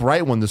the top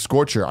right one, the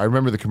Scorcher, I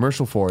remember the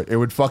commercial for it. It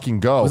would fucking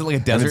go. Was it like a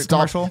and desert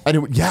stopped, commercial? And it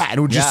would, and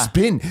it would just Yeah.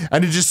 spin,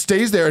 and it just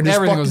stays there, and just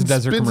Everything fucking was a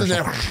desert spins in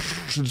commercial.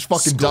 there. Just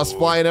fucking dust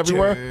flying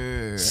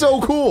everywhere.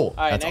 So cool.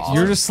 All right, next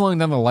You're one. just slowing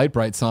down the Light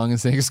Bright song and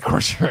saying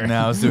Scorcher. No,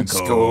 I was doing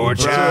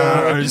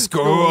Scorcher,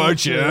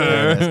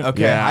 Scorcher.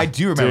 Okay, Yeah, I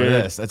do remember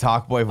dude. this. A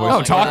Talk Boy voice. Oh,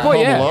 my Talk God. Boy,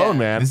 Home yeah. Alone,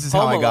 man. This is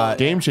how Home I got Alone.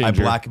 Game I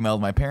changer.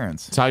 blackmailed my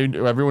parents. That's how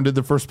everyone did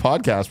the first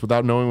podcast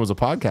without knowing it was a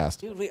podcast.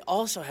 Dude, we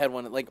also had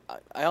one. Like,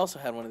 I also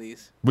had one of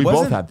these. We both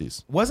Wasn't- had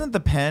these. Wasn't the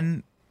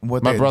pen?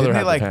 What My brother didn't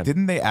had they the like? pen.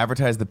 Didn't they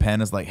advertise the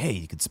pen as like, hey,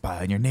 you could spy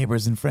on your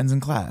neighbors and friends in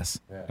class?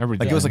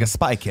 Like it was like a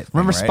spy kit. thing,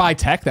 Remember right? Spy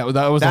Tech? That was the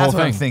That's whole what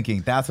thing. I'm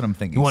thinking. That's what I'm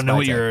thinking. You want to know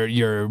what Spy tech.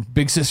 your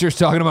big sister's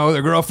talking about with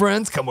her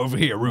girlfriends? Come over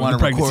here, ruin Want the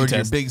to pregnancy record your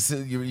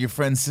test. big your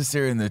friend's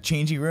sister in the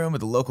changing room at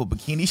the local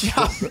bikini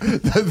shop?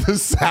 The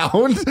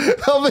sound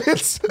of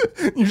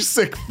it, you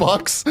sick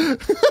fucks.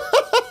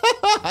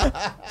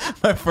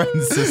 My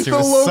friend's sister The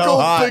was local so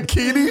hot.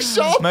 bikini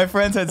shop. My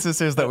friends had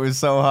sisters that were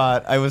so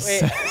hot. I was. Wait,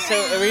 so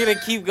are we going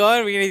to keep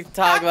going? We're going to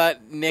talk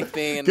about Nick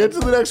being in Get to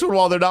the next one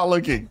while they're not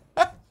looking.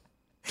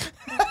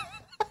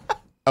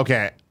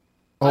 Okay.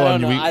 Hold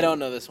on. I don't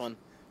know this one.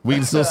 We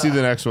can still see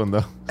the next one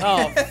though.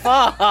 Oh,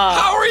 fuck.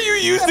 How are you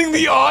using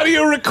the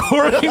audio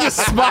recording to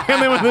spy on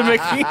them with the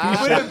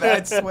bikini?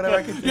 That's whatever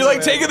I could do. You're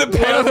like taking the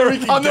pen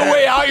on the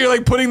way out. You're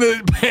like putting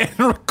the pen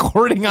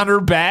recording on her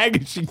bag.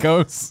 And she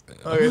goes.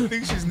 I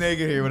think she's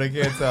naked here, but I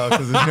can't tell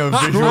because there's no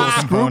visual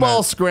Screwball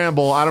component.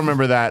 Scramble. I don't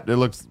remember that. It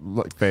looks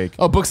like fake.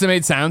 Oh, books that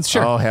made sounds.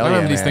 Sure. Oh, hell I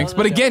remember yeah, these man. things.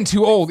 But again,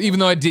 too old.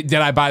 Even though did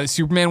I buy the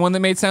Superman one that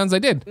made sounds? I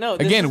did. No,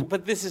 this again,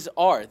 but this is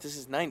art. This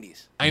is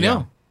 90s. I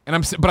know. And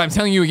I'm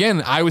telling you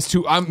again, I was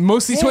too.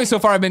 Most of these toys so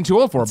far I've been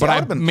too old for, but I I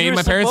would've been- made You're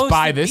my parents supposed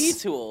buy to be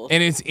this, too old.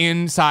 and it's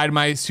inside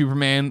my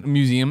Superman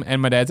museum and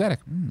my dad's attic.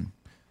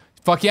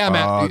 Fuck yeah,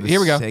 man! The Here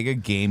we go.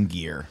 Sega Game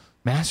Gear.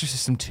 Master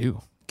System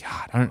 2.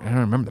 God, I don't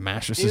remember the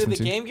Master Dude, System the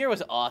 2. Game Gear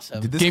was awesome.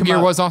 Did this Game come Gear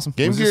out- was awesome.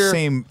 Game Was this Gear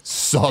same-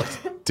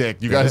 sucked dick.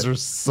 You guys are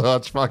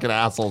such fucking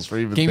assholes for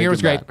even Game Gear was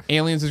thinking great. that.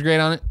 Aliens was great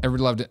on it.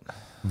 Everybody loved it.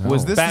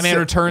 Was this the Batman sa-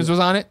 Returns was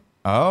on it.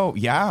 Oh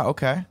yeah,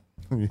 okay.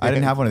 I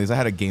didn't have one of these. I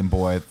had a Game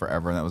Boy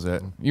forever, and that was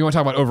it. You want to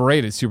talk about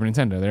overrated Super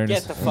Nintendo? There it Get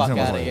is. the fuck That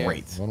out was of here.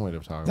 great. One way to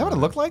talk. Is that what it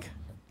looked like?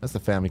 That's the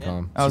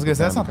Famicom. I was gonna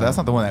say Super that's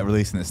not the one that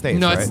released in the States,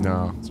 No, right? it's-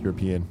 No, it's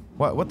European.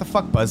 What the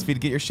fuck, BuzzFeed?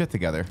 Get your shit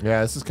together.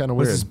 Yeah, this is kind of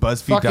What's weird.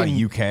 this Fucking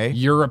BuzzFeed.uk?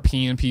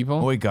 European people.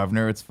 Boy,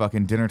 governor, it's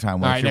fucking dinner time. All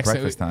What's right, your next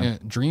breakfast time? yeah,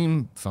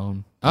 Dream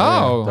Phone.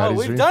 yeah, Oh, that Oh, is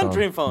we've Dream done Phone.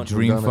 Dream Phone.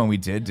 Dream done phone, it. we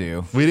did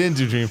do. We didn't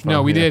do Dream Phone.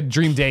 no, we yeah. did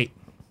Dream Date.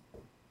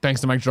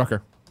 Thanks to Mike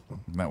Drucker.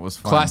 That was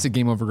fun. Classic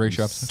Game Over Great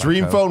shops.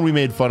 Dream Phone we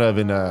made fun of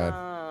in that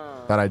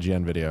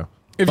IGN video.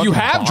 If you Fucking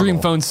have Dream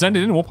boggle. Phone, send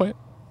it in. We'll play it.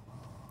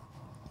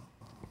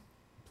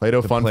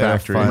 Play-Doh Fun Play-Doh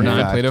Factory. Fun We're not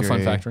Factory. Play-Doh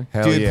Fun Factory.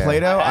 Hell Dude, yeah.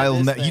 Play-Doh. I had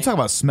this You thing. talk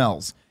about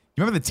smells.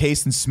 You remember the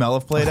taste and smell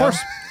of Play-Doh? Of course.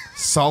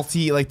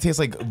 Salty, like tastes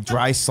like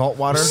dry salt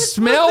water.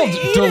 Smelled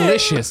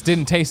delicious.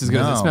 Didn't taste as good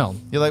as it smelled.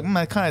 You're like,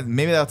 I kind of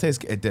maybe that'll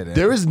taste. It didn't.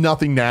 There is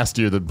nothing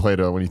nastier than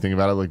Play-Doh when you think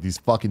about it. Like these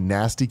fucking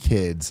nasty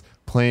kids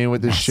playing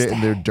with this shit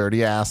in their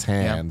dirty ass Yeah.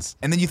 hands.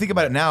 And then you think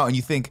about it now, and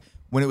you think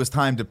when it was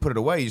time to put it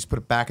away, you just put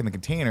it back in the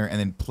container and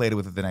then played it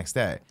with it the next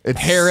day. It's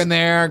Hair in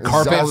there, it's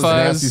carpet all this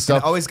nasty fuzz. It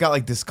stuff. always got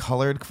like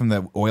discolored from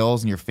the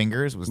oils in your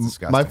fingers. It was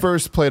disgusting. My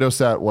first Play-Doh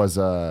set was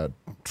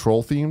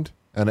troll themed.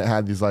 and it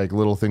had these like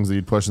little things that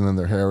you'd push, and then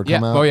their hair would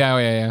come out. Oh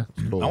yeah.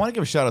 Cool. I want to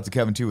give a shout out to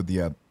Kevin too with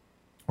the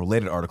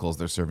related articles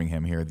they're serving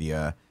him here.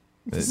 The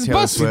This is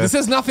Taylor BuzzFeed. Swift, This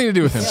has nothing to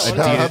do with him.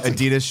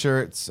 Adidas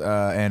shirts,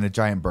 and a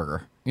giant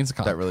burger.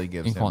 Instacon. That really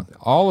gives him.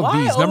 All of Why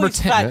these. Number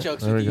always fat 10.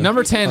 jokes There with we you? go.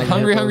 Number 10,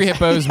 Hungry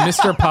Hippos. Hippos,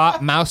 Mr.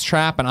 Pop,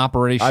 Mousetrap, and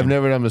Operation. I've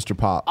never done Mr.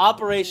 Pop.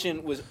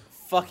 Operation was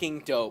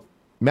fucking dope.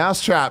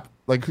 Mousetrap.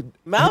 Like,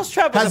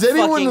 Mousetrap was has a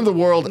anyone fucking- in the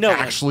world no one.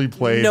 actually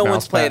played No one's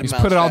Mousetrap? played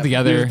Just put it all Mousetrap. You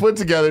together. just put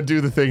together,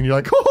 do the thing, and you're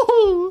like,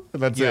 oh,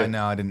 and that's Yeah, it.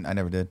 no, I didn't. I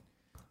never did.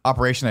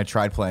 Operation, I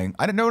tried playing.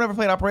 I didn't know. Never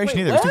played Operation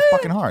Wait, either. It was too what?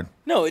 fucking hard.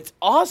 No, it's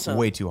awesome.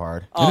 Way too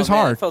hard. Oh, It is man,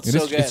 hard. It felt It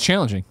so is, good. it's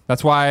challenging.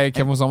 That's why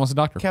Kevin was almost a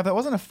doctor. Kev, that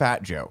wasn't a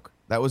fat joke.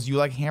 That was you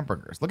like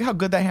hamburgers. Look how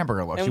good that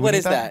hamburger looks. And You what would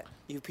is eat that?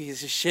 You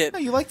piece of shit. No,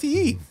 you like to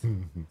eat.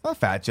 Not a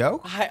fat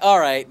joke. All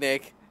right,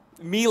 Nick.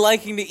 Me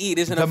liking to eat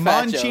isn't The a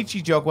fat joke.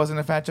 Monchichi joke wasn't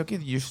a fat joke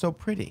either. You're so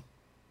pretty.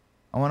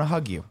 I want to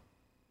hug you.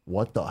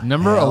 What the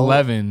Number hell?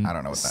 11, I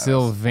don't know what that is.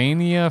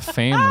 Sylvania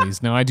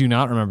Families. No, I do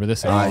not remember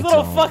this at all. This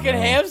little fucking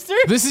hamster?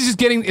 This is just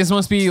getting, this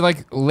must be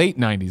like late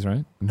 90s,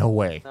 right? No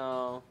way.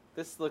 No,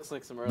 this looks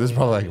like some early. This is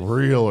probably like 90s.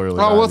 real early.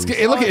 Oh, well,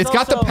 90s. look, it's it's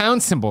got the also-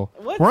 pound symbol.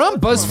 What- We're on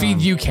what's going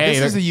BuzzFeed on? UK. This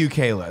is They're-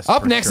 a UK list.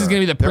 Up for next is sure.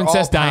 going to be the They're all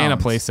Princess Diana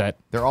pounds. playset.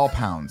 They're all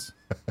pounds.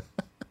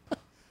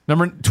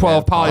 Number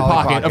 12, Yeah, Polly Polly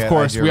Pocket. Pocket, Of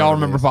course, I do we all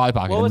remember remember these. Polly What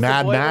Pocket. was the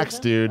Mad boy Max,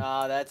 version? dude.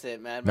 Oh, that's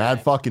it, Mad Mad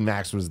Max. fucking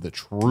Max was the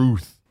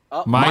truth.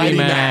 Oh, Mighty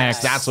Max.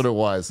 That's what it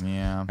was.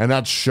 Yeah. And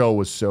that show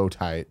was so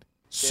tight.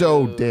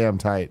 So Dude. damn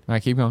tight. All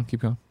right, keep going.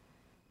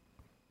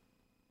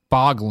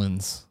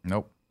 Boglins.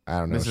 Nope. I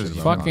don't know. This shit is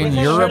about fucking Boglins.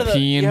 You haven't heard of the-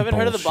 European You haven't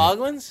heard of the bullshit.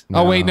 Boglins?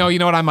 Oh, wait, no, you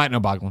know what? I might know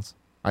Boglins.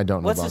 I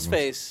don't know. What's his Boglins.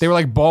 face? They were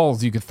like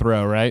balls you could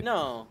throw, right?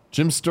 No.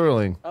 Jim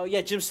Sterling. Oh,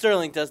 yeah, Jim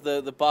Sterling does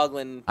the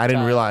Boglin. I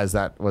didn't guy. realize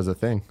that was a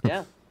thing.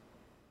 Yeah.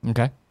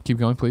 Okay, keep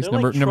going, please. They're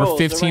Number like number trolls.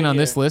 They're 15 right on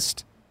this here.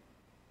 list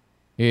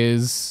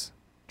is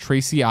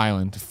Tracy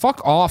Island.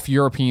 Fuck off,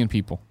 European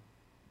people.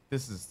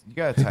 This is you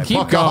gotta type Keep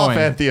Fuck going. off,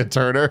 Anthea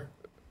Turner.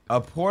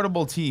 a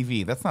portable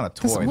TV. That's not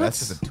a This- toy. what? That's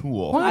just a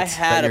tool. What? I That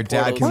had your a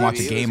dad portable can watch TV.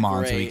 a It game was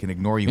on, so he great. can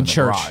ignore you In the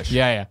church. garage.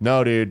 Yeah.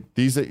 No, dude.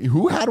 These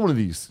who had one of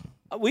these?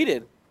 We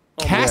did.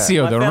 Oh,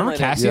 Casio, my though. Remember family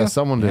did. Casio? Yeah,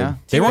 someone did. Yeah.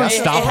 They were It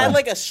unstoppable. had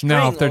like a string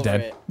No, they're over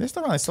dead. it. They're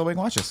still around. They still make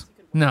watches.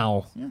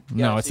 No. No,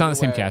 Yeah, it's so not you the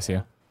same wear it.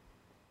 Casio.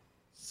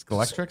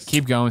 Skelectrics?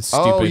 Keep going,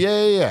 stupid. Oh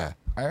yeah.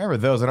 I remember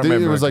those. I don't Dude, it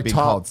remember was it like being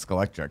top- called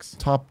Skelectrics.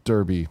 Top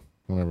Derby,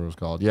 whatever it was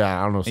called. Yeah,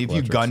 I don't know. If you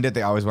Skelectrics. gunned it,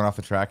 they always went off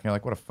the track, and you're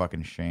like, what a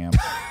fucking sham.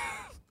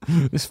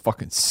 This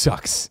fucking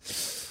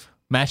sucks.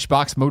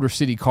 Matchbox Motor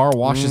City Car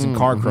Washes and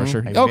Car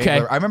Crusher. Okay.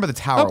 I remember the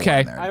tower Okay.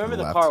 one there. I remember to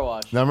the left. car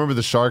wash. Now remember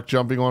the shark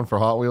jumping one for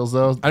Hot Wheels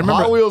though. I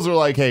remember- Hot Wheels were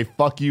like, "Hey,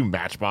 fuck you,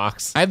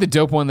 Matchbox." I had the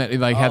dope one that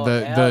like had Oh,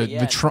 the hell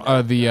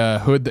the yeah, the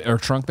hood or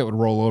trunk that would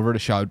roll over to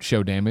show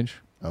damage.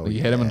 Oh, Like,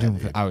 you hit them yeah, and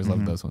dude. I always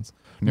loved those ones.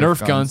 Nerf Nerf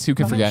guns. guns. Who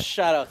can forget?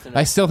 Shout out to I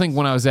Nick. still think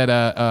when I was at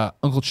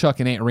Uncle Chuck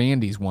and Aunt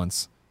Randy's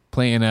once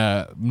playing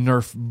a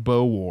Nerf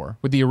bow war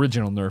with the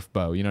original Nerf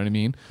bow, you know what I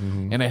mean?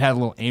 And it had a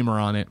little aimer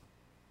on it.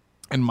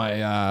 And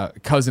my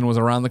cousin was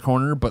around the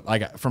corner, but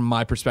like from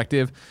my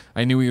perspective,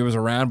 I knew he was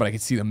around, but I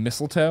could see the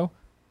mistletoe.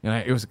 And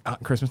it was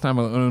Christmas time.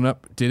 I went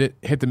up, did it,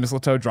 hit the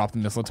mistletoe, dropped the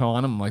mistletoe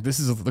on him. I'm like, this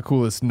is the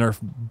coolest Nerf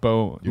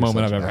bow You're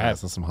moment such I've an ever had.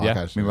 ass. That's some Yeah.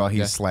 Hawkeye shit. Meanwhile, he's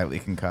Yeah. slightly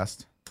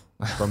concussed.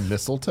 From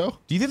mistletoe.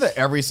 Do you think that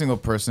every single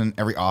person,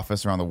 every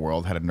office around the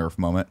world had a Nerf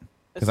moment?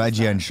 Because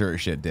IGN sure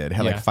as shit did. It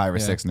had Yeah, like 5 or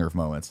yeah. 6 Nerf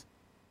moments.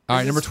 All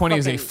right, This number is 20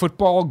 is a fucking-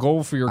 football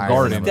goal for your I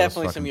garden. remember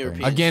Definitely those some fucking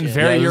European things. Again, shit.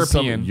 very Yeah, this is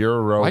some European.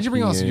 European Why'd you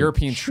bring all this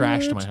European trash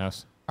to shit. my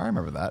house? I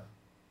remember that.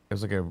 It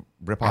was like a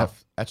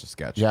rip-off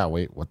Etch-a-Sketch. Yeah,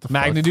 wait, what the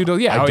fuck? Magnadoodle,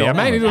 yeah. I Oh, yeah, don't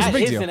know. Magnadoodle's a That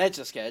big is deal. an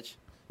Etch-a-Sketch.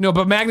 No,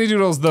 but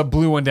Magnadoodle's the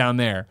blue one down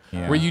there,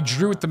 Yeah. where you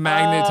drew with the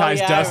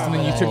magnetized yeah, I dust, and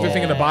then you remember took the that.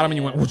 thing at the Yeah. bottom and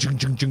you went junk,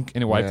 junk, junk,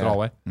 and it wiped it Yeah. all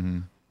away.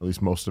 At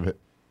least most of it.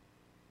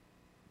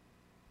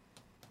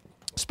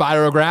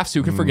 Spirographs,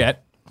 who can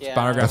forget? Yeah.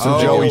 Spirographs. That's some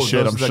are Joey cool.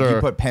 shit, those I'm that sure. You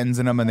put pens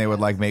in them and they would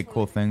like make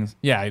cool things.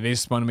 Yeah, they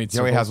just spun and made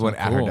Joey circles. has one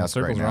at her Cool. desk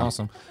Circles right are now.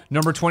 awesome.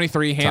 Number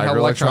 23, handheld Tiger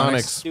electronics.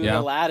 Electronics. Dude, Yeah.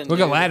 Aladdin. Look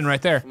at dude. Aladdin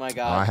right there. Oh my Oh, I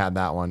god. had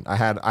that one. I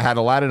had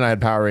Aladdin. I had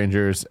Power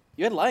Rangers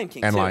You had Lion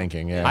King and too. Lion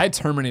King. Yeah. I had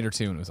Terminator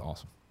 2, and it was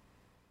awesome.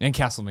 And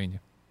Castlevania.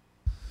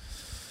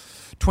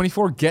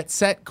 24, Get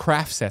Set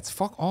Craft Sets.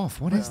 Fuck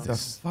off. What is The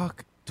this?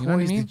 fuck You know what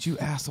I toys mean? did you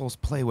assholes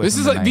play with? This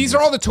in is the like these are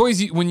 90s? all the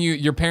toys when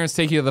your parents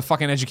take you to the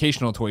fucking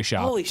educational toy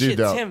shop. Holy Dude, shit,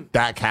 though, Tim.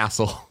 that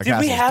castle. Did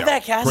we castle's have dope.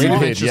 that castle? Great Dream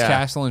hit, Adventures yeah.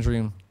 Castle and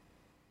Dream.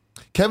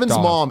 Kevin's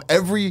Dog. mom,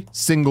 every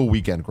single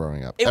weekend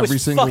growing up, It was every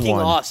single fucking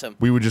one, awesome.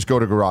 we would just go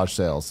to garage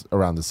sales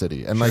around the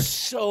city. And like,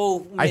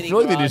 So I many feel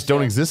like they garage just don't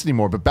sales. exist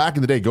anymore. But back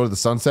in the day, go to the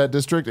Sunset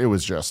District, it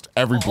was just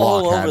every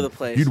block All had, over the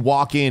place. You'd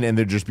walk in and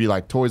there'd just be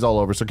like toys all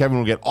over. So Kevin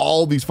would get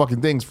all these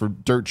fucking things for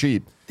dirt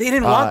cheap. They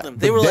didn't want them.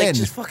 They but were like, then-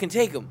 just fucking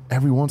take them.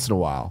 Every once in a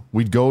while,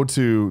 we'd go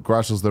to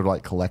garage sales that were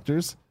like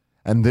collectors,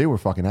 and they were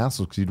fucking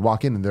assholes because you'd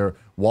walk in and their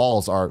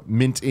walls are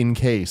mint in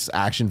case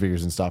action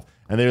figures and stuff,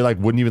 and they like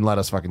wouldn't even let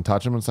us fucking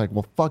touch them. It's like,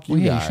 well, fuck you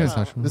Well, yeah, you guys. should've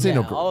touched 'em. This ain't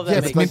Yeah, no. all of that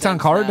Yeah, makes but like, Mint on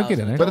sense card, now, look at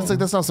it. so- but it's like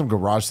that's not some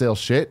garage sale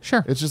shit.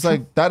 Sure, It's just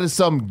like that is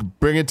some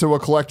bring it to a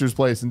collector's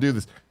place and do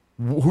this.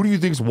 Who do you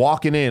think's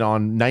walking in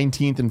on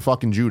 19th and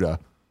fucking Judah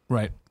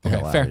Right. hell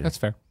Okay. outta Fair. here. That's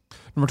fair.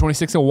 Number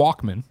 26, a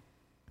Walkman.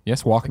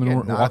 Yes, Walkman.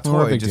 Again, not a Walkman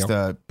were a toy, big just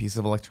deal. a piece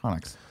of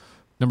electronics.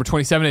 Number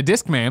 27, a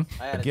Discman.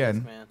 I had a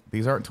Again, Discman.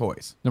 these aren't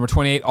toys. Number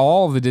 28,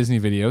 all of the Disney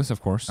videos,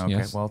 of course. Okay,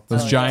 Yes. well,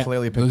 those you giant,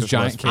 clearly picked those this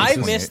giant list for I cases.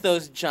 28. miss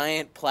those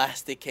giant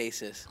plastic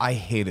cases. I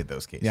hated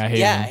those cases. Yeah, I hated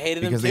Yeah, I them.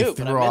 hated because them they too.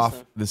 But threw I miss off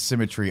them. the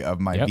symmetry of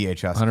my Yep,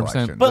 VHS 100%.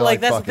 collection. But They're like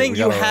that's the "Fuck it, thing, we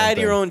you got our own had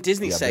your thing." own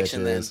Disney Yeah,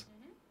 section then. bitches.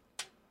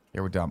 They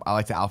were dumb. I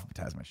like to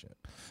alphabetize my shit.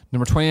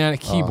 Number 29, a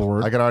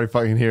keyboard. I can already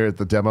fucking hear it.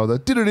 The demo. The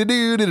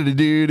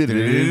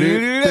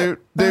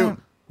do-do-do-do-do-do-do-do-do-do.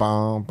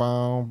 Bum,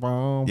 bum,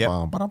 bum, Yep.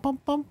 bum, ba-dum,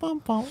 bum,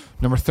 bum, bum.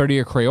 Number 30,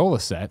 a Crayola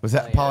set. Was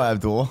that Paula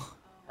Abdul?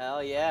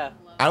 Hell yeah.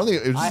 I don't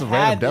think it was just I a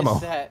random had demo.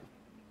 this set.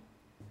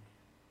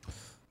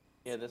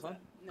 Yeah, this one.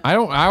 I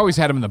always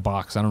had them in the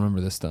box. I don't remember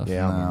this stuff.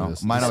 Yeah, I remember No,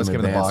 this. mine This always is came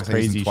in the advanced, box. I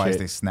used them crazy twice. shit.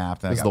 They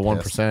snapped. And This is I the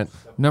got 1%.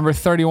 Number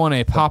 31,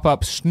 a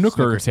pop-up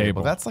snooker pissed.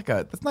 table. That's like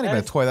a. That's not even a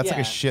That's- toy. That's like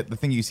yeah. a shit. The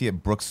thing you see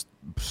at Brooks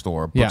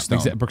store. yeah, Brookstone.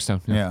 exactly.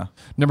 Brookstone. Yeah.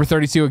 Number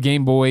 32, a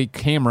Game Boy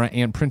camera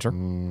and printer.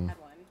 Mm. Had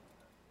one.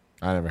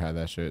 I never had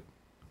that shit.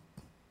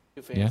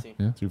 Too Yeah, fancy.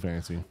 yeah. Too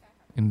fancy.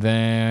 And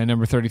then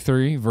number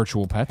 33,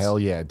 virtual pets. Hell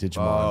yeah,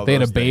 Digimon. They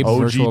had a those Babe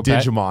OG virtual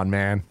pet. Digimon,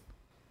 man.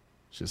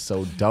 It's just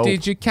so dope.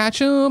 Did you catch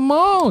them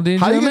all? Did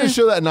How are you going man? to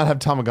show that and not have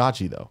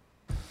Tamagotchi, though?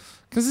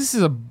 Because this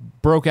is a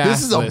broke ass.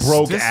 This is a list.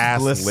 broke This ass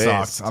list list.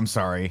 sucks. I'm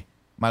sorry.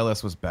 My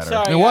list was better.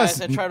 Sorry. It was.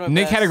 guys, I tried my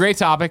Nick had a best. great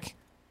topic,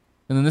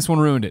 and then this one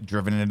ruined it.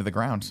 Driven it into the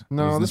ground. It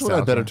No, was this one had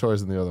nostalgia. better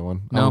toys than the other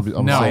one. No,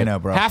 I'm no, I know,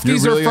 bro. Half You're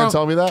these really are going from. to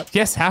tell me that?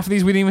 Yes, half of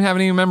these we didn't even have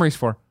any memories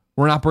for.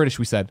 We're not British.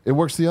 We said It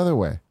works the other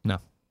way. no.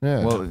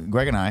 Yeah. Well,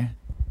 Greg and I,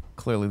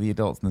 clearly the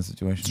adults in this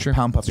situation. true.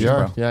 Pound puppies, yeah,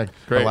 bro. yeah,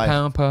 great. Alive.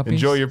 Pound puppies.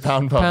 Enjoy your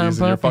pound puppies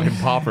and your puppy.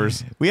 fucking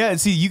poppers. We had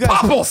see you guys.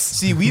 Popples!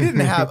 See, we didn't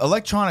have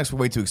electronics were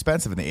way too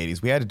expensive in the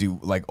 80s. We had to do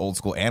like old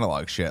school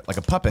analog shit, like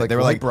a puppet. Like They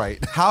were like,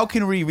 Light-Bright. how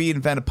can we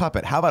reinvent a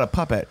puppet? How about a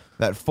puppet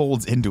that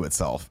folds into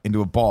itself,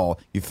 into a ball?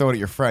 You throw it at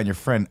your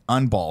friend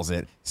unballs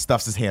it,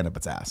 stuffs his hand up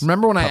its ass.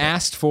 Remember when I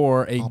asked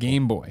for a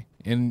Game Boy,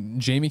 and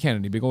Jamie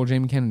Kennedy, big old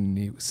Jamie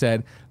Kennedy,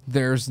 said,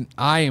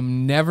 I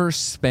am never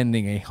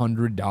spending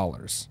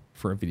 $100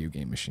 for a video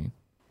game machine.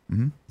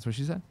 Mm-hmm. That's what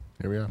she said.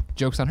 Here we are.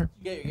 Joke's on her.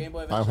 You get your Game Boy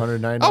eventually?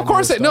 590. Oh, of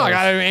course, no. I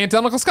got Aunt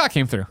and Uncle Scott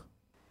came through.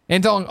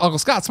 Aunt and Uncle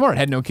Scott, smart,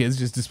 had no kids,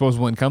 just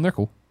disposable income. They're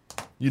cool.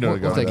 You know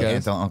We'll take to it. go.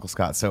 Aunt and Uncle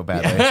Scott so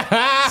badly,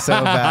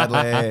 so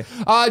badly.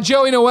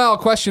 Joey Noel,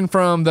 question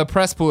from the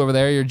press pool over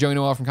there. You're Joey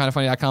Noel from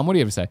kindoffunny.com. What do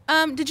you have to say?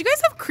 Did you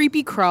guys have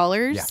creepy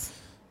crawlers? Yes.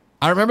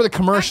 I remember the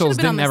commercials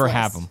been on didn't this ever list.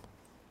 have them.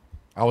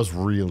 I was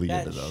really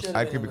That into those. should've I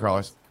had been creepy on the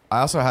crawlers. I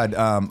also had.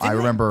 I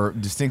remember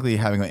distinctly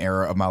having an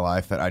era of my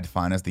life that I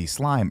define as the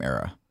slime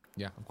era.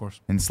 Yeah, of course.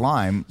 And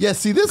slime, Yeah,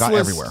 see, this got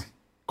list, everywhere.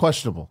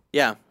 questionable.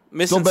 Yeah,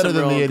 missing Still better some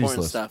than real the 80s important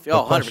list, stuff. but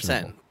Oh, 100%.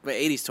 questionable. But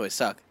 80s toys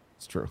suck.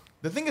 It's true.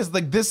 The thing is,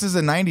 like, this is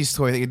a '90s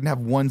toy that didn't have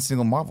one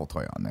single Marvel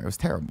toy on there. It was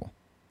terrible.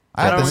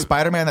 I had the don't-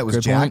 Spider-Man that was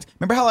Good jacked. point.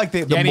 Remember how like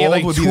the Yeah, and he had mold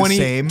like would 20, be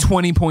the same?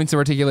 20 points of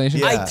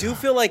articulation. Yeah. I do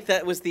feel like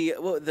that was the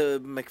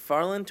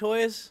McFarlane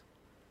toys.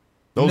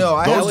 Those, No,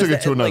 I- those That took was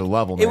it to the- another like,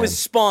 level, man. It was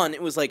Spawn.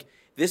 It was like,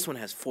 this one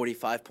has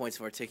 45 points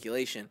of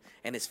articulation,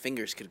 and his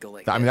fingers could go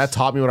like I mean, this. that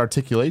taught me what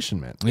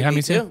articulation meant. Yeah,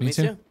 me too. Me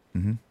too.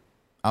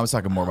 I was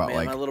talking more about Man,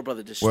 like my little brother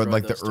where destroyed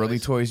like the those early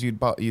toys. toys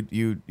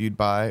you'd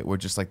buy were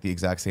just like the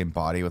exact same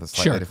body with a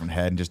slightly Sure. different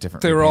head and just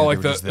different. They were all like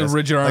were the just this.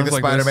 rigid Like arms the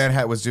like this. Spider-Man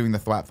hat was doing the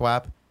thwap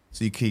thwap,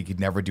 so you could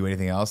never do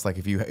anything else. Like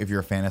if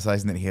you're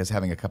fantasizing that he was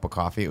having a cup of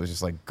coffee, it was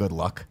just like good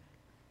luck.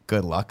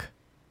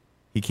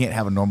 He can't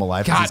have a normal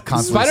life. 'Cause God, he's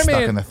constantly Spider-Man,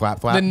 stuck in the thwap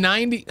thwap. the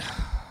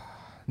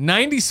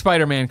 90s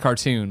Spider-Man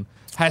cartoon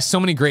has so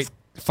many great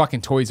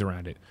fucking toys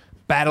around it.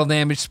 Battle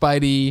Damage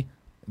Spidey,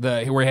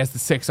 where he has the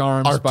 6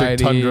 arms Arctic Spidey.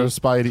 Tundra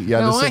Spidey.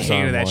 Yeah, No, the I 6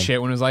 hated arm that one.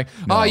 shit when it was like,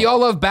 oh, y'all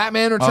love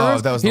Batman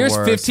Returns? that was the Here's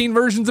worst. 15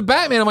 versions of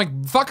Batman. I'm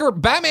like, fucker,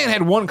 Batman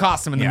had one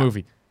costume in the Yeah.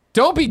 movie.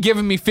 Don't be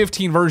giving me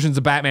 15 versions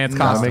of Batman's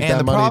costume. make and that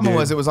the money, problem dude.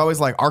 was it was always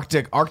like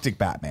Arctic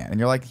Batman, and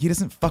you're like, he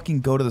doesn't fucking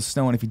go to the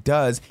snow, and if he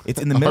does,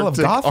 it's in the middle of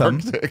Gotham.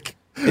 Arctic.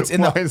 It's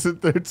in Why the- is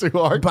it there too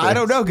Arctic? But I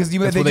don't know because they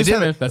what they just did,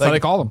 had, man. That's how they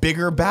call them.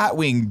 Bigger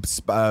Batwing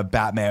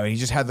Batman, and he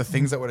just had the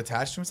things that would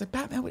attach to him. It's like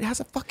Batman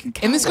has a fucking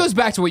cowl. And this goes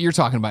back to what you're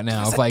talking about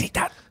now, of like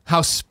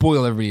how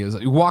spoiled everybody is.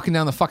 Like, you're walking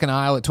down the fucking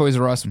aisle at Toys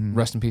R Us,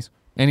 rest in peace,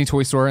 any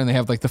toy store, and they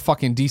have like the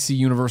fucking DC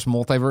Universe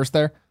multiverse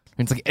there.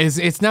 And it's like,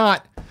 it's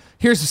not,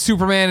 here's a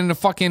Superman in a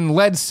fucking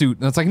lead suit.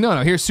 And it's like,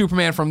 no, here's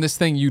Superman from this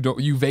thing you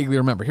vaguely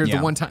remember. Here's Yeah.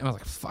 the one time. I was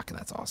like, fucking,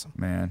 that's awesome.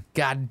 man.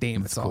 God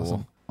damn, it's Cool.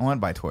 awesome. I want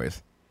to buy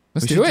toys.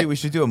 Let's we do should it. We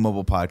should do a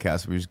mobile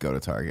podcast where we just go to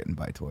Target and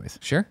buy toys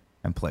Sure.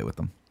 and play with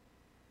them.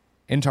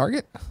 In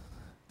Target?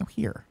 No,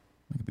 here.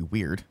 It could be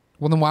weird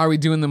Well, then why are we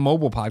doing the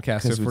mobile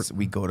podcast? because If we're,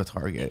 we go to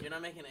Target. You're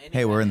not making any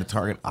Hey, we're in the finance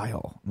Target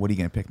aisle. What are you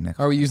gonna pick next?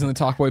 are we using the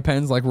Talkboy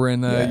pens like we're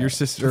in Yeah. your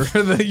sister,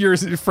 your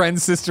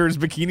friend's sister's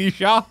bikini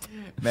shop?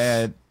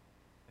 Man.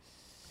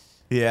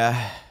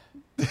 Yeah.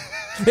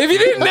 If you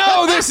didn't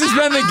know, this has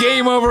been the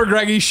Game Over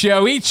Greggy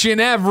show each and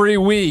every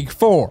week.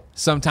 4,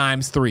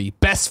 sometimes 3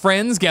 best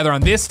friends gather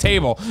on this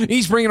table,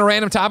 each bringing a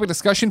random topic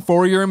discussion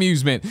for your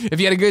amusement. If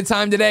you had a good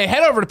time today,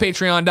 head over to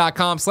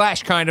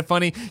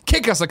patreon.com/kindafunny.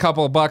 Kick us a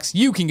couple of bucks.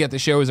 You can get the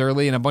shows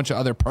early and a bunch of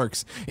other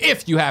perks.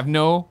 If you have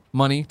no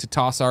money to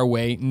toss our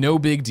way, no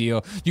big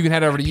deal. You can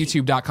head over to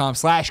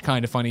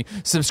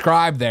youtube.com/kindafunny.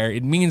 Subscribe there.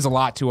 It means a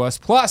lot to us.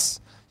 Plus,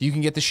 you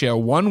can get the show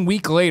 1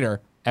 week later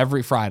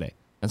every Friday.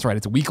 That's right.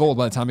 It's a week old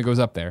by the time it goes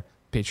up there.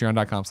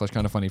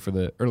 Patreon.com/kindafunny for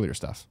the earlier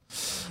stuff.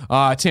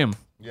 Tim.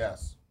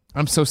 Yes.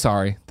 I'm so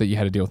sorry that you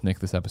had to deal with Nick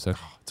this episode.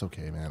 It's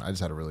okay, man. I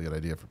just had a really good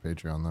idea for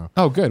Patreon, though.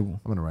 Oh, good. I'm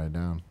going to write it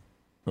down. You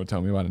want to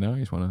tell me about it now? You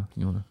just want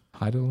to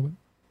hide it a little bit?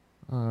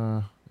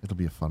 It'll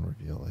be a fun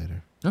reveal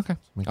later. Okay.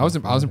 I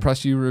was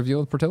impressed you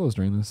revealed Portillo's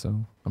during this,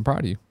 so I'm proud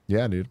of you.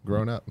 Yeah, dude.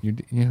 Growing up.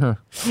 Yeah.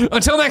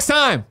 Until next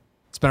time,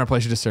 it's been our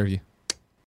pleasure to serve you.